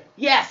Mormon chick?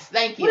 Yes,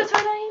 thank you. What is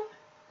her name?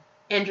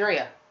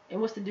 Andrea. And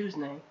what's the dude's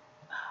name?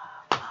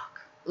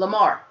 Fuck.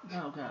 Lamar.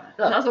 Oh, God.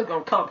 I was going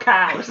to call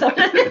Kyle or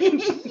something.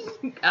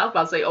 I was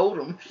about to say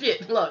Oldham.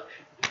 Shit, look.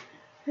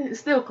 It's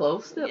still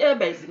close. Yeah,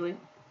 basically.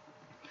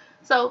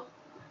 So,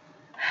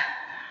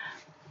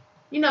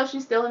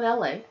 she's still in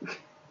L.A.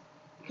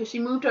 Because she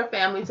moved her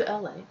family to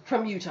L.A.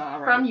 From Utah,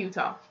 right? From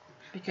Utah.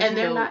 Because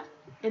they're not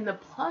in the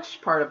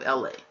plush part of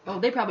L.A. Oh,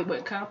 they probably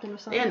went Compton or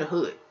something? They're in the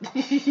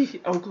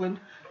hood. Oakland.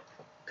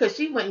 Because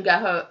she went and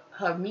got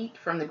her meat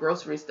from the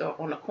grocery store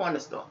on the corner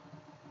store.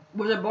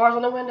 Were there bars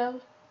on the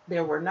windows?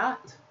 There were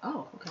not.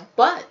 Oh, okay.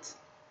 But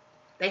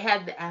they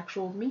had the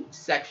actual meat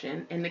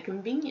section in the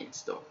convenience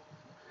store.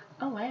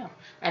 Oh, wow.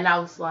 And I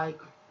was like,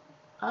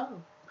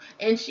 oh.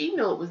 And she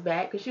knew it was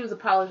bad because she was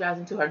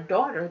apologizing to her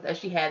daughter that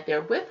she had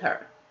there with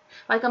her.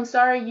 Like, I'm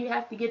sorry you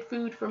have to get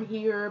food from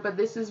here, but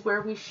this is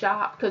where we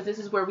shop because this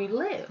is where we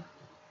live.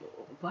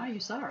 Why are you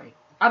sorry?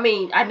 I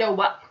mean, I know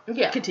what.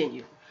 Yeah.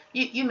 Continue.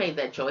 You made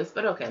that choice,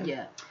 but okay.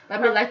 Yeah. I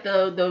mean, like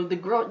the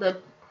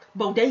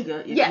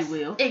bodega, if you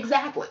will.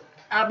 Exactly.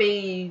 I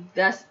mean,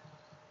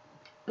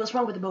 what's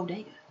wrong with the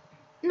bodega?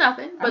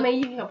 Nothing. But I mean,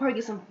 you can probably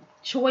get some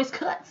choice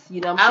cuts.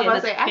 You know what I'm saying? I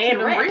was going to say,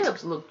 actually, the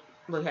ribs look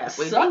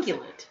halfway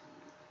succulent.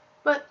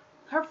 But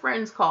her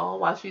friends call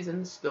while she's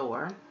in the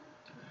store,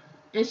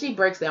 and she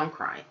breaks down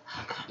crying.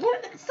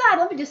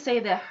 Let me just say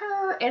that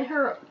her and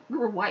her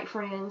group of white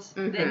friends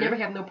that never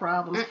have no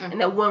problems,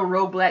 and that one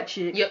rogue black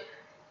chick. Yep.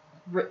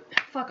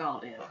 Fuck all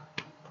them.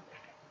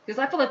 Because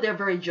I feel like they're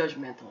very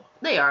judgmental.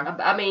 They are.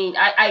 I mean,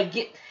 I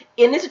get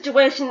in this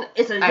situation,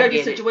 it's a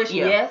judgy situation,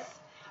 yes.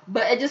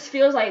 But it just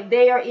feels like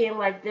they are in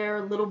like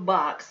their little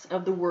box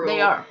of the world. They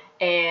are.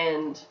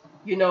 And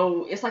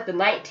it's like the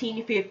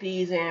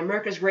 1950s and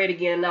America's great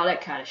again and all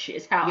that kind of shit.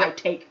 It's how I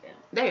take them.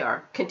 They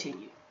are.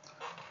 Continue.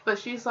 But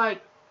she's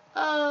like,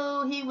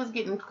 oh, he was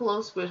getting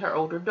close with her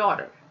older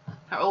daughter.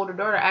 Her older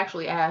daughter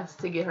actually asked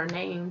to get her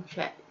name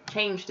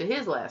changed to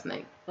his last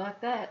name.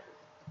 Like that.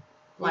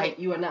 Like,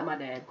 you are not my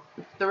dad.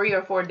 3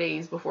 or 4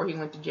 days before he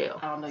went to jail.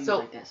 I don't know you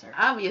like that, sir.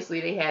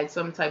 Obviously, they had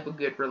some type of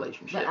good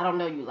relationship. But I don't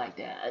know you like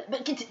that.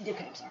 But continue.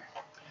 Okay, I'm sorry.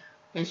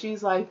 And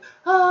she's like,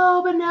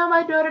 oh, but now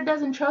my daughter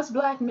doesn't trust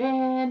black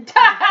men.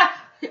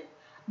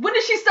 When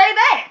did she say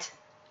that?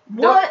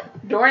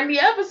 What? During the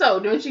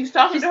episode, when she's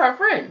talking to her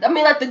friend. I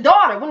mean, like the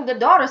daughter. When did the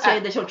daughter say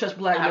that she don't trust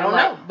black men? I don't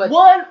know. But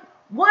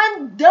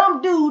one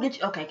dumb dude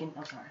that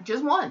I'm sorry.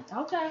 Just one.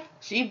 Okay.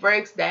 She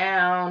breaks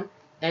down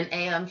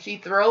and she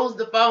throws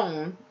the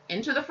phone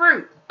into the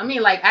fruit. I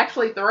mean, like,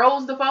 actually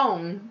throws the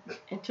phone.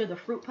 Into the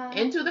fruit pie?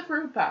 Into the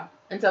fruit pie.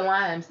 Into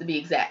limes, to be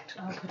exact.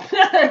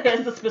 Okay.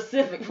 It's the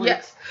specific fruit.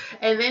 Yes.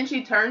 And then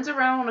she turns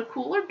around on a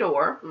cooler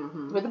door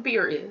where the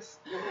beer is.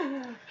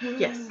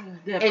 Yes.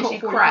 And she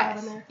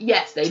cries.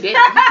 Yes, they did.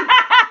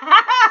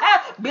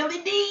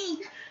 Billy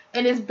D.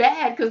 And it's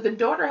bad because the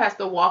daughter has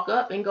to walk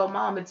up and go,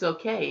 Mom, it's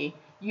okay.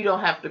 You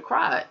don't have to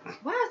cry.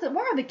 Why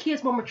are the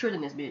kids more mature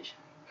than this bitch?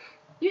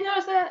 You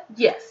notice that?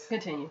 Yes.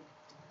 Continue.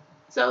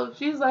 So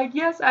she's like,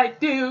 yes, I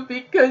do,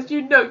 because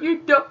you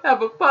don't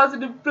have a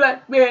positive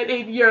black man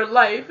in your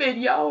life,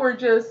 and y'all were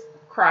just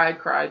cry.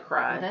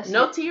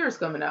 No tears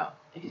coming out.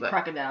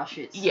 Crocodile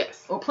shits.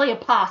 Yes. Or playing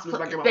possum,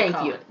 like your mama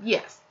called it.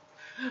 Yes.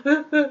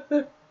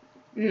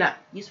 No.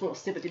 You just want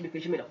sympathy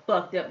because you made a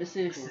fucked up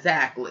decision.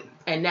 Exactly.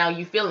 And now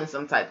you feeling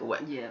some type of way.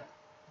 Yeah.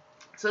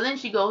 So then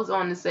she goes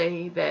on to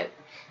say that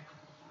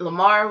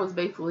Lamar was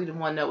basically the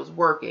one that was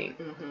working.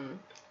 Mm-hmm.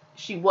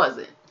 She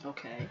wasn't.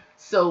 Okay.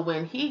 So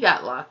when he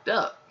got locked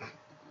up,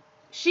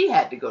 she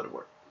had to go to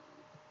work.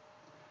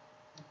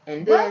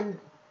 And then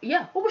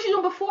Yeah. What was she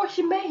doing before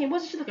she met him?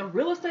 Wasn't she like a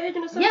real estate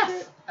agent or something?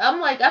 Yes. I'm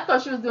like, I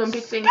thought she was doing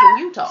big things in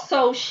Utah.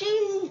 So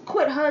she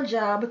quit her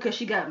job because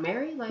she got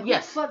married? Like,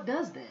 yes. Who the fuck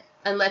does that?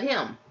 And let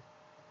him.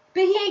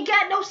 But he ain't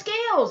got no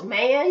skills,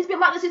 man. He's been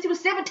locked up since he was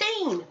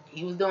 17.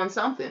 He was doing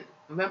something.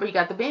 Remember, he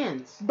got the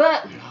Benz.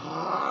 But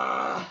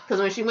because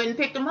when she went and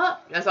picked him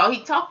up, that's all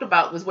he talked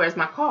about was, where's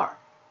my car?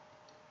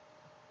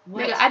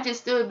 what? Nigga, I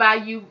just stood by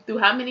you through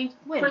how many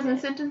prison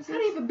sentences? How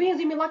do you even Benz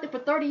been locked up for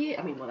 30 years?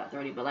 I mean, well, not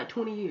 30, but like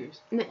 20 years.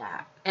 And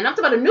I'm talking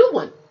about a new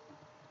one.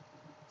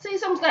 See,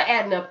 something's not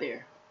adding up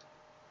there.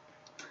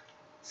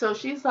 So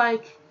she's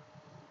like,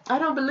 I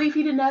don't believe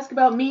he didn't ask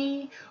about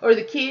me or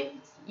the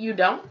kids. You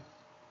don't?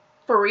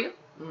 For real?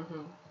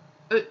 Mm-hmm.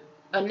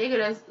 A nigga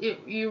that's,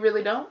 you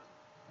really don't?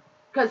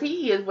 Because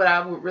he is what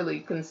I would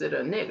really consider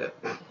a nigga.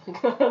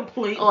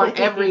 Completely. On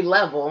every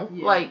level.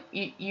 Yeah. Like,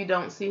 you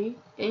don't see?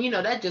 And,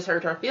 that just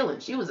hurt her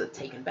feelings. She was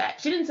taken back.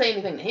 She didn't say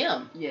anything to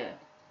him. Yeah.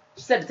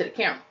 She said it to the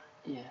camera.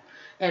 Yeah.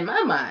 In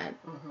my mind,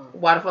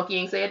 why the fuck you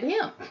ain't say it to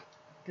him?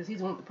 Because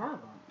he's one of the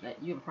problem.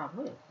 That you have a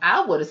problem with.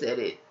 I would have said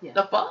it. Yeah.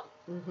 The fuck?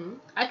 Mm-hmm.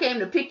 I came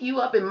to pick you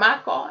up in my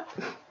car.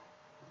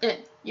 And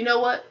you know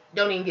what?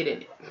 Don't even get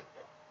in it.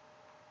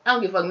 I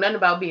don't give a fuck nothing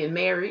about being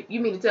married. You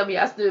mean to tell me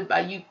I stood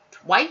by you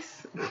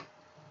twice?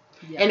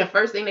 Yeah. And the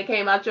first thing that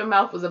came out your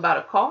mouth was about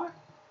a car?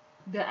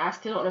 That I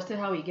still don't understand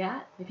how he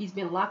got. If he's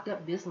been locked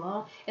up this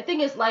long. The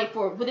thing is, like,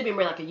 would they been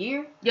married like a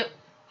year? Yep.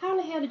 How in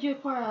the hell did you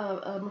acquire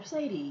a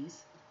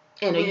Mercedes?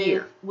 In a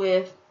year.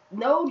 With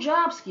no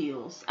job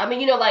skills. I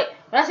mean, like,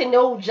 when I say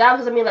no job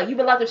skills, I mean, like, you've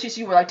been locked up since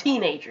you were a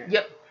teenager.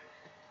 Yep.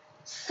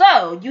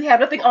 So, you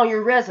have nothing on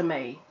your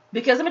resume.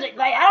 Because, I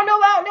don't know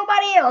about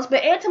nobody else,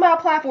 but every time I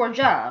apply for a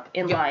job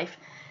in life,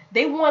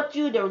 they want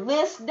you to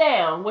list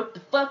down what the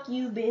fuck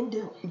you've been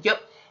doing.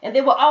 Yep. And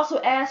they will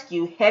also ask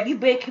you, have you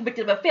been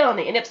convicted of a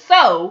felony? And if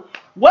so,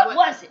 what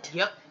was it?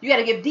 Yep. You got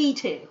to give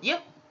details.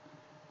 Yep.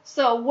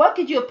 So what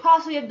could you have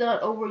possibly have done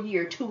over a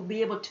year to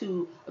be able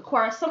to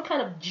acquire some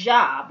kind of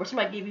job where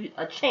somebody give you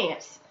a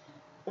chance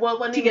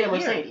to get a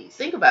Mercedes?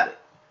 Think about it.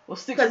 Well,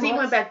 6 months. Because he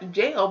went back to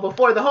jail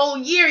before the whole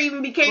year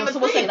even became a thing. So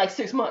we'll say like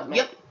 6 months, man.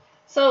 Yep.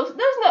 So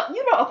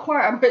you don't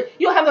acquire,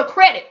 you don't have no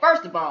credit,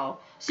 first of all.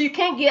 So you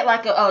can't get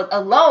like a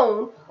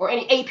loan or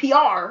any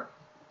APR.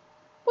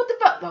 What the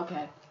fuck?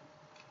 Okay.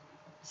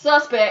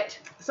 Suspect.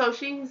 So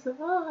she's,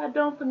 I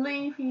don't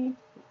believe he,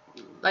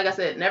 like I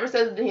said, never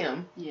says it to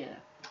him. Yeah.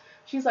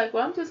 She's like,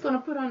 well, I'm just going to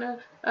put on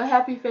a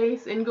happy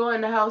face and go in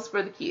the house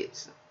for the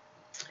kids.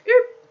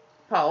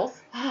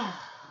 Pause.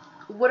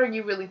 What are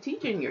you really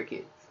teaching your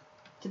kids?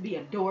 To be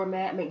a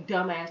doormat, make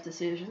dumbass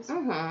decisions.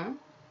 Mm-hmm.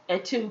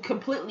 And to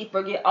completely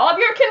forget all of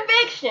your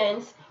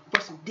convictions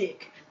for some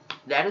dick.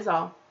 That is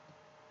all.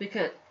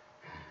 Because,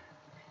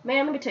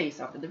 man, let me tell you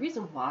something. The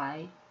reason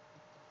why,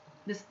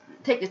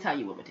 take this how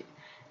you want me to.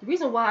 The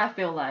reason why I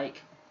feel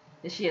like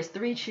that she has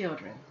 3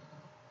 children,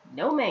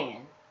 no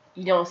man,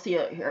 you don't see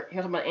her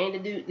talking about any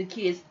of the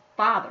kids'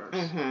 fathers,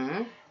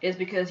 is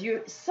because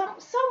you're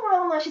somewhere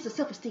along the line she's a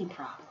self-esteem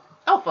problem.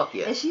 Oh, fuck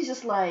yeah. And she's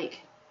just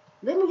like,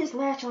 let me just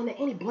latch on to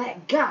any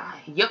black guy.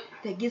 Yep.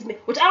 That gives me,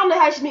 which I don't know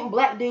how she's meeting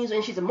black dudes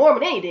and she's a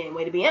Mormon any damn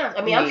way, to be honest.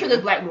 I mean, I'm sure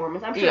there's black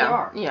Mormons. I'm sure there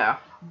are. Yeah.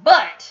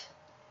 But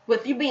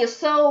with you being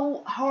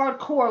so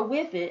hardcore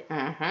with it,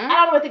 I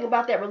don't know anything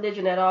about that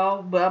religion at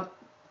all. But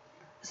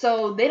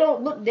so they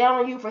don't look down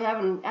on you for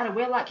having out of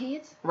wedlock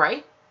kids,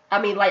 right? I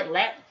mean, I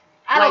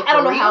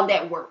don't know how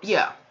that works.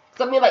 Yeah.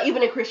 So I mean, like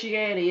even in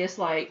Christianity, it's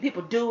like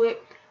people do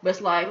it, but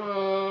it's like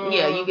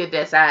yeah, you get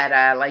that side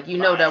eye, like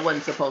that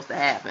wasn't supposed to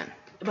happen.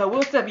 But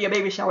we'll still be a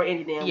baby shower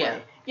any damn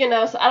way.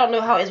 So I don't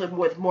know how it is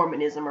with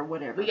Mormonism or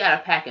whatever. We got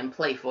a pack and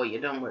play for you,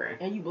 don't worry.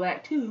 And you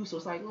black too, so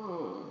it's like,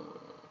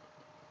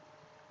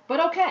 But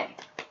okay.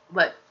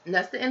 But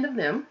that's the end of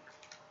them.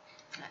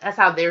 That's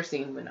how their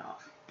scene went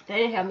off. They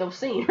didn't have no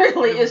scene,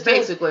 really. It's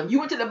basically you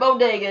went to the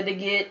bodega to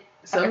get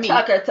some meat.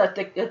 Like a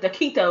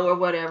taquito or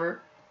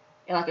whatever.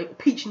 And like a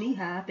peach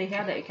knee-high. If they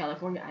have that in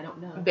California, I don't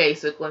know.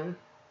 Basically.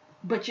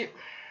 But you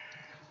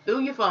threw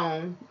your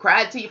phone,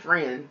 cried to your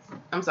friends.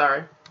 I'm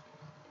sorry.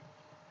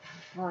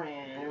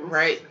 Friends.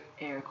 Right.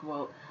 Air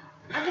quote.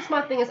 I guess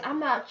my thing is I'm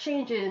not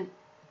changing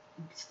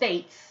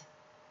states,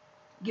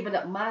 giving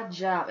up my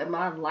job and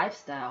my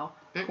lifestyle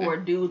for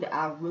a dude that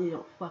I really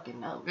don't fucking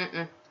know.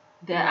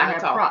 That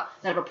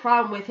I have a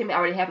problem with him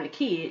already having a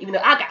kid, even though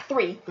I got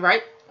 3.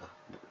 Right.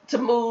 To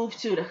move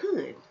to the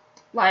hood.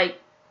 Like,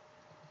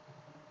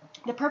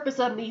 the purpose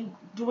of me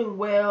doing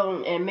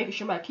well and making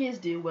sure my kids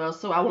do well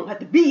so I won't have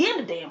to be in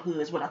the damn hood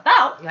is what I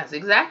thought. That's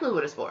exactly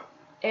what it's for.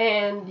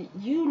 And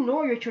you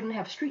know your children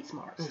have street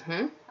smarts.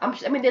 I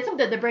mean,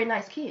 they're very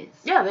nice kids.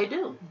 Yeah, they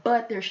do.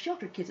 But they're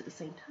sheltered kids at the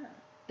same time.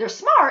 They're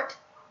smart,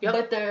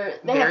 but they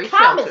very have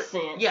common sheltered.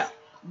 sense. Yeah.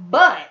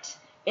 But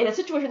in the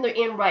situation they're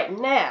in right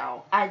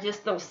now, I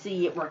just don't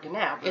see it working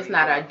out. It's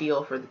not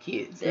ideal for the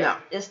kids. No.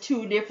 It's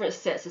 2 different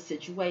sets of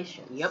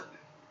situations. Yep.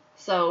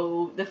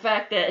 So the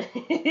fact that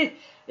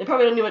they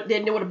probably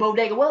didn't know what a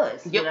bodega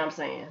was. You know what I'm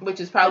saying? Which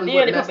is probably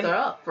what messed her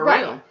up, for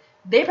real.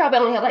 They probably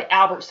only have like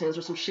Albertsons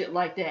or some shit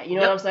like that. You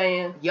know what I'm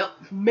saying? Yep.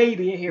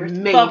 Maybe here it's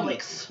Maybe.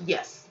 Publix.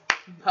 Yes.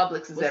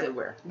 Publix is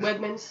everywhere.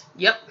 Wegmans.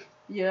 Yep.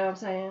 You know what I'm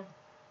saying?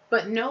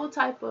 But no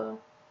type of.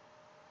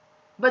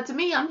 But to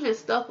me, I'm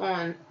just stuck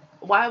on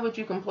why would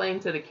you complain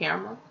to the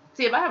camera?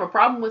 See, if I have a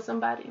problem with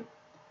somebody,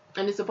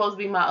 and it's supposed to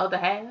be my other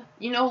half,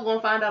 you know who's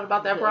gonna find out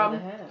about that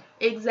problem? Other half.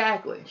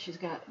 Exactly.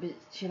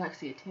 She likes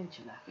the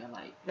attention. I feel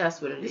like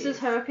that's what it is. This is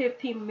her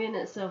 15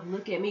 minutes of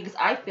look at me, because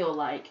I feel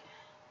like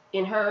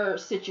in her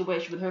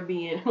situation with her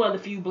being one of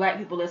the few black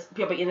people that's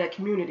probably in that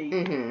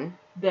community,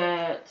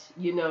 that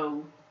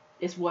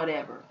it's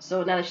whatever.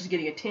 So now that she's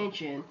getting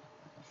attention,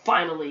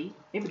 finally,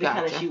 maybe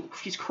because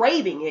she's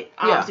craving it,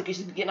 obviously, because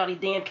she's getting all these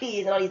damn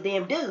kids and all these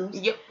damn dudes.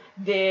 Yep.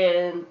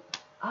 Then,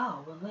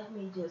 let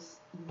me just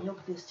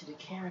milk this to the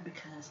camera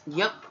because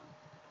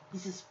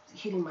this is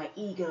hitting my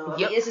ego.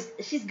 Yep. I mean, it's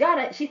just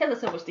she has a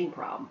self-esteem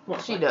problem.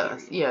 She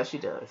does. Period. Yeah, she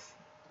does.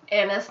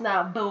 And that's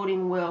not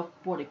boding well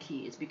for the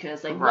kids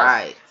because they're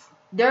like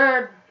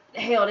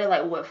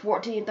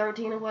 14,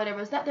 13 or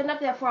whatever. They're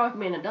not that far from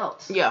being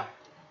adults. Yeah.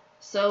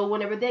 So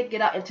whenever they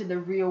get out into the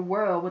real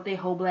world with their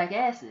whole black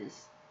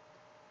asses,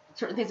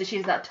 certain things that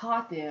she's not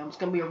taught them, it's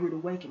gonna be a rude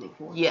awakening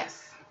for them.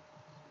 Yes.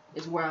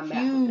 Is where I'm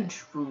at.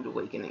 Huge rude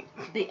awakening.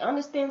 They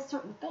understand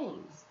certain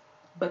things,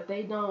 but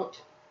they don't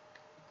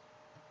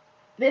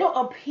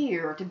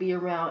appear to be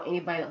around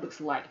anybody that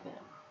looks like them.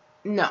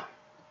 No.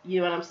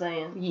 You know what I'm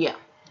saying? Yeah.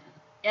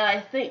 And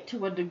I think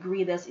to a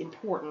degree that's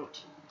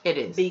important. It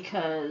is.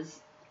 Because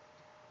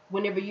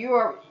whenever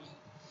you're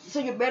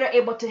better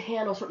able to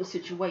handle certain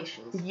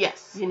situations.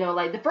 Yes.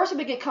 Like the person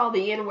that get called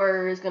the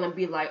N-word is going to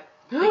be like,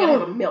 they're going to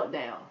have a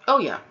meltdown. Oh,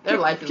 yeah. Their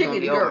life is going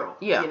to be over. Girl.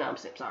 Yeah. You know what I'm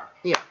saying? Sorry.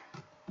 Yeah.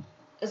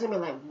 It's going to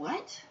be like,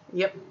 what?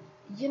 Yep.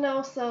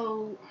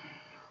 So,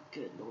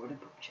 good Lord, the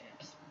book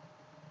chaps.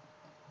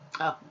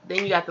 Oh,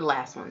 then you got the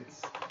last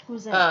ones.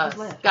 Who's that? Who's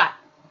left? Scott.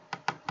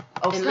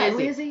 Oh, Scott and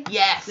Lizzie?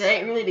 Yes. They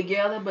ain't really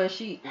together, but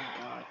she... Oh,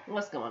 God.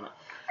 What's going on?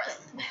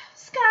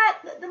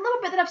 Scott, the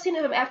little bit that I've seen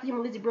of him after him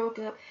and Lizzie broke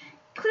up,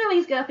 clearly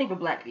he's got a thing for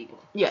black people.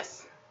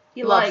 Yes.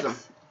 He loves likes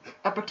them.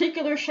 A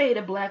particular shade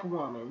of black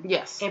woman.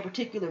 Yes. And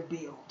particular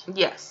build.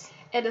 Yes.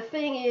 And the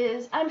thing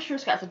is, I'm sure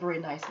Scott's a very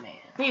nice man.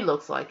 He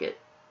looks like it.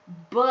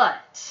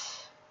 But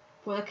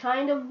for the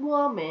kind of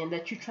woman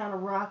that you're trying to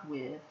rock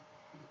with,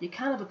 you're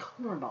kind of a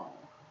cornball.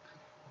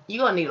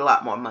 You're going to need a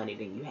lot more money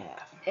than you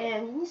have.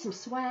 And you need some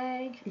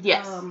swag.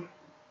 Yes.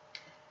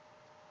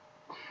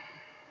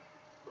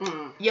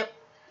 Yep.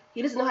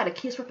 He doesn't know how to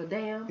kiss worth a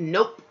damn.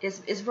 Nope. It's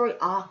very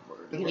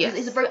awkward. Yes.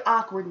 He's a very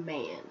awkward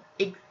man.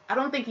 I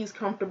don't think he's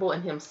comfortable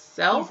in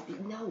himself.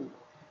 No.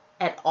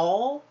 At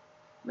all.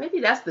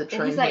 Maybe that's the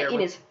trend. And he's like here in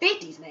his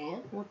 50s,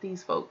 man. With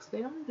these folks,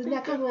 they're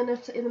not comfortable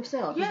in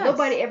themselves. Yes.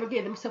 Nobody ever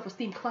gave them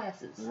self-esteem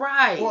classes.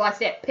 Right. Or like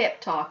that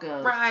pep talk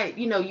of. Right.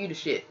 You the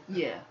shit.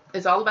 Yeah.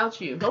 It's all about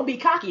you. Don't be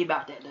cocky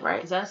about that, though. Right.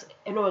 Because that's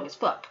annoying as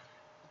fuck.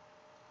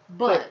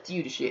 But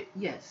you the shit.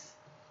 Yes.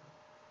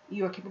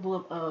 You are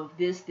capable of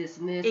this,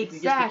 and this. Exactly. If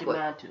you just put your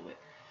mind to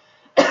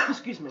it.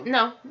 Excuse me.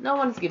 No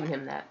one's giving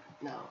him that.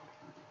 No.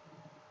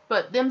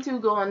 But them two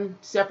go on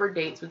separate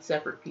dates with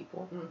separate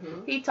people.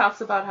 Mm-hmm. He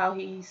talks about how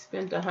he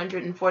spent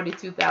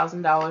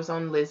 $142,000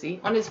 on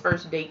Lizzie on his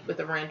first date with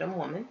a random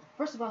woman.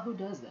 First of all, who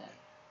does that?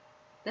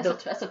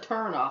 That's a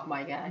turn off,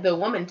 my guy. The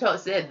woman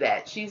said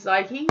that. She's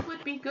like, he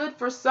would be good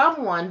for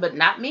someone, but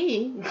not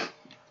me.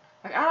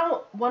 Like, I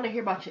don't want to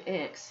hear about your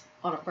ex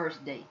on a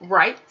first date.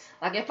 Right.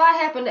 Like, if I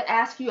happen to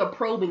ask you a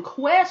probing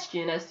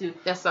question as to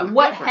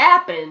what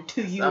happened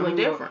to you something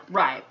different.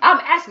 Right. I'm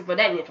asking for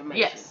that information.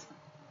 Yes.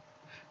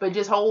 But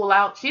just hold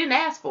out. She didn't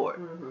ask for it.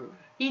 Mm-hmm.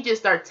 He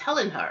just started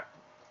telling her,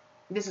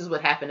 this is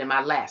what happened in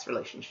my last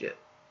relationship.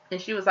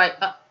 And she was like,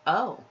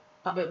 oh.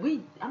 But I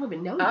don't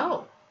even know you.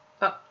 Oh.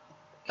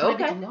 Can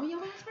okay. I get to know you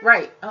last time?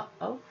 Right.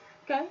 Oh,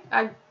 okay.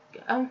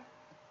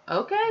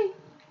 Okay.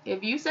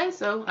 If you say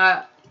so.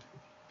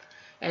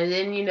 And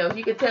then,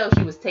 you could tell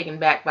she was taken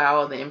back by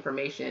all the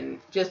information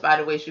just by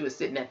the way she was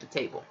sitting at the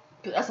table.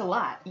 That's a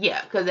lot.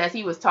 Yeah, because as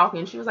he was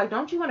talking, she was like,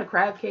 don't you want a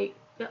crab cake?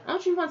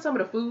 Don't you want some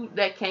of the food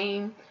that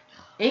came?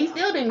 And he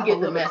still didn't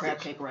get the message. Crab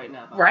cake right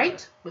now.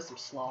 Right? With some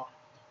slaw.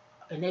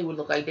 And they would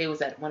look like they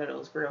was at one of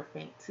those real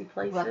fancy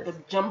places. Like the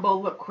jumbo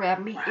with crab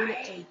meat in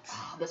it.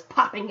 That's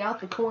popping out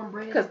the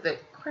cornbread. Because the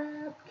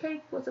crab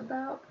cake was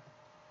about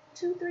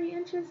 2-3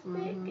 inches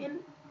thick. And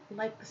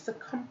like the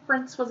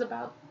circumference was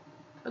about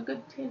a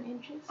good 10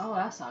 inches. Oh,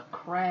 that's a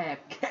crab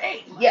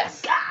cake.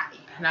 Yes. God.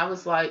 And I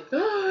was like,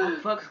 I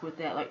fucks with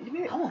that. Like,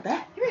 I want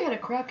that. You ever had a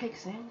crab cake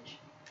sandwich?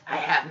 I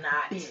have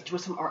not. Bitch,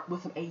 with some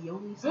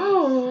aioli sauce.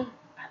 Oh,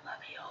 I love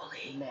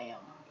aioli. Ma'am.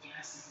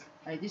 Yes.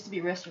 It used to be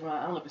a restaurant,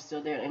 I don't know if it's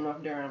still there, in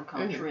North Durham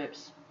called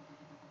Trips.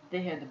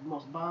 They had the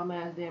most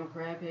bomb-ass damn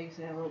crab cake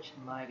sandwich.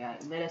 My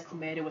God. Lettuce,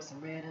 tomato with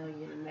some red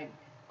onion and like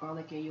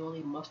garlic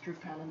aioli,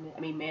 mustard kind of,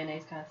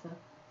 mayonnaise kind of stuff.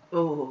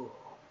 Oh,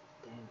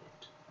 damn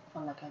it.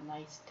 On like a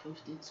nice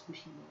toasted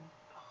sushi roll.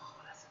 Oh,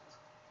 that sounds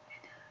good.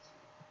 It does.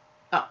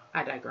 Oh,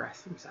 I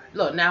digress. I'm sorry.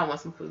 Look, now I want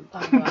some food.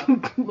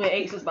 We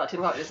ate since about 10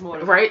 o'clock this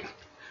morning. Right?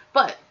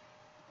 But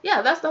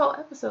Yeah, that's the whole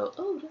episode.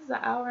 Oh, this is an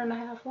hour and a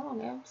half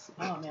long, Amps.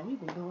 Oh man, we've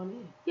been going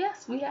in.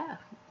 Yes, we have.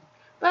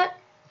 But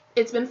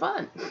it's been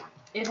fun.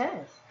 It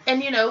has.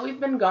 And we've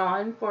been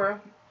gone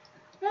for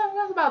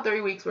that's about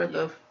 3 weeks worth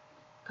of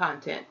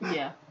content.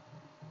 Yeah.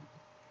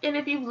 And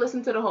if you've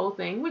listened to the whole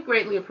thing, we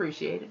greatly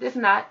appreciate it. If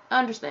not,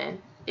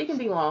 understand. It can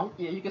be long.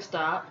 Yeah, you can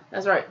stop.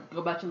 That's right.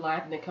 Go about your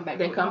life and then come back.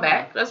 Then come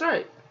back. That's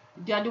right.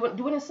 You gotta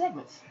do it in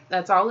segments.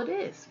 That's all it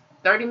is.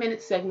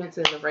 30-minute segments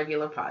is a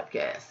regular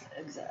podcast.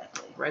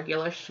 Exactly.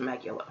 Regular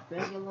schmegula.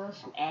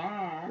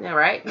 Yeah,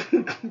 right?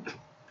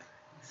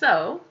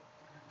 So,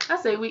 I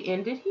say we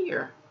end it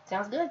here.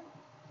 sounds good.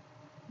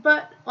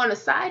 But on a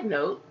side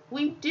note,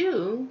 we've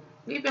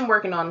been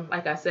working on,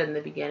 like I said in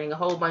the beginning, a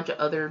whole bunch of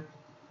other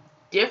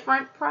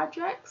different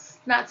projects.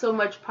 Not so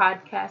much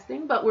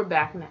podcasting, but we're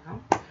back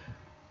now.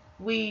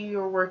 We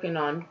are working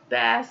on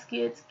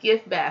baskets,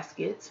 gift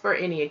baskets for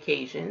any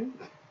occasion.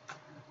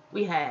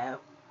 We have,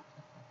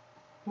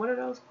 what are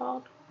those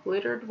called?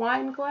 Glittered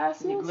wine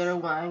glasses? The glitter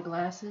wine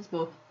glasses,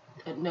 both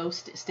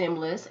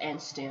stemless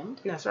and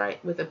stemmed. That's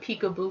right, with a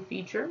peekaboo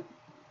feature.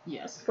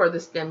 Yes. For the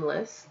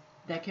stemless.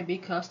 That can be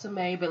custom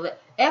made,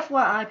 but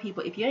FYI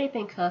people, if you have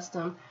anything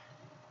custom,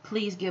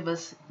 please give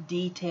us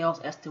details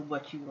as to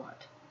what you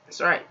want.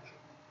 That's right.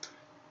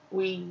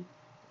 We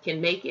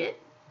can make it.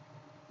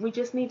 We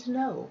just need to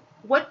know,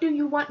 what do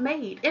you want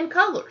made in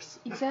colors?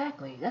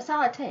 Exactly. That's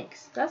all it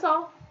takes. That's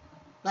all.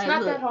 It's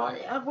not that hard.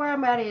 Where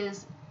I'm at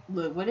is,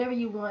 look, whatever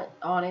you want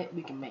on it,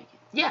 we can make it.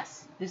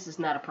 Yes. This is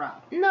not a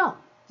problem. No.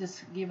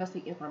 Just give us the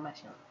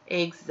information.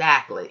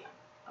 Exactly.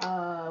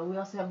 We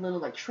also have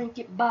little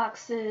trinket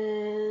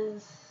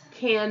boxes,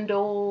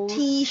 candles,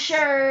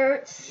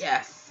 T-shirts.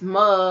 Yes,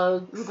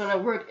 mugs. We're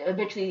gonna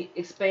eventually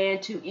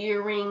expand to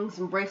earrings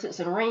and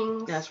bracelets and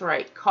rings. That's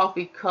right.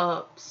 Coffee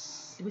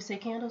cups. Did we say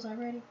candles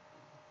already?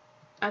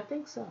 I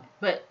think so.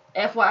 But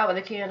FYI with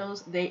the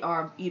candles, they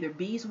are either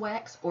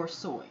beeswax or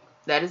soy.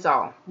 That is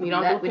all. We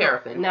don't do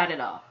paraffin. Not at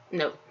all.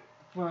 Nope.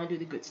 We want to do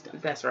the good stuff.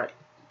 That's right.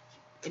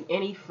 And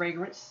any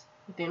fragrance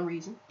within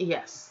reason.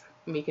 Yes.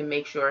 We can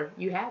make sure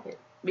you have it.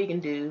 We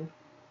can do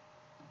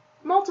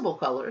multiple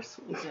colors.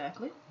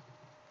 Exactly.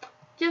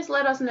 Just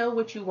let us know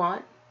what you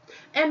want,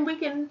 and we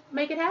can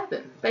make it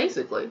happen,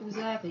 basically.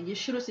 Exactly.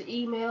 Just shoot us an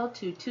email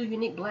to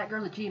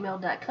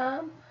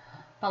 2uniqueblackgirls@gmail.com.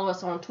 Follow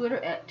us on Twitter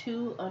at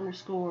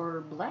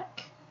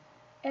 2_black.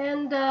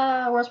 And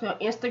we're also on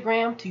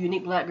Instagram,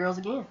 2uniqueblackgirls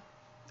again.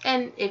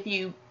 And if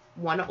you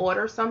want to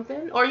order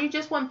something, or you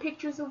just want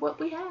pictures of what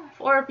we have,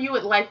 or if you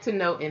would like to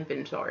know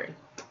inventory,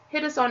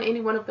 hit us on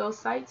any one of those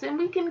sites, and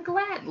we can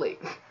gladly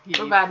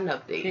provide an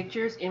update.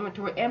 Pictures,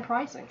 inventory, and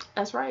pricing.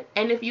 That's right.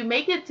 And if you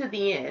make it to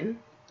the end,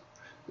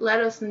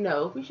 let us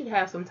know. We should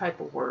have some type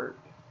of word.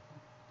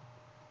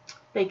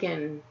 They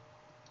can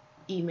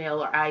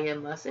email or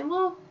IM us, and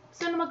we'll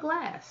send them a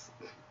glass.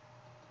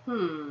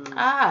 No,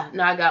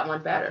 I got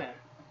one better. Okay.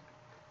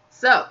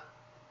 So,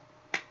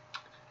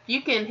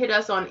 you can hit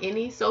us on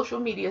any social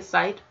media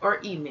site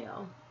or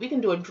email. We can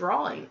do a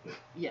drawing.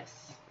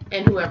 Yes.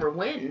 And whoever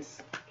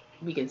wins,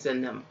 we can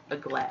send them a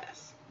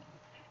glass.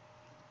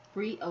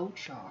 Free of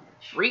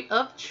charge. Free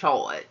of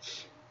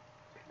charge.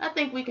 I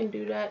think we can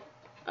do that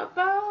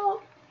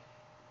about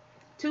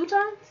 2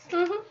 times.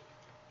 Mm-hmm.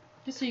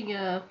 Just so you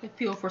can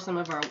feel for some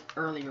of our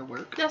earlier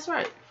work. That's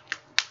right.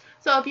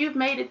 So if you've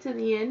made it to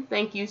the end,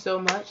 thank you so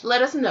much.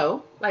 Let us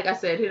know. Like I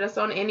said, hit us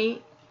on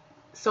any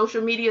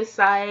social media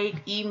site,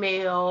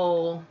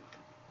 email.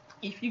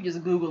 If you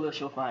just Google us,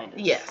 you'll find us.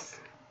 Yes.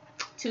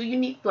 2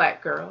 Unique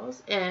Black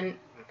Girls. And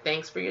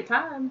thanks for your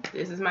time.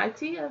 This is my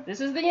Tia.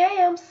 This is the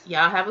Yams.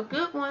 Y'all have a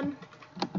good one.